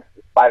sixth sense,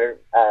 the spider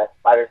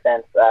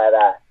sense,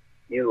 that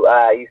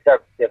you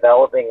start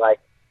developing like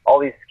all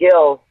these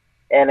skills,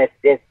 and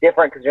it's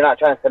different because you're not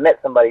trying to submit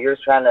somebody. You're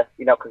just trying to,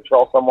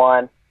 control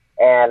someone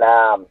and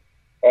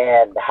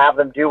have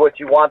them do what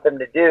you want them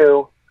to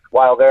do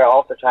while they're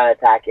also trying to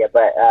attack you.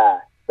 But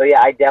so yeah,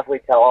 I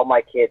definitely tell all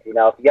my kids, if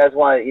you guys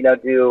want to,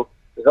 do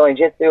Brazilian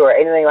Jiu-Jitsu or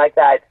anything like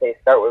that, I'd say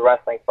start with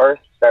wrestling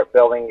first, start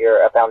building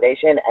your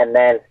foundation, and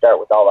then start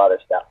with all the other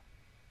stuff.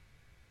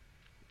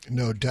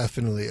 No,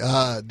 definitely.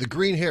 The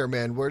green hair,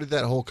 man, where did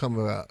that whole come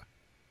about?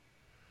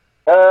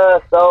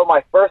 So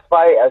my first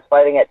fight, I was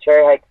fighting at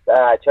Cherry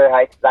Heights. Cherry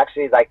Heights is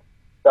actually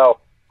so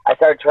I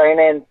started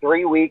training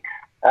 3 weeks.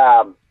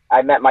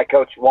 I met my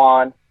coach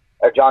John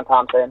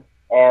Thompson,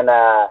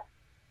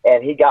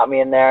 and he got me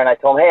in there, and I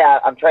told him, hey,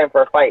 I'm training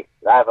for a fight.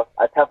 I have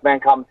a tough man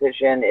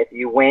competition. If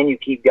you win, you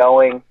keep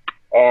going.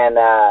 And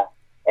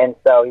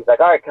so he's like,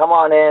 all right, come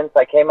on in. So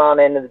I came on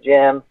into the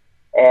gym,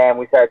 and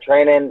we started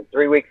training.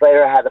 3 weeks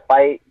later, I had the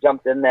fight,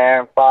 jumped in there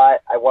and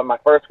fought. I won my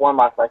first one,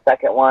 lost my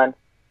second one.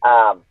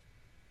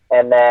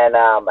 And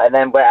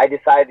then, but I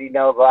decided,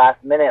 the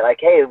last minute, like,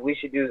 hey,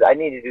 I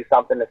need to do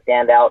something to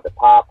stand out, to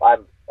pop.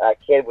 I'm a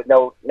kid with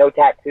no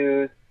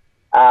tattoos.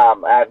 I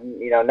have,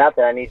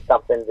 nothing. I need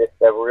something just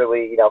to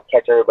really,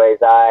 catch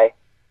everybody's eye.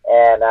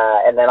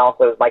 And then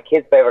also it's my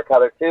kid's favorite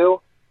color too.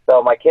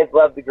 So my kids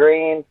love the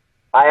green.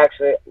 I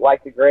actually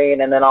like the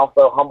green. And then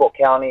also Humboldt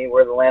County,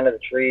 we're the land of the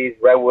trees,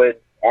 redwood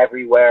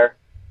everywhere.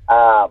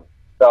 So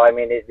I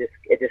mean, it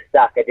just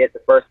stuck. I did it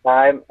the first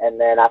time, and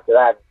then after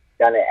that, I've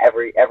done it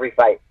every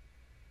fight.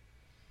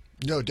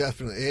 No,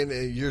 definitely.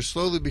 And you're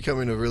slowly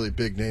becoming a really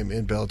big name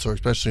in Bellator,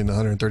 especially in the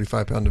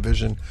 135-pound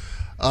division.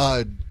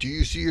 Do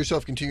you see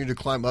yourself continue to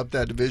climb up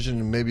that division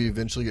and maybe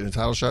eventually get a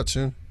title shot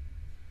soon?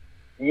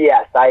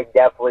 Yes,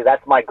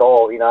 that's my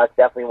goal. That's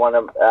definitely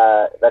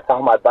that's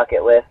on my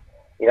bucket list,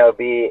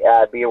 be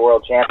a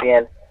world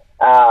champion.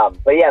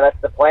 But yeah,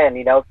 that's the plan,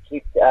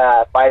 keep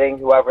fighting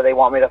whoever they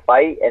want me to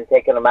fight and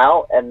taking them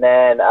out. And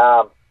then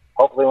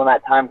hopefully when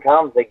that time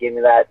comes, they give me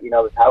that,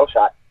 the title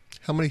shot.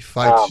 How many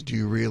fights do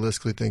you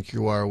realistically think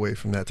you are away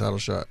from that title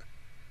shot?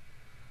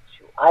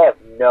 I have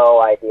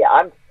no idea.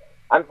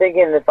 I'm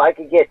thinking if I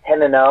could get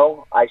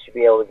 10-0, I should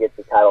be able to get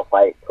the title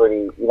fight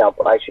pretty.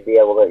 I should be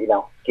able to,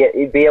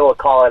 be able to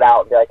call it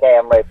out and be like, hey,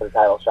 I'm ready for the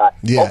title shot.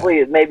 Yeah.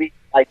 Hopefully, maybe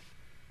like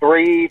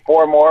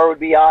 3-4 more would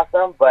be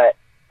awesome. But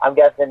I'm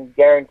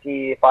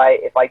guarantee if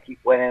I keep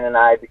winning and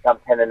I become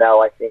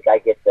 10-0, I think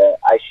I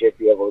should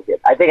be able to get.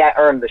 I think I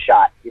earned the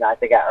shot. I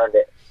think I earned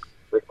it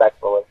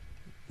respectfully.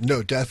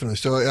 No, definitely.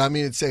 So, I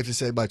mean, it's safe to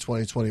say by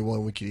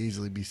 2021 we could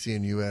easily be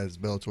seeing you as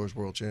Bellator's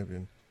world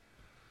champion.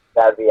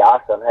 That would be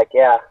awesome. Heck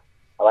yeah.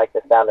 I like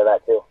the sound of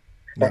that too.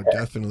 No,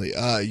 definitely.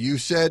 You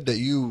said that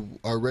you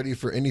are ready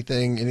for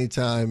anything,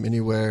 anytime,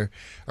 anywhere.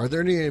 Are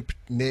there any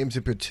names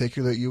in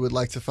particular you would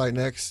like to fight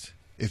next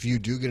if you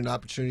do get an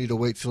opportunity to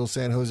wait till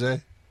San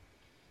Jose?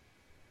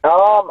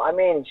 I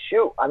mean,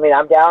 shoot. I mean,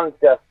 I'm down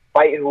to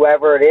fight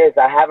whoever it is.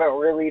 I haven't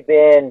really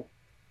been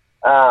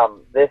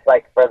this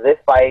like for this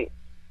fight,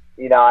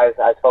 you know, I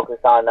was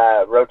focused on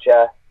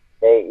Rocha.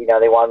 They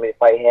wanted me to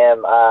fight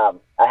him.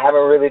 I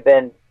haven't really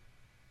been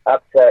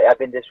I've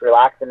been just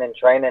relaxing and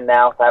training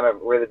now, so I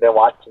haven't really been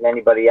watching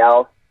anybody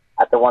else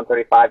at the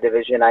 135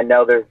 division. I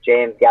know there's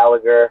James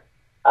Gallagher,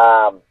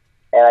 and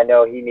I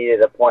know he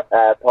needed a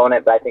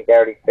opponent, but I think they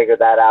already figured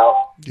that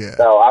out. Yeah.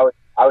 So I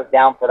was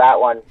down for that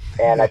one,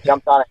 and I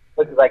jumped on it as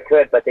quick as I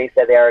could, but they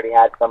said they already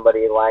had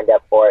somebody lined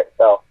up for it.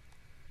 So,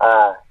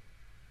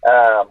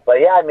 but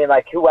yeah, I mean,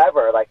 like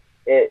whoever, like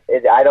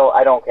I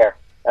don't care.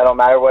 I don't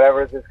matter.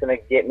 Whatever is just going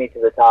to get me to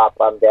the top,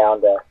 I'm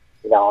down to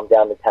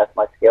test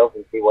my skills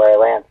and see where I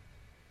land.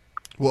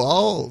 Well,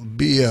 I'll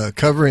be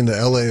covering the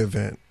LA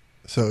event.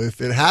 So if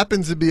it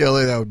happens to be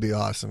LA, that would be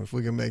awesome. If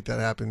we can make that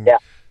happen, yeah.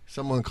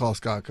 Someone call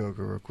Scott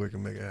Coker real quick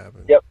and make it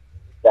happen. Yep,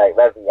 that'd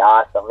be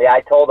awesome. Yeah, I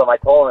told him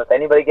if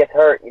anybody gets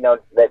hurt, you know,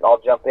 that I'll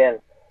jump in.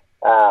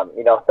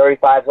 You know,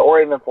 35s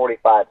or even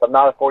 45s. I'm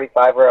not a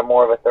 45er. I'm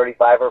more of a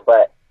 35er,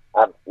 but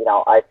you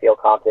know, I feel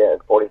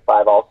confident at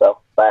 45 also.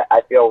 But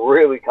I feel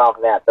really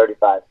confident at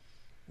 35.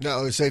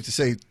 No, it's safe to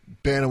say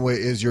bantamweight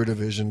is your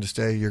division to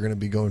stay. You're going to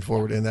be going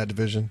forward in that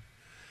division.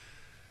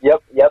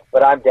 Yep.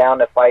 But I'm down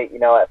to fight, you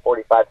know, at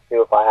 45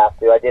 too if I have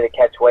to. I did a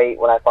catch weight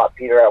when I fought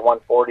Peter at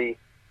 140,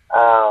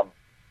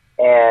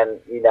 and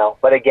you know,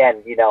 but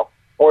again, you know,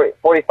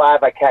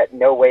 45 I cut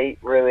no weight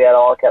really at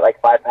all. I cut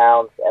like 5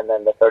 pounds, and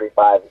then the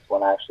 35 is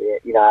when I actually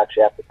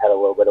have to cut a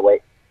little bit of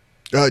weight.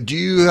 Do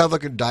you have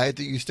like a diet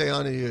that you stay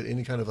on?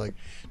 Any kind of like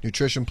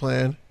nutrition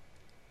plan?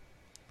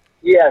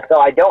 Yeah, so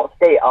I don't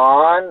stay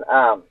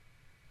on.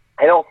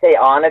 I don't stay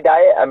on a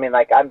diet. I mean,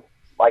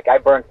 I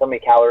burn so many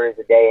calories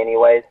a day,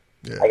 anyways.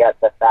 Yeah. I got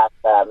the fast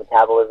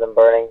metabolism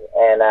burning,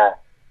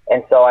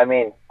 and so I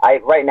mean,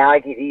 right now I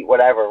can eat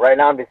whatever. Right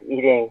now I'm just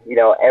eating, you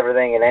know,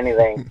 everything and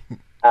anything.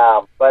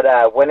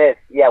 But when it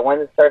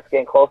starts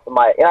getting close to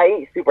I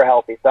eat super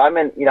healthy. So I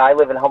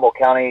live in Humboldt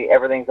County.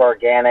 Everything's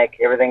organic.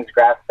 Everything's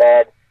grass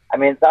fed. I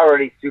mean, it's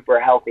already super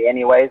healthy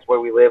anyways. Where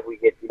we live, we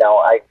get, you know,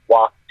 I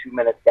walk 2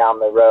 minutes down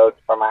the road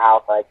from my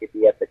house, and I could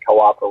be at the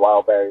Co-op or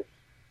Wildberries.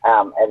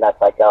 And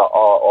that's like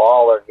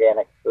all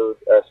organic food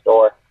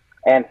store.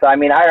 And so, I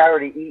mean, I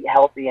already eat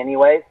healthy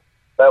anyways,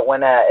 but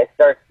when it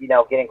starts, you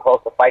know, getting close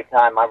to fight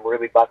time, I'm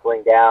really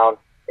buckling down.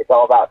 It's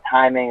all about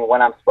timing,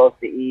 when I'm supposed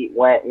to eat,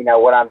 when, you know,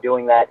 what I'm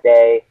doing that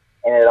day,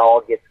 and it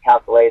all gets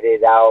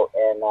calculated out,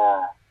 and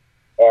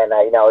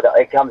you know,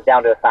 it comes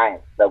down to a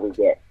science that we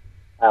get,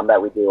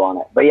 that we do on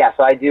it. But yeah,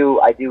 so I do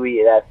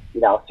eat a,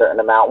 you know, certain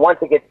amount. Once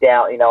it gets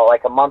down, you know,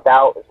 like a month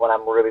out is when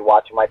I'm really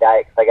watching my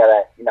diet, because I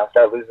gotta, you know,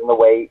 start losing the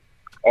weight,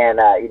 and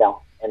you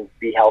know, and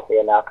be healthy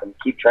enough and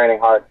keep training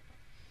hard.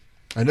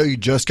 I know you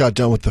just got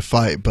done with the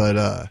fight, but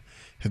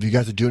have you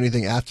got to do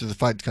anything after the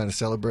fight to kind of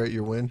celebrate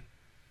your win?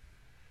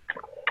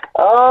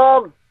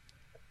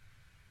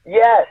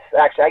 Yes,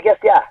 actually, I guess,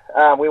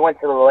 yeah. We went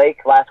to the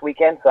lake last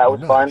weekend, so that was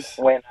nice.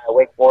 Fun. Went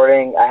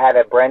wakeboarding. I had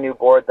a brand new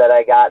board that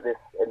I got this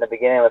in the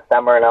beginning of the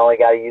summer, and I only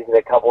got to use it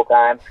a couple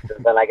times,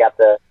 because then I got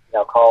the, you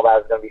know, call that I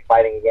was going to be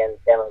fighting again in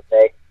San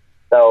Jose.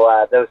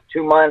 So those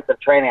 2 months of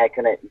training, I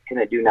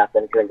couldn't do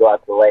nothing, couldn't go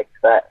out to the lake.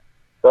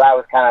 So that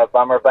was kind of a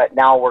bummer, but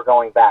now we're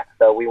going back.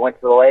 So we went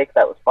to the lake.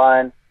 That was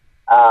fun.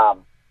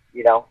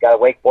 You know, got a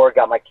wakeboard,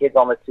 got my kids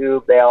on the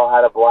tube. They all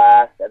had a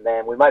blast. And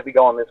then we might be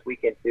going this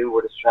weekend, too.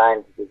 We're just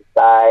trying to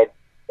decide.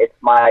 It's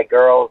my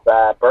girl's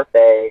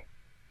birthday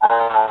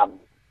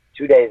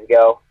 2 days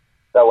ago.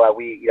 So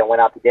we, you know,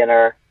 went out to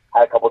dinner,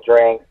 had a couple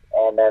drinks,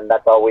 and then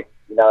that's all we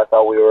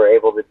were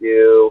able to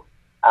do.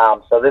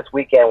 So this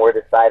weekend we're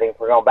deciding if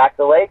we're going back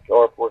to the lake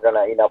or if we're going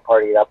to, you know,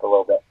 party it up a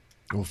little bit.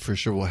 Well, for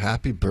sure. Well,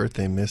 happy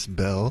birthday, Miss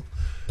Bell.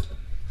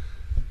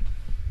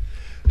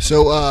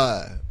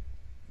 So,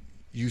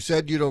 you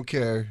said you don't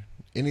care,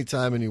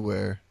 anytime,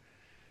 anywhere.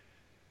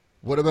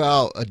 What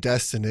about a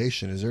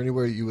destination? Is there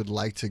anywhere you would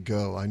like to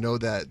go? I know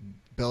that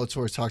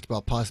Bellator has talked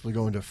about possibly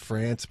going to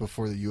France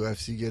before the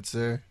UFC gets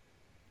there.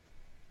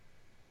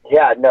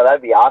 Yeah, no,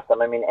 that'd be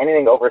awesome. I mean,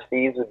 anything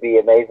overseas would be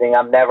amazing.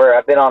 I've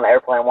been on an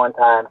airplane one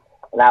time,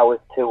 and I was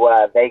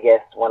to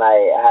Vegas when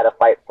I had a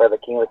fight for the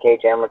King of the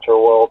Cage Amateur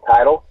World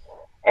title.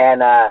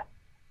 And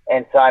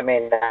so, I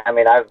mean,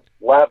 I'd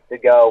love to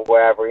go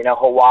wherever. You know,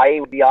 Hawaii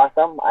would be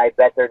awesome. I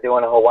bet they're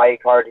doing a Hawaii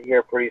card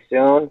here pretty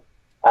soon.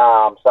 So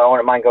I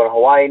wouldn't mind going to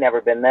Hawaii.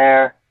 Never been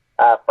there.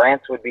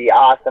 France would be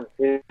awesome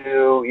too.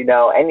 You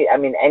know,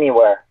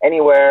 anywhere.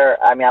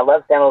 I mean, I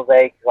love San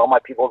Jose because all my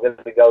people get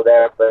to go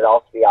there, but it'd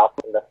also be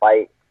awesome to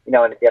fight, you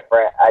know, in a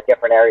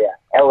different area.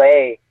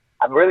 LA,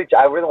 I really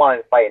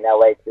wanted to fight in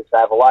LA because I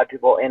have a lot of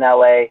people in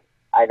LA.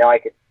 I know I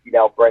could, you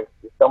know, bring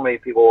so many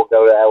people will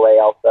go to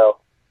LA also.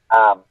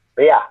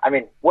 But yeah, I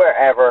mean,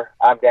 wherever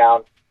I'm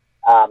down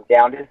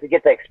just to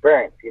get the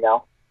experience, you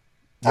know.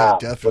 Yeah,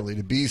 definitely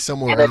to be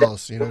somewhere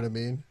else. You know what I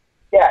mean?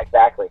 Yeah,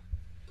 exactly.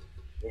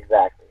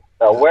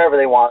 So wherever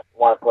they want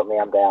to put me,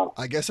 I'm down.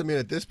 I guess, I mean,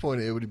 at this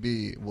point, it would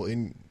be, well,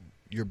 in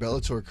your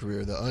Bellator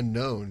career, the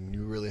unknown.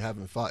 You really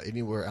haven't fought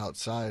anywhere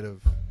outside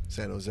of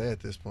San Jose at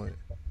this point.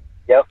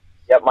 Yep.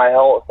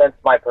 Since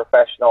my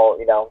professional,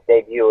 you know,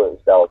 debut, it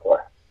was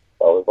Bellator.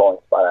 So it was only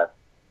spot at.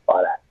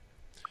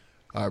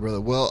 All right,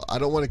 brother. Well, I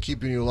don't want to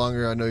keep you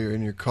longer. I know you're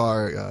in your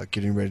car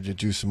getting ready to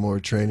do some more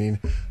training,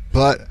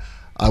 but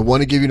I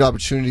want to give you an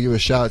opportunity to give a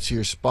shout out to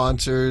your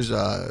sponsors,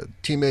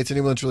 teammates,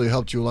 anyone that's really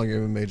helped you along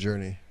your MMA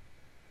journey.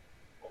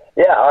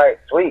 Yeah, all right,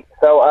 sweet.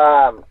 So,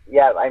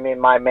 I mean,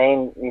 my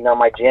main,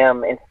 my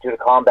gym, Institute of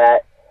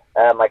Combat,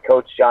 my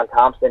coach, John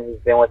Thompson,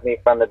 he's been with me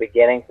from the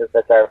beginning since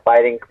I started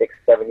fighting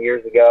 6-7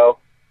 years ago.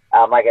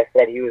 Like I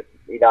said, he was,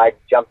 I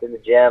jumped in the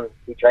gym.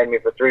 He trained me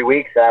for 3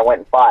 weeks, and I went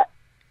and fought.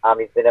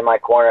 He's been in my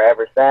corner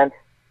ever since.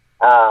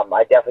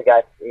 I definitely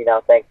got,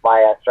 thank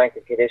my strength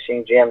and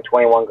conditioning gym,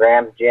 21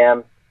 Grams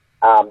Gym.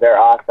 They're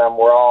awesome.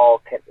 We're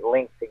all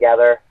linked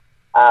together.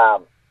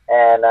 And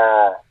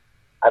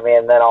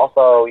then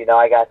also,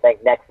 I got to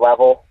thank Next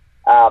Level.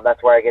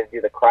 That's where I get to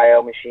do the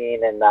cryo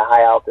machine and the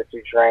high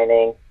altitude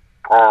training.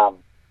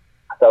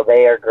 So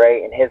they are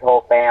great, and his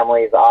whole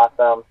family is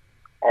awesome.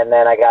 And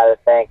then I got to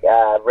thank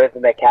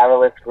Rhythmic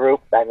Catalyst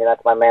Group. I mean,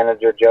 that's my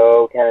manager,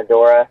 Joe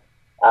Tenadora.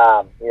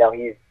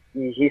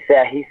 He's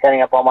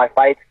setting up all my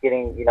fights,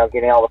 getting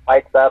all the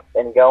fights up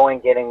and going,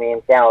 getting me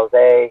in San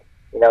Jose.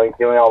 He's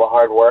doing all the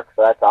hard work,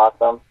 so that's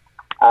awesome.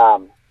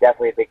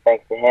 Definitely a big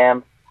thanks to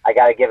him. I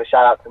got to give a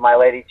shout out to my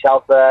lady,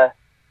 Chelsea.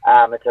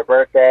 It's her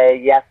birthday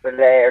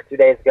yesterday or 2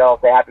 days ago.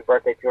 I'll say happy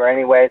birthday to her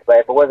anyways. But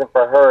if it wasn't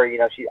for her,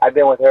 I've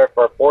been with her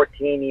for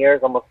 14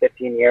 years, almost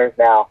 15 years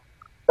now.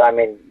 So, I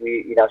mean,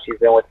 she's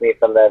been with me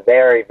from the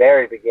very,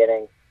 very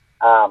beginning,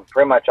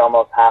 pretty much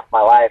almost half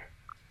my life.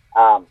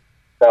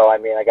 So, I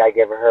mean, I got to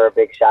give her a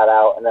big shout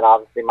out. And then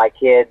obviously my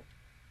kids,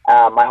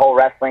 my whole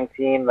wrestling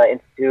team, the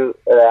Institute,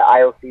 the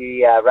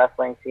IOC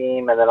wrestling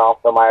team, and then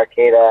also my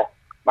Arcata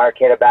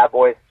Bad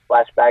Boys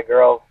 / Bad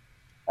Girls.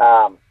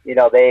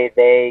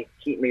 They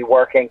keep me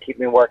working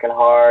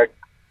hard.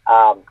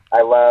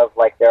 I love,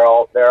 like, they're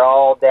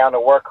all down to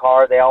work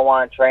hard. They all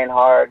want to train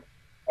hard.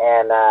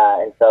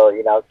 And so,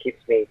 it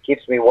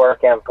keeps me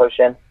working and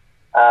pushing.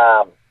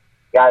 Got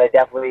to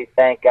definitely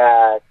thank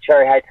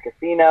Cherry Heights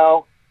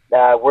Casino.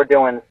 We're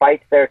doing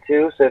fights there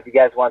too. So if you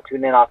guys want to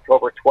tune in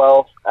October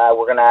 12th,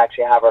 we're going to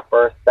actually have our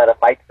first set of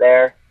fights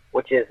there,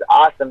 which is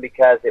awesome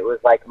because it was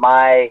like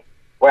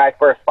where I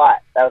first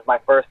fought. That was my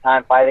first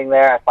time fighting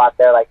there. I fought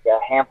there like a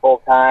handful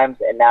of times,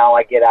 and now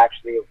I get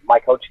my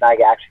coach and I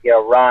get a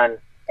run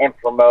and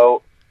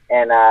promote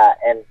and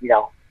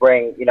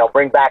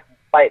bring back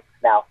fights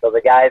now. So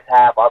the guys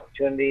have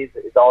opportunities.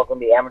 It's all going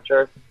to be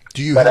amateurs.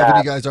 Do you have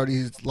any guys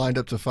already lined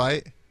up to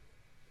fight?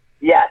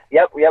 Yeah,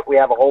 yep. We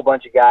have a whole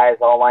bunch of guys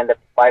all lined up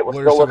to fight. What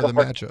are some of the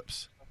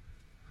matchups?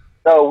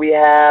 So we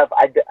have,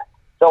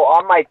 so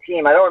on my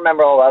team, I don't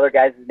remember all the other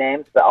guys'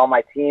 names, but on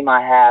my team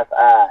I have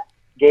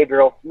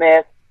Gabriel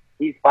Smith.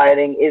 He's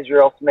fighting.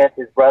 Israel Smith,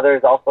 his brother,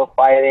 is also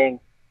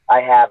fighting.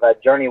 I have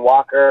Journey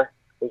Walker,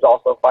 who's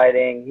also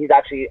fighting. He's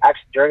actually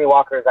Journey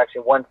Walker is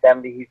actually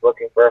 170. He's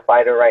looking for a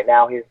fighter right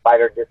now. His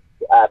fighter just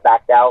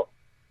backed out.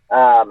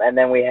 And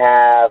then we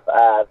have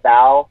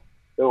Val,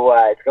 who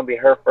it's going to be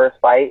her first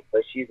fight,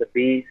 but she's a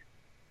beast.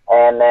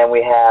 And then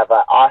we have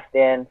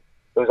Austin,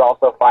 who's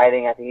also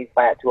fighting. I think he's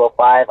fighting at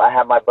 205. I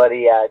have my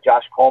buddy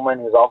Josh Coleman,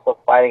 who's also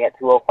fighting at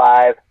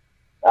 205.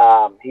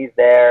 He's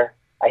there.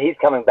 He's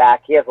coming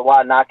back. He has a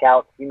lot of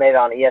knockouts. He made it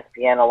on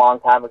ESPN a long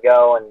time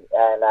ago, and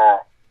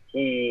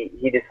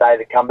he decided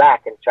to come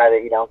back and try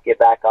to get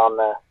back on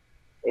the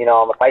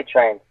fight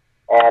train.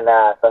 And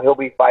so he'll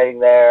be fighting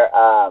there.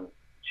 I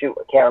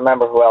can't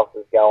remember who else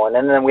is going.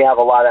 And then we have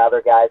a lot of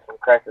other guys from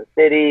Crescent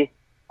City,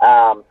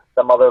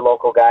 some other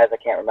local guys I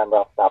can't remember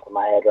off the top of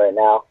my head right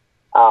now.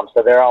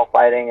 So they're all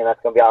fighting, and that's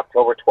going to be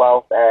October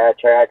 12th at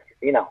Cherry Heights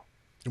Casino.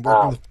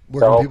 Where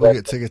can people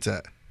get tickets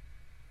at?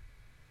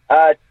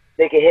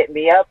 They can hit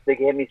me up. They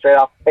can hit me straight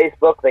off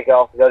Facebook. They can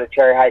also go to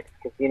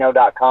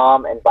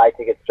cherryheightscasino.com and buy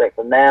tickets straight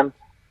from them.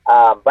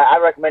 But I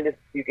recommend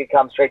you can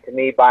come straight to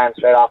me, buy them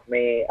straight off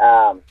me,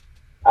 and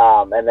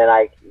then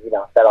I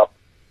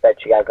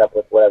set you guys up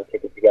with whatever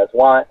tickets you guys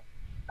want.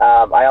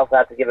 I also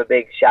have to give a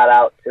big shout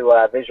out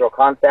to Visual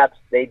Concepts.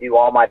 They do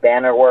all my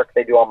banner work.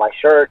 They do all my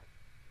shirts.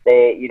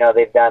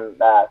 They've done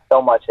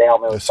so much. They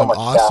help me with so much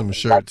stuff. Awesome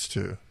shirts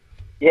too.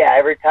 Yeah,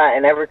 every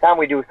time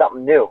we do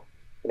something new.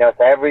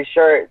 So every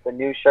shirt, it's a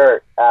new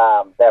shirt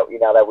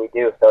that we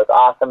do. So it's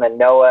awesome. And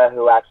Noah,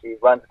 who actually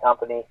runs the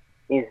company,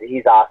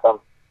 he's awesome.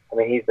 I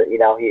mean,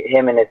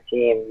 him and his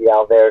team.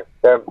 They're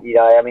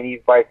I mean,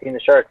 you've probably seen the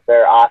shirts.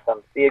 They're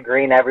awesome. See a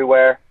green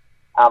everywhere.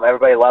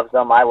 Everybody loves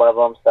them. I love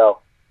them. So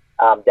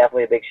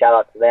definitely a big shout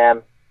out to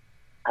them.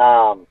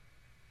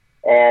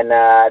 And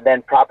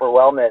then Proper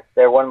Wellness.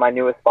 They're one of my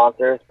newest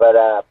sponsors, but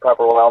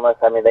Proper Wellness.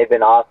 I mean, they've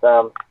been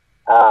awesome.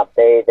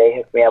 They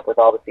hook me up with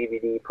all the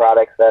CBD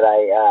products that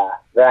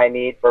I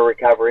need for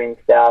recovery and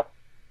stuff,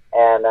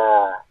 and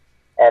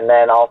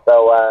then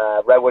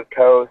also Redwood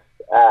Coast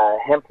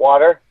hemp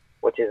water,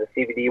 which is a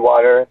CBD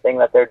water thing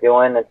that they're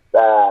doing. It's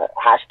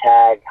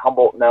hashtag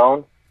Humboldt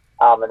known,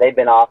 and they've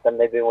been awesome.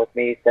 They've been with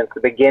me since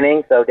the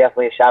beginning, so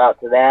definitely a shout out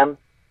to them.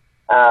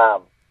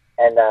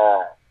 And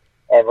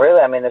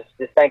really, I mean, it's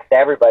just thanks to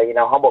everybody.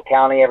 Humboldt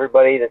County,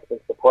 everybody that's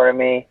been supporting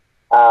me.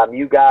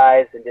 you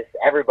guys and just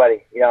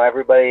everybody. You know,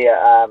 everybody.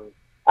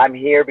 I'm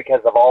here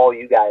because of all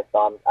you guys,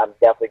 so I'm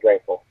definitely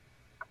grateful.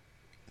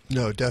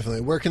 No,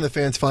 definitely. Where can the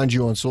fans find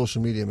you on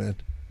social media, man?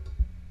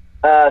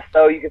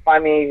 So you can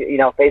find me, you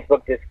know,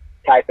 Facebook, just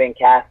type in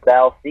Cass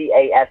Bell,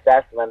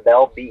 C-A-S-S, and then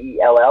Bell,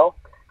 B-E-L-L.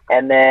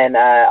 And then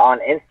on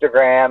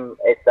Instagram,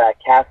 it's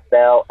Cass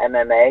Bell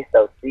MMA,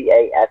 so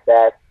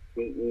C-A-S-S-B-E-L-L,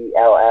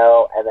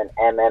 and then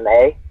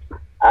MMA.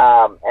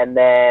 And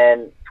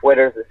then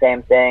Twitter's the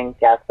same thing,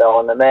 Cass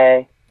Bell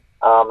MMA.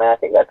 And I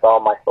think that's all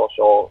my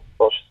social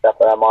stuff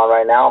that I'm on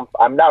right now.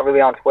 I'm not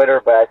really on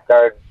Twitter, but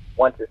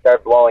once it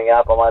started blowing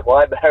up, I'm like, well,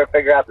 I better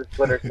figure out this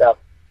Twitter stuff.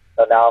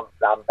 So now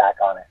I'm back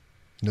on it.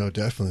 No,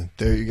 definitely.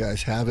 There you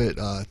guys have it.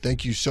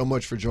 Thank you so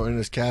much for joining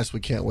us, Cass. We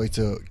can't wait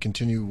to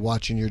continue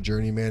watching your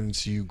journey, man, and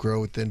see you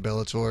grow within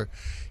Bellator.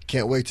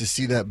 Can't wait to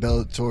see that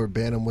Bellator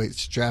bantamweight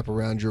strap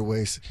around your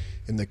waist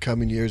in the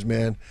coming years,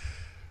 man.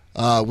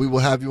 We will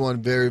have you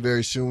on very,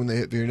 very soon when they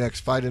hit your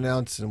next fight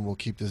announced, and we'll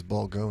keep this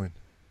ball going.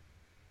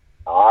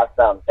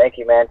 Awesome. Thank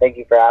you, man. Thank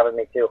you for having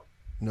me, too.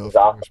 No, of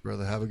course,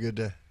 brother. Have a good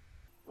day.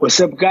 What's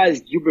up,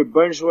 guys? Hubert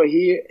Burns right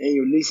here, and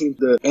you're listening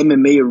to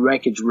MMA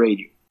Wreckage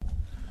Radio.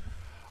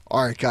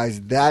 All right, guys,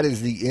 that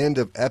is the end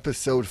of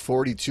episode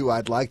 42.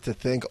 I'd like to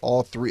thank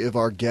all three of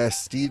our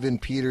guests, Steven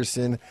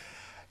Peterson,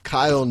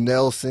 Kyle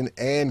Nelson,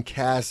 and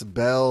Cass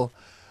Bell.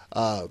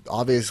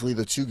 Obviously,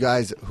 the two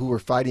guys who were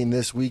fighting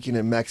this weekend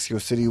in Mexico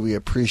City, we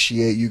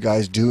appreciate you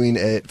guys doing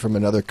it from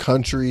another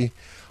country.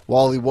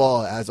 Wally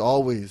Wall, as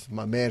always,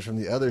 my man from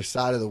the other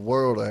side of the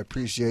world, I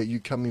appreciate you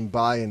coming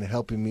by and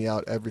helping me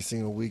out every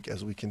single week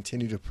as we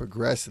continue to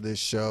progress this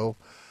show.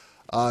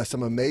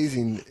 Some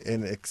amazing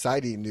and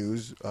exciting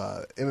news.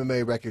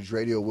 MMA Wreckage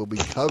Radio will be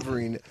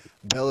covering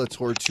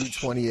Bellator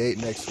 228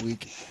 next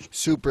week.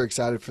 Super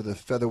excited for the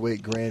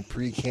Featherweight Grand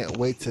Prix. Can't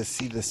wait to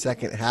see the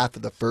second half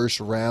of the first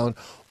round.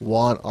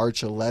 Juan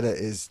Archuleta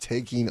is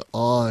taking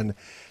on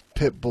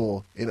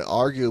Pitbull, and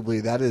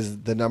arguably that is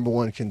the number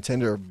one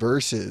contender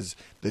versus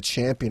the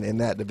champion in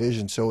that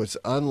division. So it's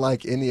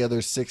unlike any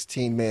other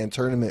 16-man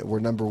tournament where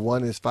number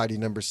one is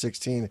fighting number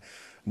 16.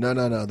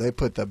 No. They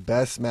put the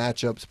best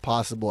matchups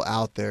possible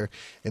out there,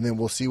 and then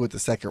we'll see what the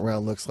second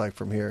round looks like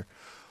from here.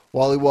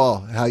 Wally Wall,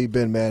 how you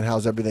been, man?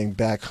 How's everything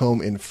back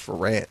home in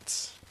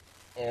France?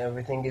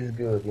 Everything is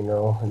good, you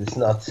know. It's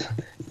not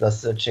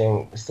such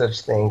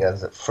thing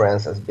as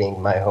France as being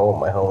my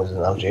home. My home is in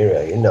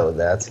Algeria, you know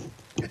that.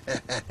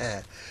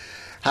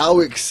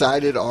 How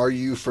excited are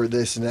you for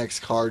this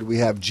next card? We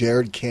have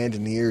Jared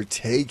Cannonier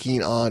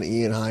taking on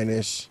Ian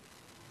Heinisch.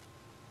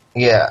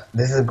 Yeah,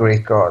 this is a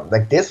great card.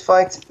 Like this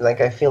fight, like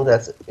I feel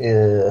that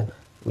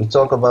we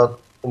talked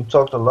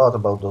a lot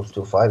about those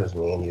two fighters,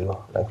 me and you.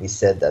 Like we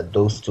said that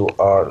those two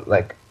are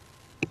like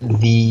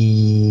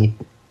the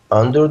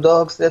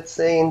underdogs, let's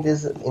say, in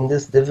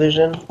this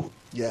division.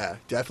 Yeah,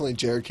 definitely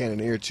Jared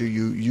Cannonier too.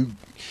 You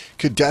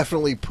could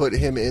definitely put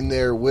him in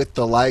there with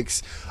the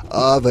likes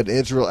of an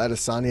Israel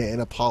Adesanya and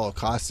a Paulo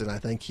Costa, and I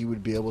think he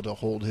would be able to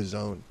hold his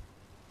own.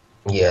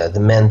 Yeah, the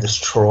man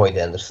destroyed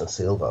Anderson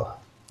Silva.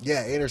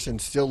 Yeah,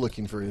 Anderson's still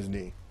looking for his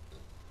knee.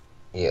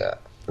 Yeah,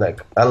 like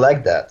I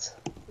like that.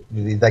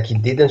 Like he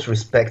didn't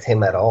respect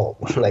him at all.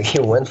 Like he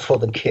went for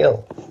the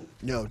kill.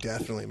 No,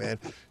 definitely, man.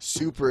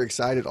 Super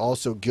excited.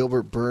 Also,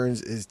 Gilbert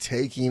Burns is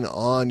taking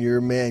on your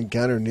man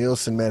Gunnar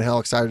Nelson. Man, how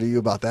excited are you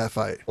about that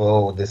fight?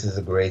 Oh, this is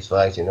a great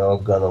fight. You know,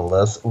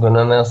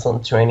 Gunnar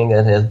Nelson training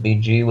at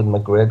SBG with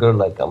McGregor.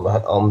 Like I'm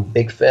a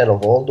big fan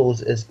of all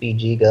those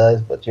SBG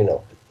guys, but you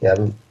know, he have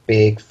a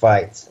big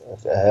fight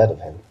ahead of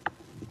him.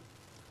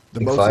 The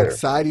most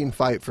exciting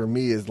fight for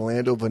me is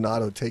Lando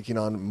Venato taking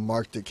on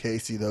Mark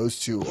DeCasey. Those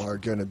two are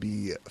going to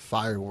be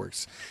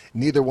fireworks.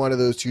 Neither one of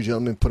those two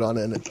gentlemen put on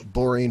a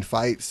boring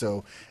fight,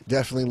 so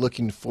definitely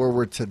looking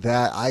forward to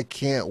that. I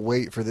can't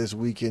wait for this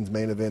weekend's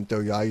main event,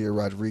 though. Yair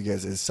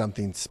Rodriguez is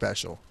something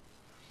special.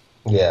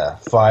 Yeah,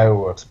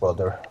 fireworks,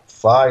 brother.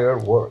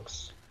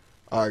 Fireworks.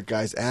 All right,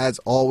 guys, as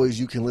always,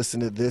 you can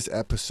listen to this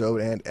episode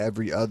and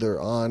every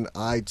other on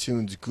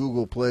iTunes,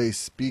 Google Play,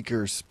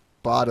 Speakers,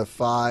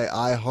 Spotify,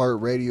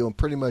 iHeartRadio, and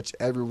pretty much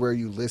everywhere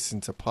you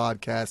listen to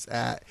podcasts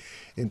at.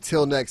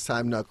 Until next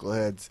time,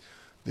 knuckleheads,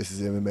 this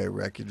is MMA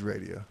Wreckage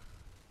Radio.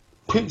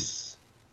 Peace.